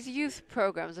with these youth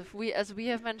programs, as we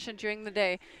have mentioned during the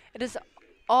day, it is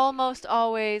almost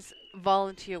always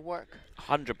volunteer work.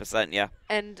 100%, yeah.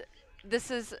 And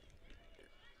this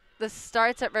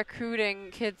starts at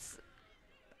recruiting kids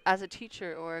as a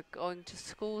teacher or going to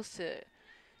schools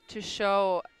to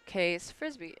showcase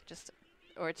Frisbee,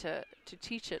 or to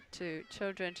teach it to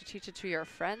children, to teach it to your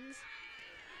friends.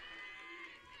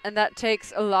 And that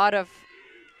takes a lot of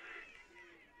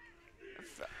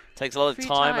Takes a lot of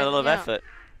time and a lot of effort.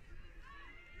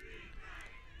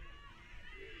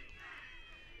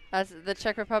 As the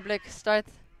Czech Republic start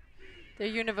their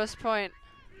Universe point.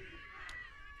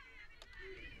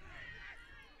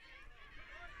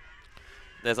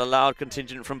 There's a loud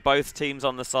contingent from both teams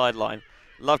on the sideline.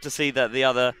 Love to see that the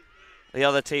other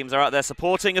teams are out there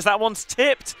supporting as that one's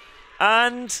tipped.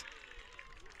 And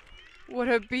what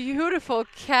a beautiful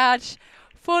catch.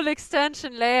 Full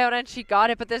extension layout, and she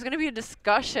got it, but there's going to be a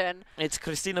discussion. It's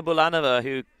Kristina Bulanova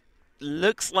who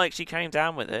looks like she came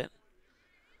down with it.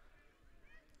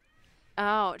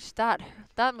 Ouch, that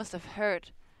must have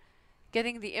hurt.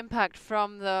 Getting the impact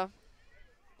from the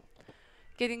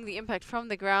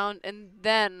ground, and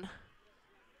then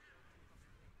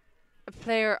a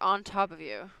player on top of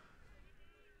you.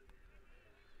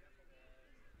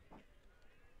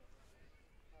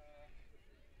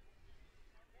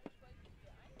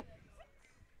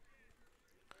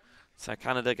 So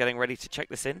Canada getting ready to check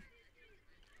this in.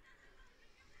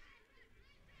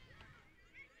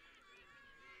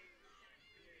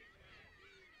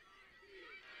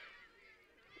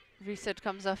 Reset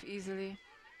comes off easily.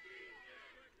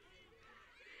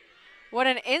 What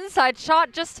an inside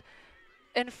shot, just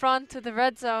in front of the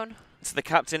red zone. It's the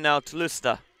captain now,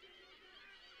 Tlusta.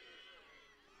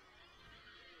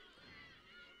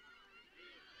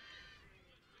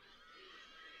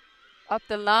 Up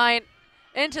the line,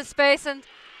 into space, and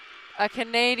a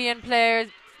Canadian player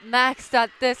maxed that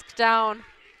disc down.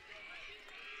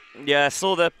 Yeah,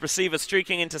 saw the receiver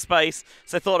streaking into space,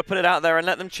 so thought to put it out there and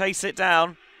let them chase it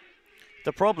down.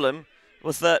 The problem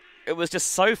was that it was just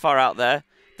so far out there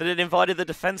that it invited the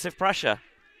defensive pressure.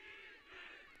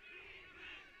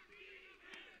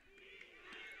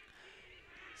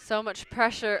 So much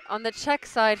pressure on the Czech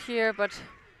side here, but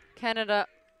Canada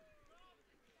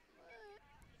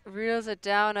reels it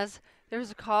down as there's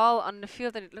a call on the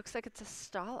field and it looks like it's a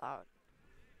stall out.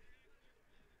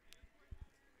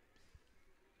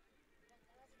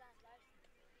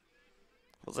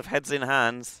 Lots of heads in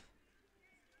hands.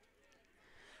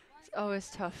 It's always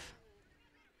tough.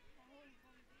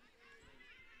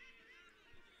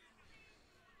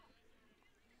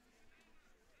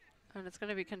 And it's going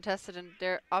to be contested, and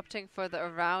they're opting for the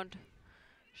around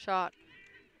shot.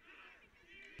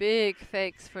 Big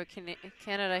fakes for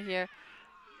Canada here.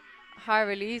 High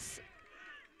release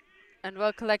and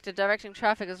well collected, directing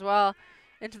traffic as well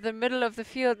into the middle of the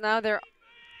field. Now they're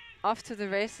off to the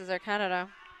races, are Canada.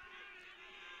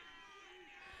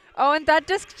 Oh, and that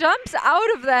disc jumps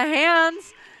out of the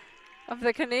hands of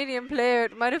the Canadian player.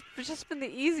 It might have just been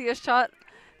the easiest shot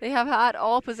they have had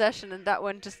all possession, and that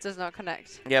one just does not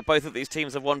connect. Yeah, both of these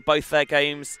teams have won both their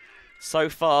games so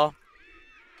far.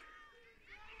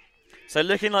 So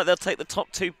looking like they'll take the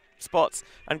top two spots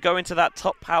and go into that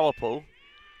top power pool.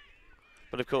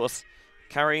 But of course,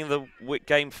 carrying the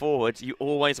game forward, you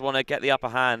always want to get the upper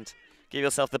hand. Give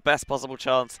yourself the best possible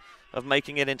chance of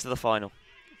making it into the final.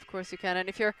 Of course you can, and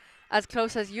if you're as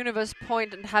close as Universe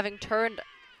point and having turned,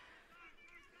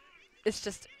 it's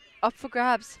just up for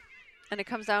grabs. And it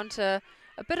comes down to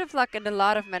a bit of luck and a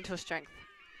lot of mental strength.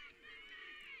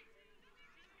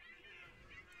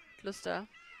 Tlusta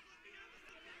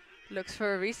looks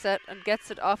for a reset and gets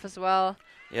it off as well.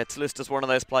 Yeah, Tlusta's one of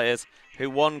those players who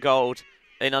won gold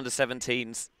in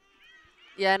under-17s.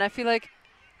 Yeah, and I feel like,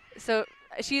 so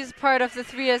she's part of the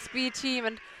 3SB team,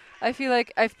 and I feel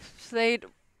like I've played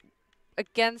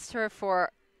against her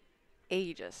for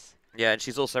ages. Yeah, and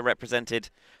she's also represented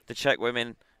the Czech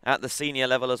women at the senior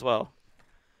level as well.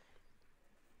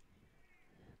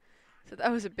 So that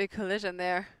was a big collision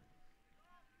there.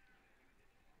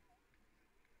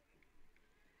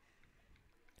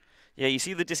 Yeah, you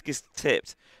see the disc is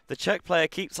tipped. The Czech player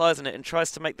keeps eyes on it and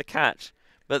tries to make the catch.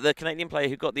 But the Canadian player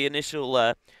who got the initial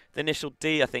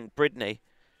D, I think, Bridney,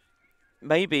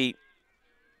 maybe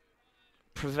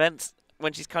prevents,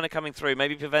 when she's kind of coming through,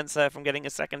 maybe prevents her from getting a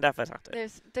second effort at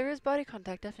it. There is body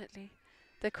contact, definitely.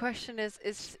 The question is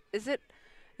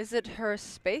it her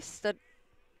space that,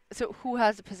 so who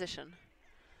has the position?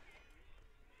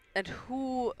 And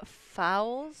who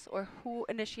fouls or who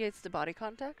initiates the body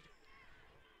contact?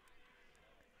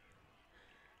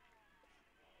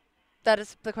 That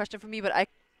is the question for me, but I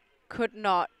could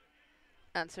not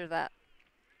answer that,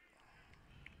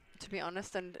 to be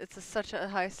honest. And it's such a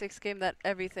high-stakes game that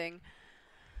everything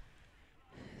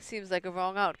seems like a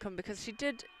wrong outcome, because she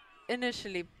did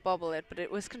initially bobble it, but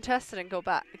it was contested and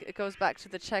it goes back to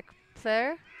the Czech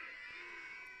player.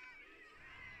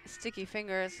 Sticky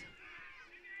fingers.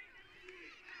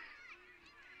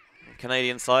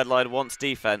 Canadian sideline wants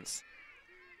defense.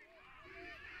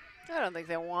 I don't think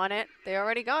they want it. They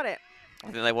already got it.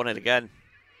 I think they want it again.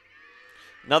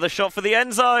 Another shot for the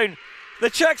end zone. The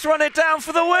Czechs run it down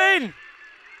for the win.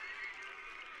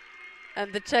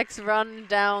 And the Czechs run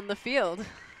down the field.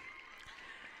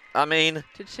 I mean,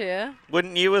 to cheer.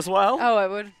 Wouldn't you as well? Oh, I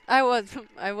would. I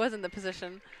was in the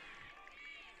position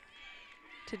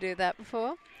to do that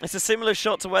before. It's a similar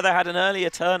shot to where they had an earlier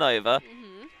turnover,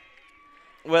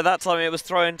 where that time it was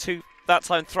throw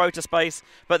to space,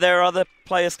 but there are other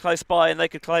players close by and they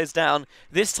could close down.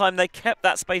 This time they kept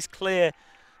that space clear.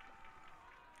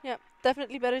 Yeah,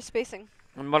 definitely better spacing.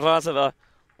 And Mrazova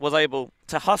was able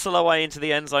to hustle away into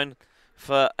the end zone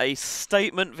for a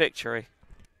statement victory.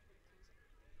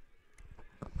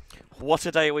 What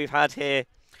a day we've had here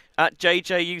at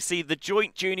JJUC, the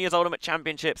Joint Juniors Ultimate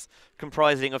Championships,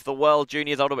 comprising of the World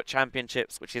Juniors Ultimate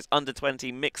Championships, which is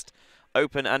under-20 mixed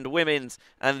open and women's,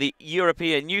 and the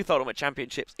European Youth Ultimate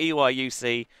Championships,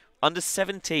 EYUC,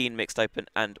 under-17 mixed open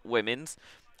and women's.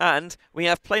 And we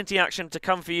have plenty action to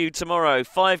come for you tomorrow.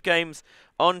 5 games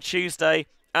on Tuesday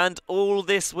and all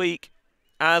this week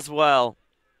as well.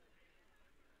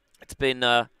 It's been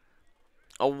a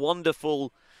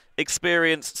wonderful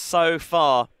experience so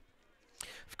far.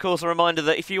 Of course, a reminder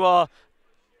that if you are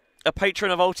a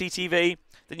patron of UltiTV,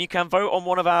 then you can vote on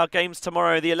one of our games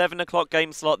tomorrow, the 11 o'clock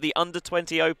game slot, the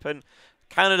Under-20 Open,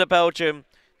 Canada-Belgium,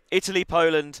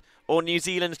 Italy-Poland, or New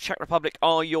Zealand-Czech Republic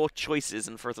are your choices.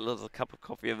 And for a little cup of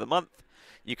coffee of the month,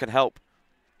 you can help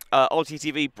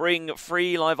UltiTV bring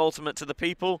free live Ultimate to the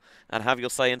people and have your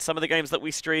say in some of the games that we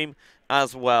stream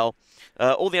as well.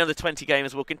 All the Under-20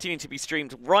 games will continue to be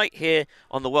streamed right here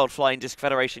on the World Flying Disc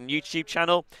Federation YouTube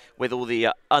channel, with all the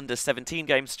Under-17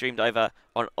 games streamed over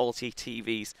on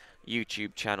UltiTV's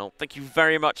YouTube channel. Thank you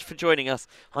very much for joining us.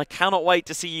 I cannot wait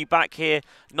to see you back here,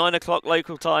 9 o'clock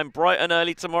local time, bright and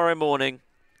early tomorrow morning.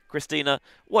 Christina,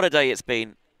 what a day it's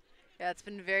been. Yeah, it's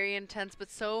been very intense,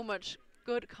 but so much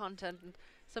good content and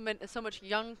so much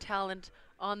young talent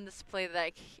on display that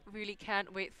I really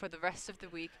can't wait for the rest of the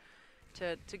week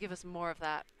to give us more of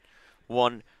that.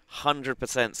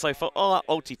 100%. So for all our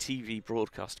UltiTV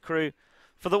broadcast crew,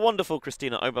 for the wonderful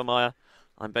Christina Obermeier,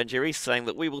 I'm Benji Reese saying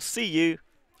that we will see you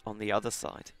on the other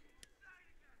side.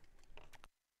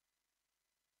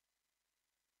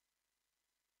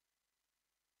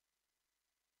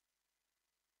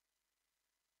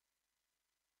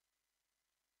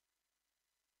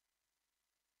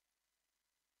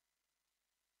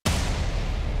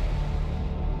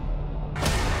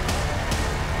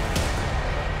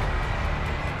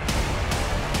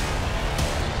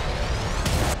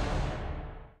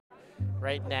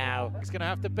 Right now, he's gonna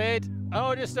have to bid.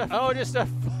 Just a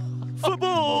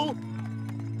football.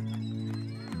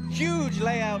 Huge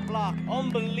layout block,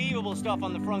 unbelievable stuff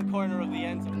on the front corner of the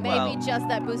end zone. Maybe just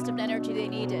that boost of energy they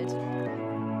needed. A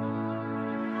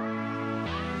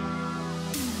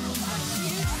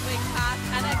huge swing pass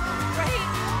and a great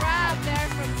grab there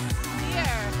from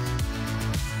Steer.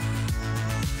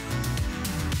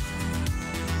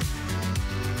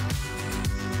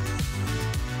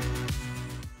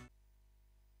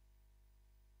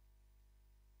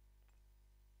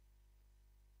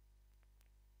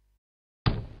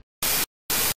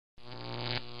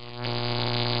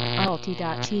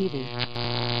 Ulti.tv